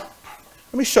 Let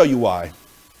me show you why.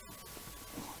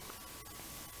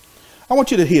 I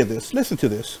want you to hear this. Listen to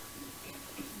this.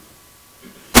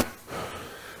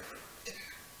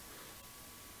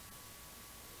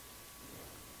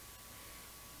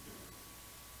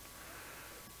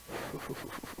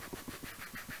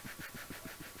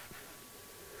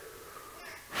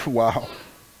 Wow.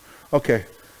 Okay.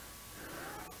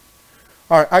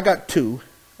 All right, I got two.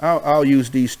 I'll use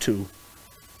these two.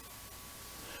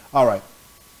 All right.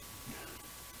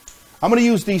 I'm going to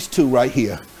use these two right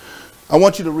here. I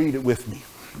want you to read it with me.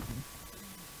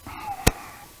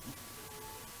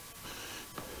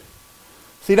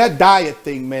 See, that diet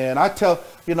thing, man,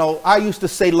 I used to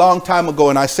say long time ago,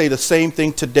 and I say the same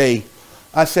thing today.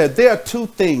 I said, there are two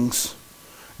things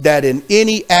that in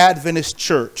any Adventist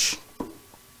church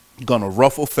gonna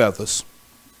ruffle feathers: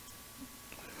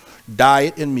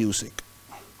 diet and music.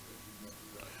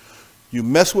 You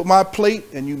mess with my plate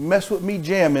and you mess with me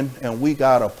jamming, and we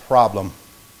got a problem.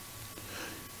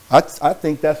 I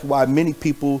think that's why many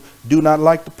people do not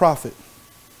like the prophet.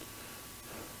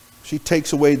 She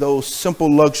takes away those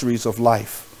simple luxuries of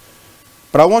life.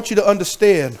 But I want you to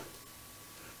understand,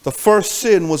 the first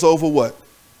sin was over what?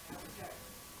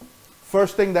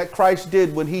 First thing that Christ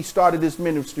did when he started his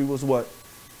ministry was what?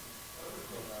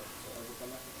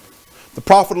 The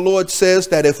prophet of the Lord says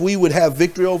that if we would have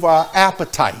victory over our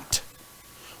appetite,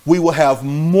 we will have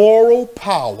moral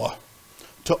power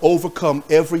to overcome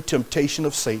every temptation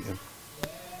of Satan.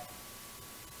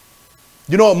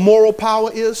 You know what moral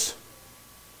power is?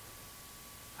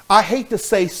 I hate to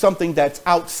say something that's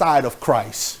outside of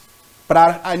Christ, but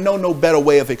I know no better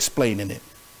way of explaining it.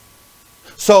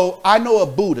 So I know a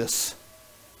Buddhist.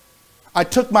 I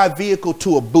took my vehicle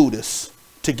to a Buddhist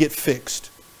to get fixed.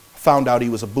 Found out he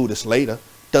was a Buddhist later.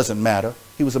 Doesn't matter.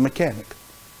 He was a mechanic.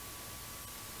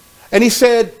 And he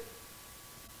said,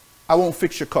 I won't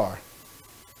fix your car.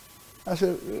 I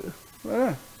said,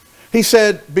 He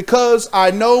said, because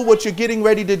I know what you're getting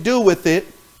ready to do with it,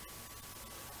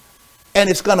 and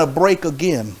it's going to break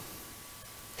again.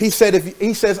 He said,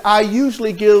 he says, I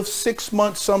usually give 6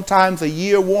 months, sometimes a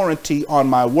year warranty on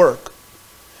my work.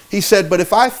 He said, but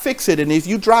if I fix it and if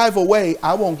you drive away,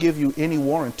 I won't give you any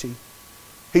warranty.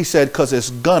 He said, because it's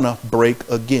gonna break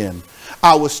again.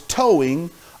 I was towing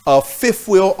a fifth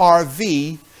wheel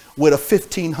RV with a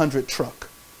 1500 truck.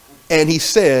 And he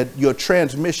said, your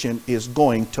transmission is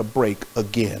going to break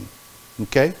again.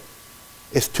 Okay?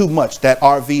 It's too much. That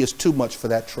RV is too much for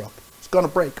that truck. It's gonna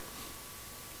break.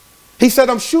 He said,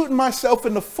 I'm shooting myself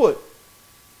in the foot.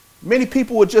 Many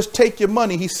people would just take your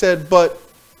money. He said, but,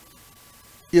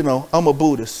 you know, I'm a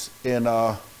Buddhist and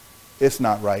it's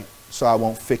not right, so I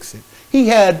won't fix it. He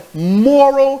had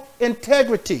moral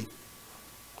integrity.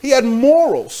 He had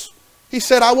morals. He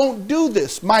said, I won't do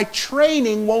this. My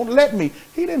training won't let me.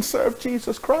 He didn't serve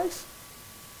Jesus Christ.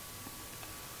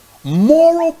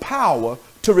 Moral power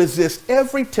to resist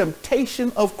every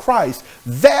temptation of Christ.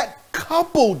 That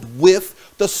coupled with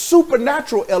the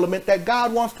supernatural element that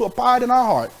God wants to abide in our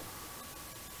heart.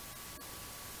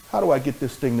 How do I get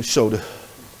this thing to show the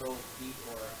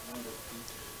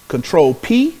Control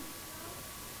P?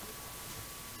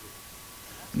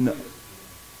 No.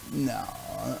 No.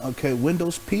 Okay,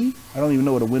 Windows P? I don't even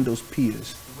know what a Windows P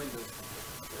is.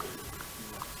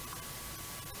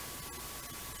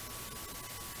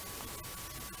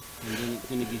 And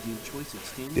then it gives you a choice.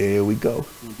 Extend. There we go.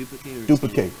 Duplicate or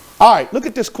Duplicate. All right, look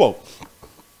at this quote.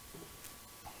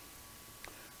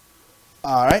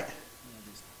 All right.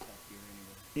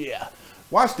 Yeah.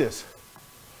 Watch this.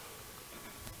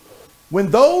 When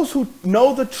those who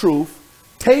know the truth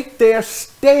take their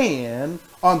stand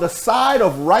on the side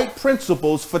of right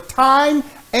principles for time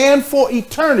and for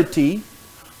eternity,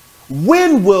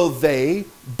 when will they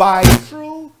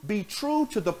be true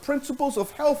to the principles of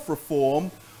health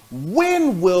reform?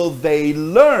 When will they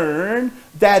learn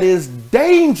that it's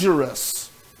dangerous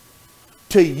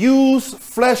to use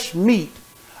flesh meat?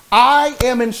 I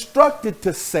am instructed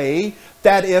to say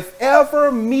that if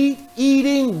ever meat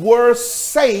eating were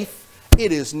safe,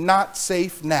 it is not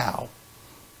safe now.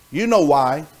 You know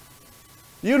why?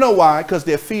 You know why? Because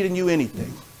they're feeding you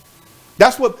anything.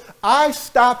 That's what I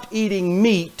stopped eating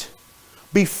meat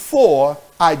before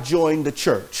I joined the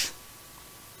church.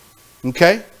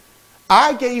 Okay?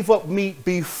 I gave up meat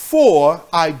before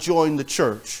I joined the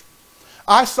church.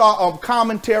 I saw a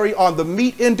commentary on the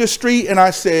meat industry and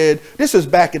I said, this is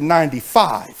back in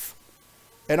 '95.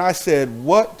 And I said,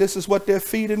 what? This is what they're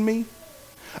feeding me?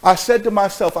 I said to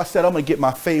myself, I said, I'm going to get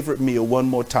my favorite meal one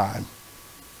more time.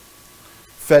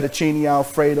 Fettuccine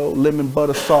Alfredo, lemon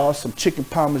butter sauce, some chicken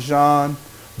parmesan,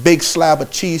 big slab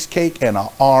of cheesecake, and an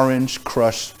orange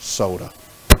crush soda.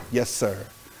 Yes, sir.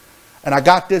 And I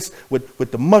got this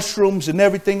with the mushrooms and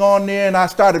everything on there, and I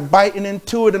started biting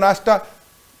into it, and I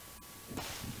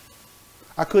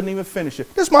couldn't even finish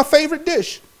it. This is my favorite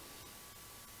dish.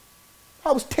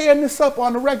 I was tearing this up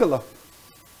on the regular.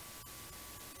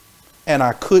 And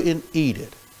I couldn't eat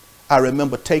it. I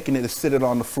remember taking it and sit it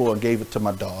on the floor and gave it to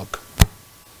my dog.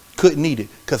 Couldn't eat it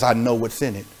because I know what's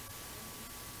in it.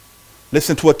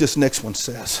 Listen to what this next one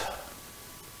says.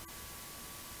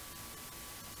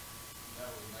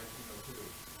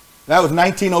 That was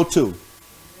 1902.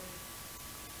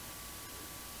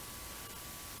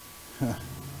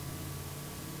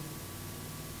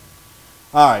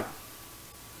 All right.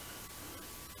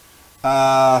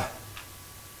 All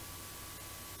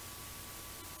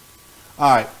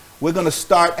right. We're going to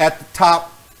start at the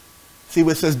top. See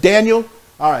where it says Daniel?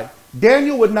 All right.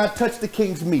 Daniel would not touch the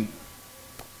king's meat.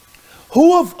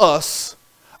 Who of us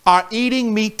are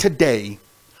eating meat today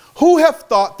who have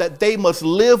thought that they must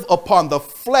live upon the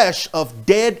flesh of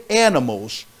dead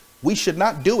animals? We should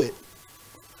not do it.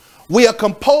 We are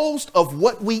composed of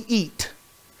what we eat.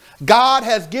 God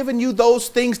has given you those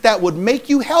things that would make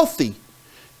you healthy.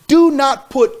 Do not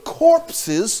put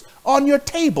corpses on your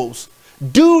tables.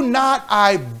 Do not,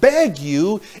 I beg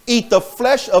you, eat the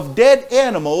flesh of dead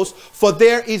animals, for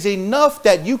there is enough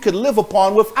that you can live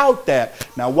upon without that.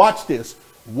 Now watch this.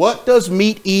 What does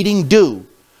meat eating do?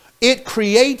 It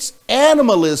creates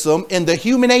animalism in the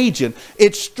human agent.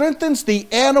 It strengthens the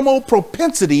animal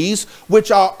propensities, which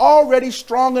are already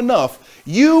strong enough.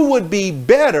 You would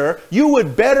better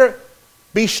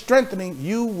be strengthening.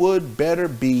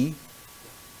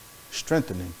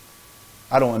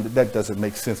 That doesn't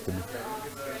make sense to me.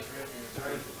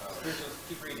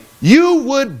 You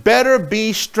would better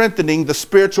be strengthening the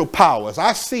spiritual powers.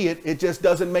 I see it. It just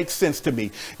doesn't make sense to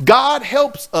me. God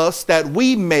helps us that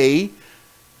we may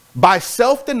By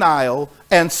self-denial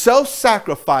and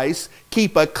self-sacrifice,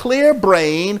 keep a clear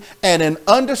brain and an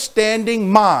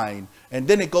understanding mind. And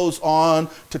then it goes on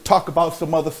to talk about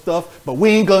some other stuff, but we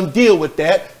ain't going to deal with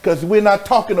that because we're not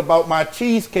talking about my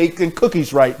cheesecake and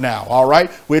cookies right now, all right?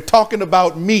 We're talking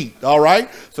about meat, all right?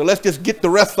 So let's just get the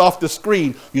rest off the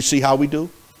screen. You see how we do?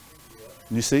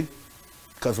 You see?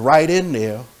 Because right in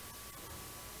there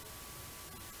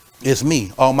is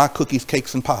me, all my cookies,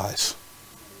 cakes, and pies,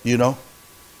 you know?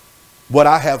 What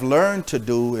I have learned to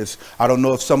do is, I don't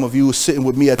know if some of you are sitting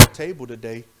with me at the table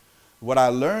today, what I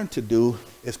learned to do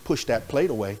is push that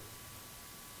plate away.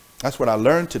 That's what I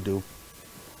learned to do.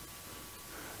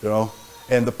 You know,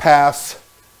 in the past,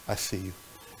 I see you.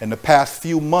 In the past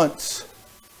few months,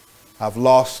 I've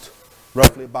lost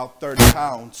roughly about 30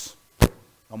 pounds.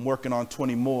 I'm working on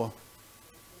 20 more.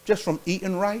 Just from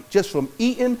eating right, just from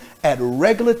eating at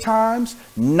regular times,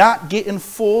 not getting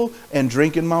full, and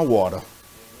drinking my water.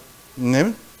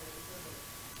 Mm-hmm.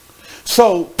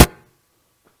 So,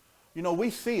 you know, we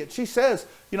see it. She says,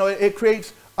 you know, it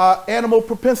creates animal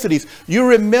propensities. You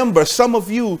remember, some of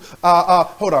you,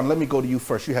 hold on, let me go to you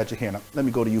first. You had your hand up. Let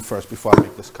me go to you first before I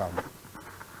make this comment.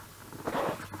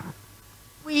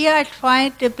 We are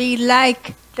trying to be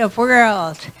like the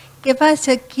world. Give us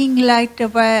a king like the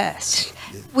rest.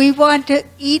 We want to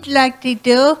eat like they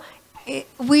do.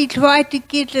 We try to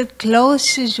get as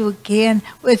close as we can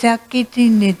without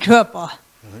getting in trouble.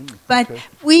 But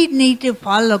we need to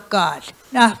follow God,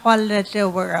 not follow the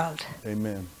world.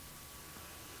 Amen.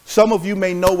 Some of you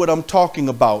may know what I'm talking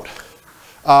about.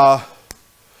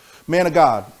 Man of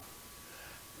God.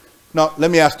 Now,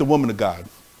 let me ask the woman of God.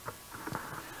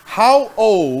 How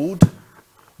old,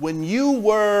 when you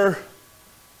were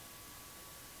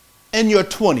in your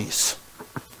 20s,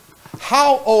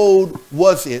 how old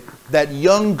was it that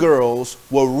young girls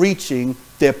were reaching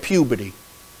their puberty?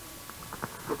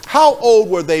 How old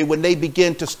were they when they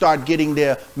began to start getting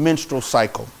their menstrual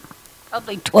cycle?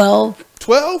 Probably 12.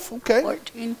 12? Okay.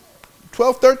 14.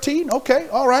 12, 13? Okay,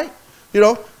 all right. You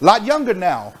know, a lot younger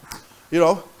now. You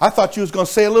know, I thought you was going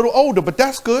to say a little older, but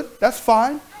that's good. That's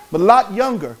fine. But a lot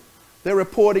younger. They're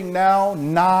reporting now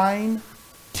 9,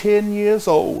 10 years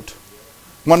old.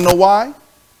 Want to know why?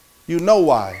 You know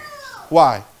why.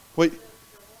 Why? Wait.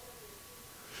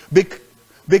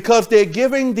 Because they're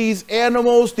giving these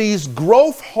animals these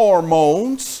growth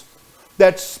hormones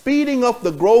that's speeding up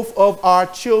the growth of our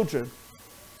children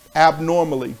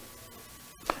abnormally.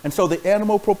 And so the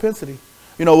animal propensity.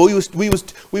 You know,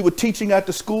 we were teaching at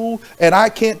the school, and I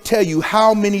can't tell you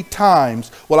how many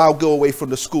times, well, I'll go away from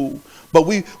the school, but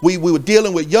we were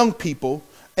dealing with young people,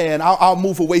 and I'll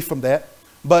move away from that.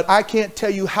 But I can't tell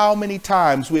you how many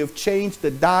times we have changed the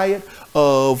diet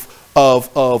of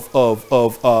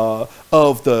the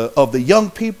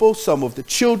young people, some of the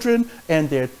children, and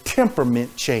their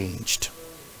temperament changed.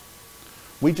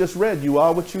 We just read, you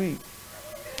are what you eat.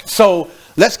 So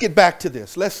let's get back to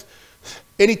this.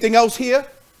 Anything else here?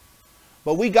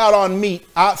 But we got on meat.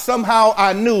 Somehow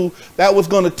I knew that was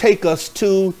going to take us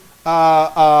to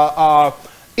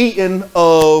eating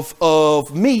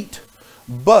of meat,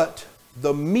 but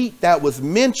the meat that was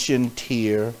mentioned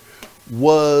here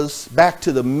was back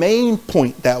to the main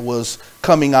point that was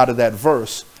coming out of that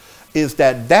verse, is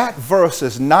that verse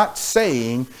is not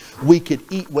saying we could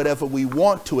eat whatever we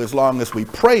want to as long as we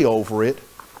pray over it.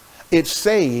 It's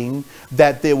saying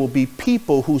that there will be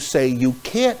people who say you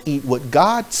can't eat what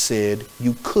God said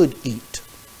you could eat.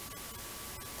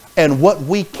 And what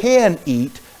we can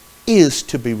eat is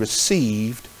to be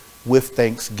received with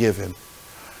thanksgiving.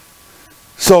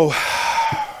 So,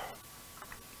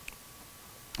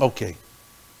 okay.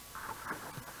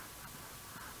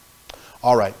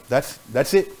 All right,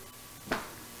 that's it.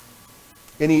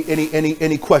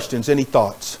 Any questions, any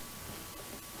thoughts?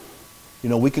 You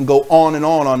know, we can go on and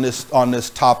on this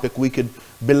topic. We could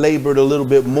belabor it a little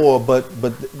bit more, but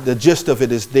the gist of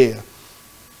it is there.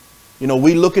 You know,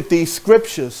 we look at these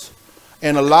scriptures,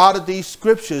 and a lot of these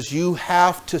scriptures you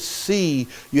have to see,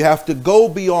 you have to go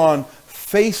beyond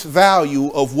face value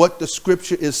of what the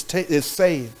scripture is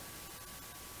saying.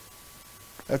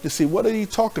 You have to see, what are you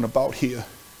talking about here?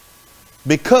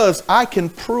 Because I can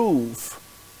prove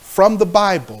from the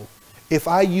Bible, if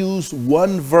I use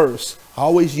one verse, I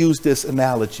always use this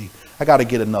analogy. I got to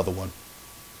get another one.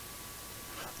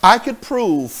 I could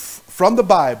prove from the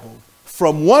Bible,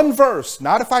 from one verse,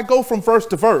 not if I go from verse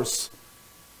to verse,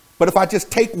 but if I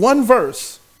just take one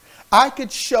verse, I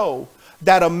could show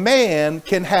that a man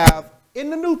can have, in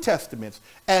the New Testament,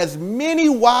 as many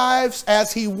wives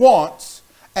as he wants,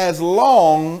 as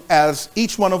long as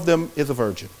each one of them is a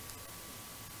virgin.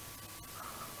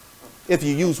 If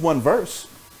you use one verse.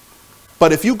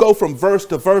 But if you go from verse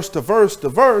to verse to verse to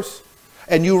verse,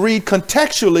 and you read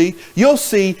contextually, you'll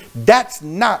see that's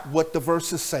not what the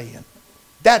verse is saying.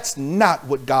 That's not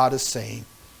what God is saying.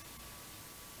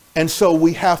 And so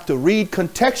we have to read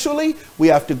contextually. We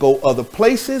have to go other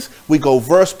places. We go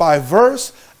verse by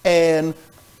verse. And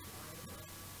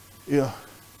yeah.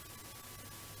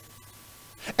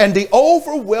 And the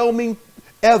overwhelming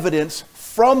evidence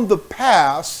from the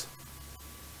past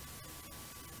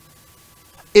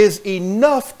is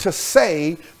enough to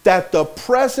say that the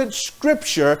present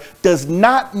scripture does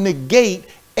not negate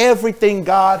everything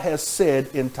God has said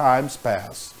in times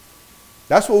past.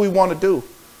 That's what we want to do.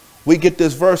 We get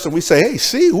this verse and we say, hey,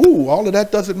 see, ooh, all of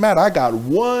that doesn't matter. I got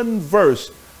one verse.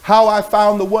 How I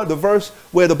found the verse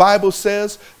where the Bible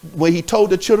says, when he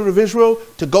told the children of Israel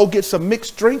to go get some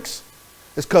mixed drinks,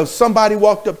 it's because somebody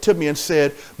walked up to me and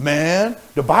said, man,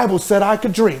 the Bible said I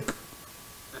could drink.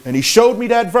 And he showed me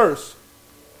that verse.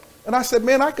 And I said,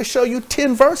 man, I could show you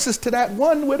 10 verses to that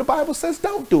one where the Bible says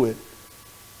don't do it.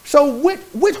 So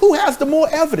who has the more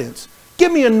evidence?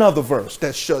 Give me another verse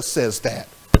that says that.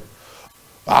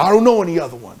 I don't know any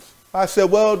other ones. I said,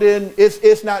 well, then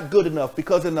it's not good enough,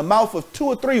 because in the mouth of 2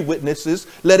 or 3 witnesses,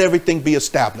 let everything be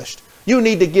established. You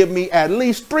need to give me at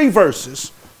least 3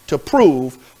 verses to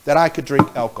prove that I could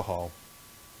drink alcohol.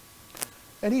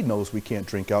 And he knows we can't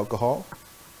drink alcohol,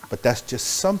 but that's just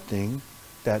something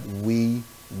that we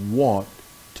want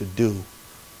to do.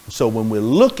 So when we're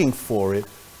looking for it,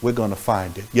 we're going to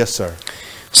find it. Yes, sir.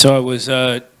 So I was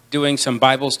doing some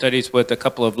Bible studies with a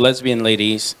couple of lesbian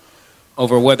ladies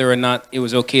over whether or not it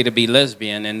was okay to be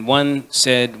lesbian. And one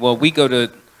said, well, we go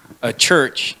to a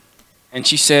church, and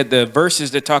she said the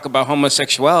verses that talk about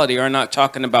homosexuality are not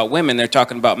talking about women, they're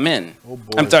talking about men. Oh,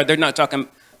 boy. I'm sorry, they're not talking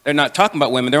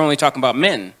about women, they're only talking about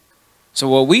men. So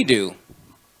what we do,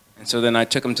 and so then I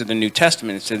took them to the New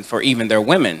Testament and said, for even their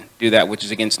women do that which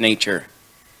is against nature.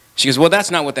 She goes, well,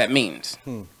 that's not what that means.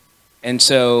 And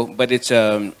so, but it's,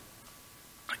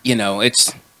 you know,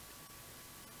 it's,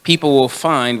 people will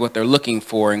find what they're looking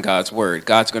for in God's word.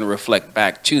 God's going to reflect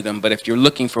back to them. But if you're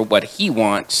looking for what he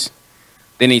wants,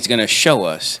 then he's going to show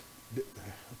us.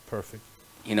 Perfect.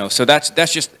 You know, so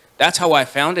that's how I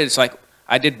found it. It's like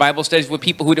I did Bible studies with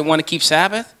people who didn't want to keep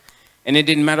Sabbath, and it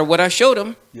didn't matter what I showed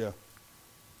them. Yeah.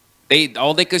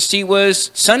 All they could see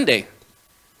was Sunday.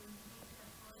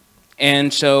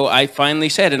 And so I finally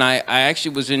said, and I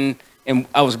actually was and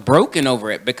I was broken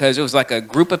over it, because it was like a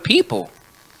group of people.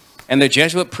 And the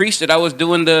Jesuit priest that I was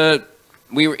doing it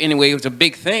was a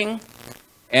big thing.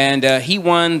 And he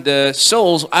won the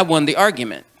souls, I won the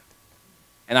argument.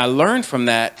 And I learned from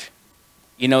that,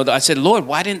 you know, I said, Lord,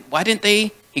 why didn't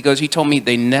they? He told me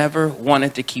they never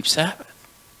wanted to keep Sabbath.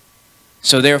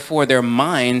 So therefore, their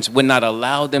minds would not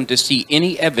allow them to see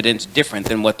any evidence different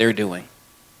than what they're doing.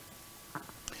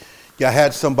 Yeah, I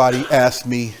had somebody ask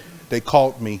me, they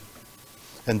called me,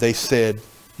 and they said,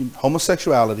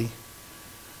 homosexuality.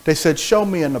 They said, show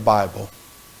me in the Bible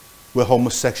where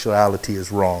homosexuality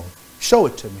is wrong. Show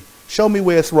it to me. Show me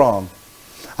where it's wrong.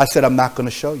 I said, I'm not going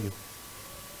to show you.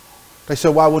 They said,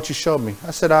 why won't you show me?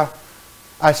 I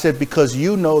said, because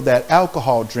you know that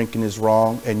alcohol drinking is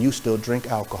wrong, and you still drink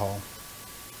alcohol.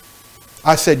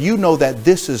 I said, you know that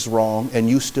this is wrong, and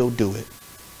you still do it.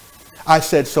 I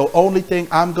said, so only thing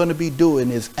I'm going to be doing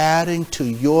is adding to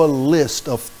your list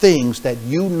of things that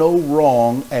you know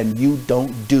wrong and you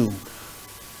don't do.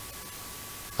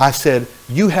 I said,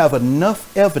 you have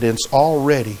enough evidence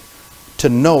already to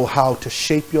know how to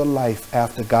shape your life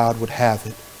after God would have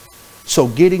it. So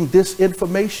getting this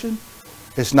information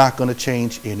is not going to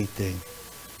change anything.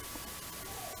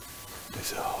 They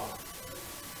said, oh.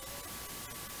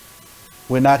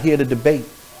 We're not here to debate,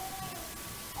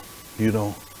 you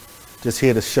know, just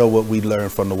here to show what we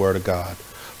learned from the Word of God.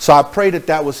 So I pray that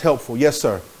that was helpful. Yes,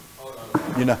 sir.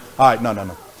 You know, all right,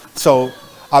 no. So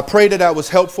I pray that that was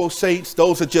helpful, saints.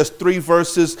 Those are just 3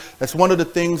 verses. That's one of the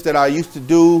things that I used to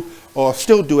do, or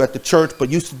still do at the church, but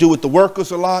used to do with the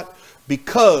workers a lot,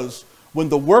 because when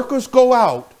the workers go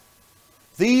out,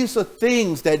 these are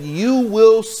things that you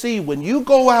will see when you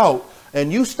go out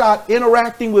and you start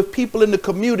interacting with people in the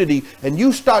community, and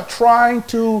you start trying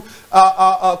to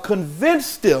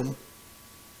convince them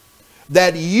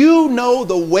that you know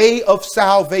the way of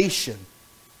salvation.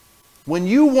 When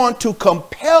you want to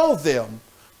compel them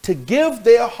to give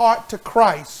their heart to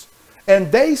Christ,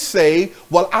 and they say,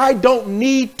 well, I don't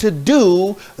need to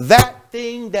do that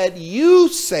thing that you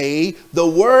say the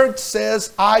Word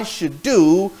says I should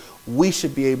do, we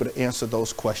should be able to answer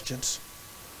those questions.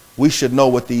 We should know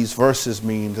what these verses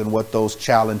mean and what those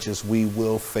challenges we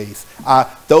will face.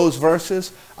 Those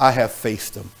verses, I have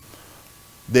faced them.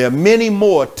 There are many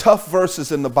more tough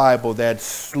verses in the Bible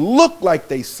that look like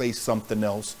they say something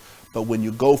else, but when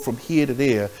you go from here to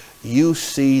there, you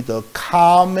see the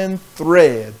common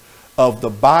thread of the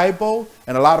Bible.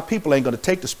 And a lot of people ain't going to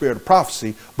take the spirit of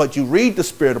prophecy, but you read the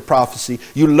spirit of prophecy,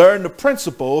 you learn the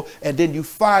principle, and then you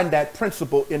find that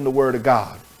principle in the Word of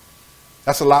God.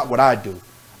 That's a lot what I do.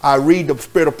 I read the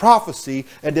spirit of prophecy,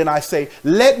 and then I say,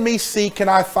 let me see, can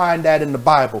I find that in the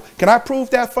Bible? Can I prove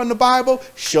that from the Bible?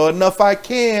 Sure enough, I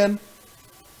can.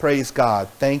 Praise God.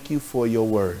 Thank you for your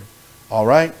word. All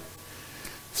right.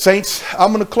 Saints,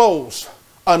 I'm going to close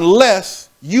unless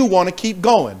you want to keep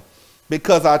going,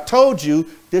 because I told you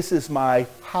this is my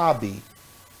hobby.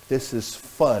 This is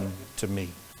fun to me.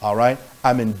 All right.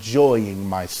 I'm enjoying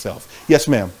myself. Yes,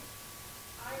 ma'am.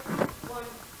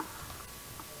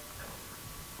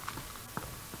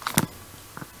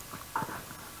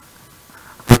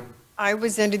 I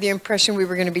was under the impression we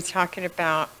were going to be talking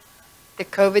about the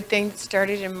COVID thing that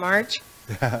started in March,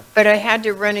 but I had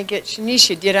to run and get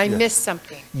Shanisha. Did I miss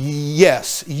something?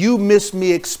 Yes, you missed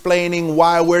me explaining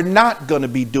why we're not going to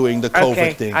be doing the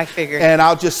COVID thing. I figured. And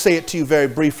I'll just say it to you very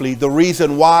briefly. The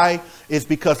reason why is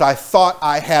because I thought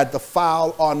I had the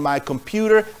file on my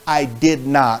computer. I did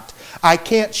not. I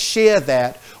can't share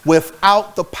that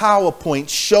without the PowerPoint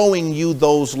showing you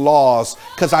those laws,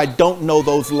 because I don't know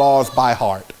those laws by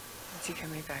heart. Is he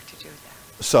coming back to do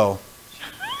that? So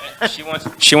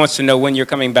She wants to know when you're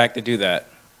coming back to do that.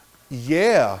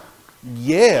 yeah.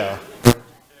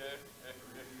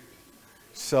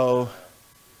 So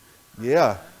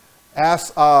yeah,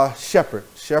 ask Shepherd.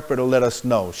 Shepherd will let us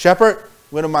know. Shepherd,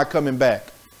 when am I coming back?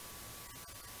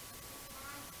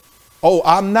 Oh,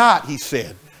 I'm not, he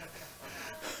said.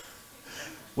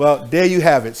 Well, there you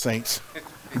have it, saints.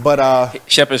 But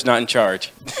Shepherd's not in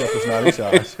charge. Shepherd's not in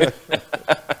charge.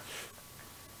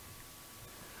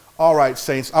 All right,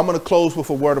 saints, I'm going to close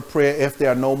with a word of prayer. If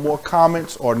there are no more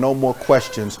comments or no more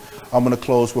questions, I'm going to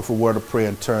close with a word of prayer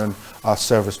and turn our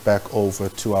service back over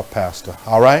to our pastor.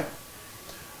 All right?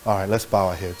 All right, let's bow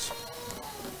our heads.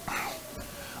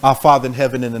 Our Father in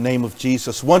heaven, in the name of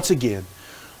Jesus, once again,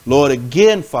 Lord,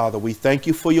 again, Father, we thank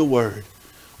you for your word.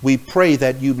 We pray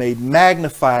that you may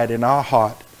magnify it in our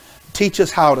heart. Teach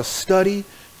us how to study.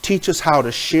 Teach us how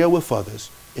to share with others.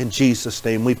 In Jesus'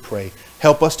 name we pray.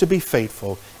 Help us to be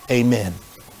faithful. Amen.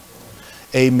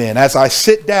 Amen. As I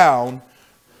sit down,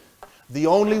 the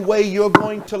only way you're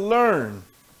going to learn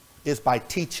is by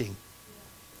teaching.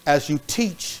 As you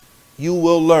teach, you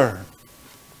will learn.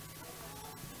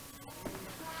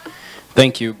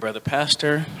 Thank you, Brother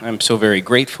Pastor. I'm so very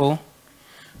grateful.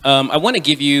 I want to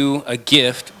give you a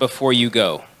gift before you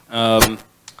go.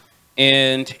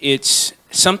 And it's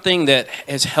something that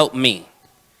has helped me.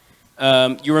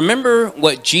 You remember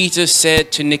what Jesus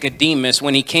said to Nicodemus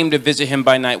when he came to visit him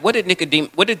by night? What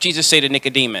did Jesus say to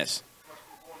Nicodemus?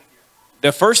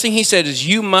 The first thing he said is,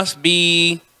 you must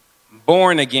be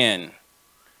born again.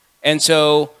 And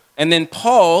then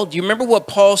Paul, do you remember what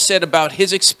Paul said about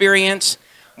his experience?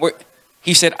 Where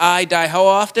he said, I die how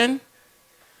often?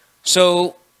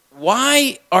 So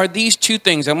why are these two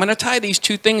things? I'm going to tie these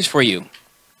two things for you.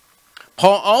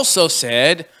 Paul also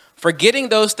said, forgetting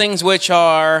those things which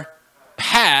are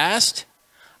past,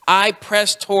 I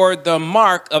press toward the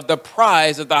mark of the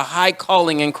prize of the high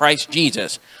calling in Christ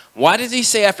Jesus. Why does he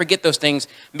say I forget those things?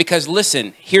 Because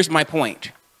listen, here's my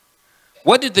point.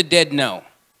 What did the dead know?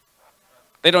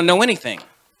 They don't know anything.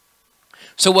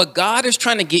 So what God is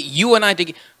trying to get you and I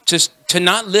to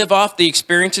not live off the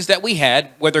experiences that we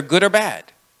had, whether good or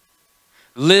bad.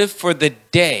 Live for the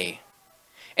day.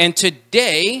 And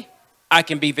today, I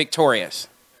can be victorious.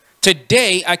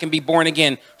 Today, I can be born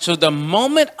again. So the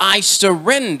moment I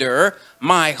surrender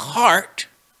my heart,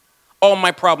 all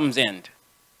my problems end.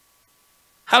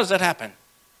 How does that happen?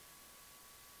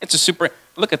 It's a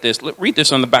look at this. Read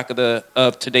this on the back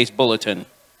of today's bulletin.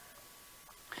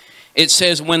 It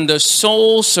says, when the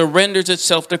soul surrenders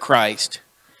itself to Christ,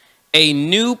 a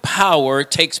new power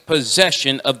takes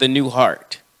possession of the new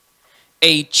heart.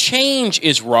 A change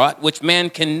is wrought which man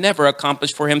can never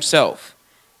accomplish for himself.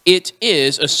 It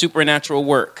is a supernatural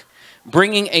work,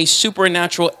 bringing a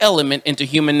supernatural element into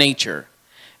human nature.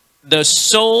 The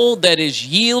soul that is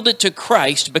yielded to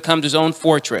Christ becomes his own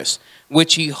fortress,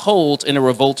 which he holds in a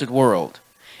revolted world.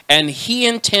 And he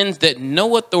intends that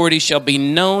no authority shall be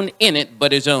known in it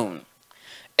but his own.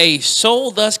 A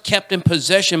soul thus kept in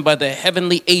possession by the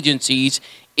heavenly agencies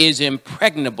is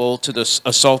impregnable to the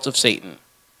assaults of Satan.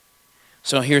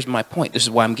 So here's my point. This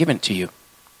is why I'm giving it to you.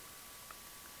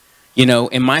 You know,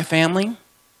 in my family,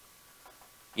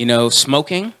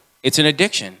 smoking, it's an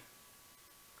addiction.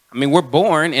 I mean, we're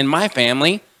born in my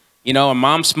family, You know, our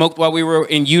mom smoked while we were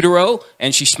in utero,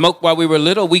 and she smoked while we were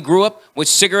little. We grew up with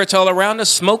cigarettes all around us,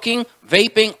 smoking,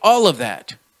 vaping, all of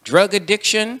that. Drug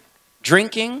addiction,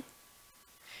 drinking.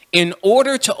 In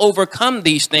order to overcome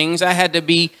these things, I had to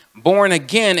be born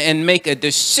again and make a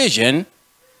decision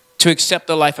to accept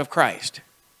the life of Christ.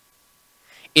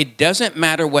 It doesn't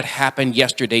matter what happened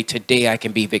yesterday. Today I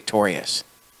can be victorious.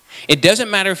 It doesn't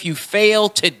matter if you fail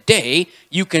today.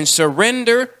 You can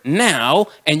surrender now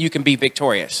and you can be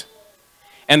victorious.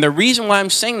 And the reason why I'm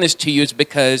saying this to you is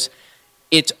because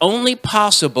it's only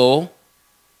possible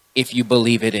if you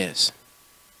believe it is.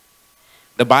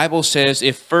 The Bible says,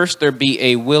 if first there be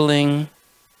a willing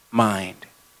mind.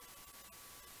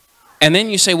 And then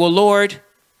you say, well, Lord,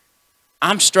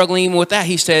 I'm struggling even with that.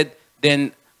 He said,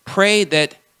 then pray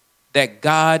that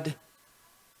God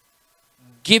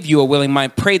give you a willing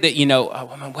mind. Pray that, you know,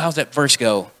 how's that verse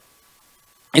go?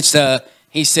 It's,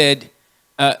 he said,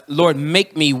 Lord,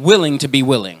 make me willing to be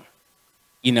willing,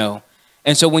 you know.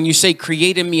 And so when you say,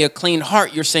 create in me a clean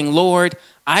heart, you're saying, Lord,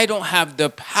 I don't have the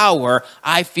power.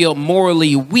 I feel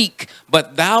morally weak,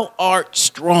 but thou art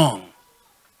strong.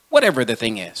 Whatever the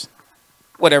thing is,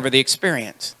 whatever the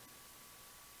experience.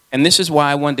 And this is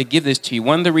why I wanted to give this to you.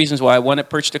 One of the reasons why I wanted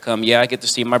Perch to come, yeah, I get to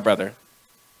see my brother.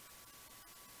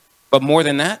 But more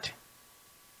than that,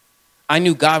 I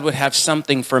knew God would have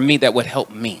something for me that would help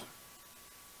me.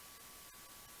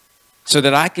 So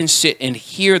that I can sit and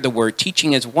hear the word.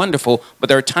 Teaching is wonderful, but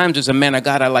there are times as a man of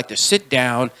God, I like to sit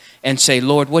down and say,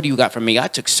 Lord, what do you got for me? I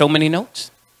took so many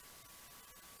notes.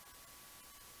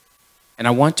 And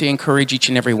I want to encourage each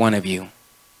and every one of you.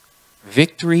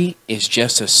 Victory is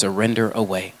just a surrender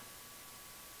away.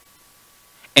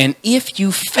 And if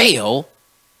you fail,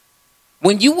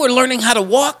 when you were learning how to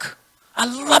walk, I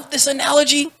love this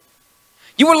analogy.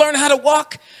 You were learning how to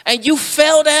walk and you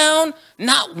fell down.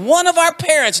 Not one of our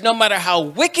parents, no matter how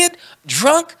wicked,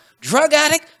 drunk, drug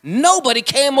addict, nobody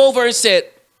came over and said,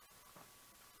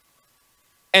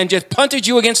 and just punted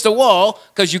you against the wall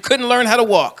because you couldn't learn how to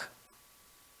walk.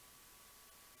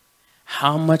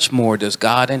 How much more does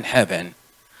God in heaven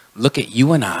look at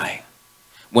you and I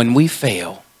when we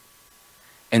fail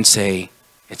and say,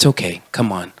 it's okay,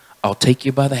 come on, I'll take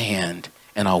you by the hand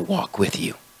and I'll walk with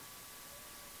you.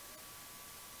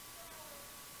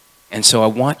 And so I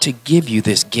want to give you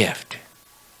this gift.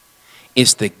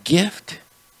 It's the gift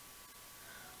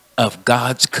of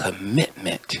God's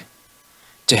commitment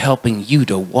to helping you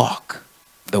to walk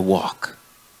the walk.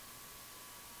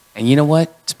 And you know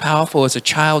what? It's powerful. As a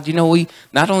child, you know,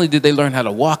 not only did they learn how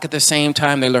to walk at the same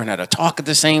time, they learn how to talk at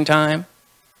the same time.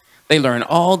 They learn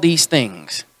all these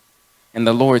things. And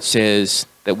the Lord says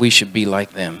that we should be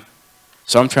like them.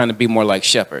 So I'm trying to be more like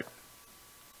Shepherd.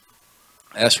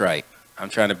 That's right. I'm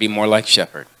trying to be more like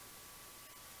Shepherd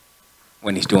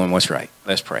when he's doing what's right.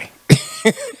 Let's pray.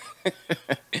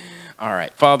 All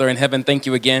right. Father in heaven, thank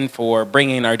you again for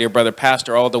bringing our dear brother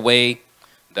pastor all the way,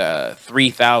 the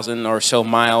 3,000 or so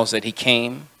miles that he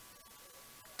came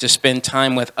to spend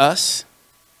time with us,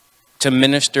 to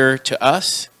minister to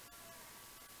us.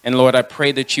 And Lord, I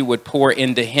pray that you would pour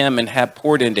into him and have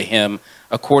poured into him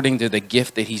according to the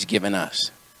gift that he's given us.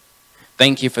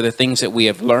 Thank you for the things that we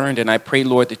have learned. And I pray,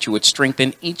 Lord, that you would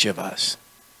strengthen each of us.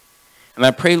 And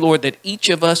I pray, Lord, that each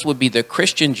of us would be the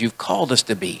Christians you've called us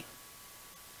to be.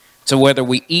 So whether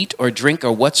we eat or drink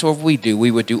or whatsoever we do, we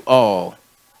would do all,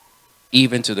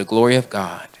 even to the glory of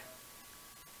God.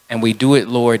 And we do it,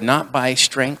 Lord, not by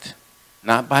strength,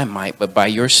 not by might, but by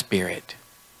your Spirit.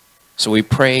 So we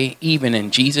pray, even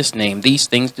in Jesus' name, these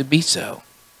things to be so.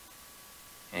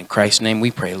 In Christ's name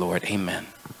we pray, Lord. Amen.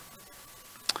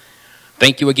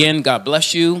 Thank you again. God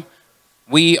bless you.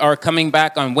 We are coming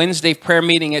back on Wednesday prayer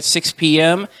meeting at 6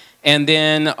 p.m. And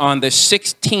then on the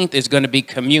 16th is going to be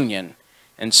communion.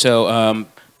 And so,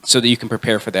 so that you can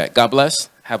prepare for that. God bless.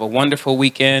 Have a wonderful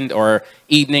weekend or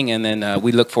evening. And then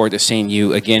we look forward to seeing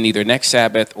you again either next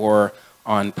Sabbath or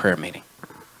on prayer meeting.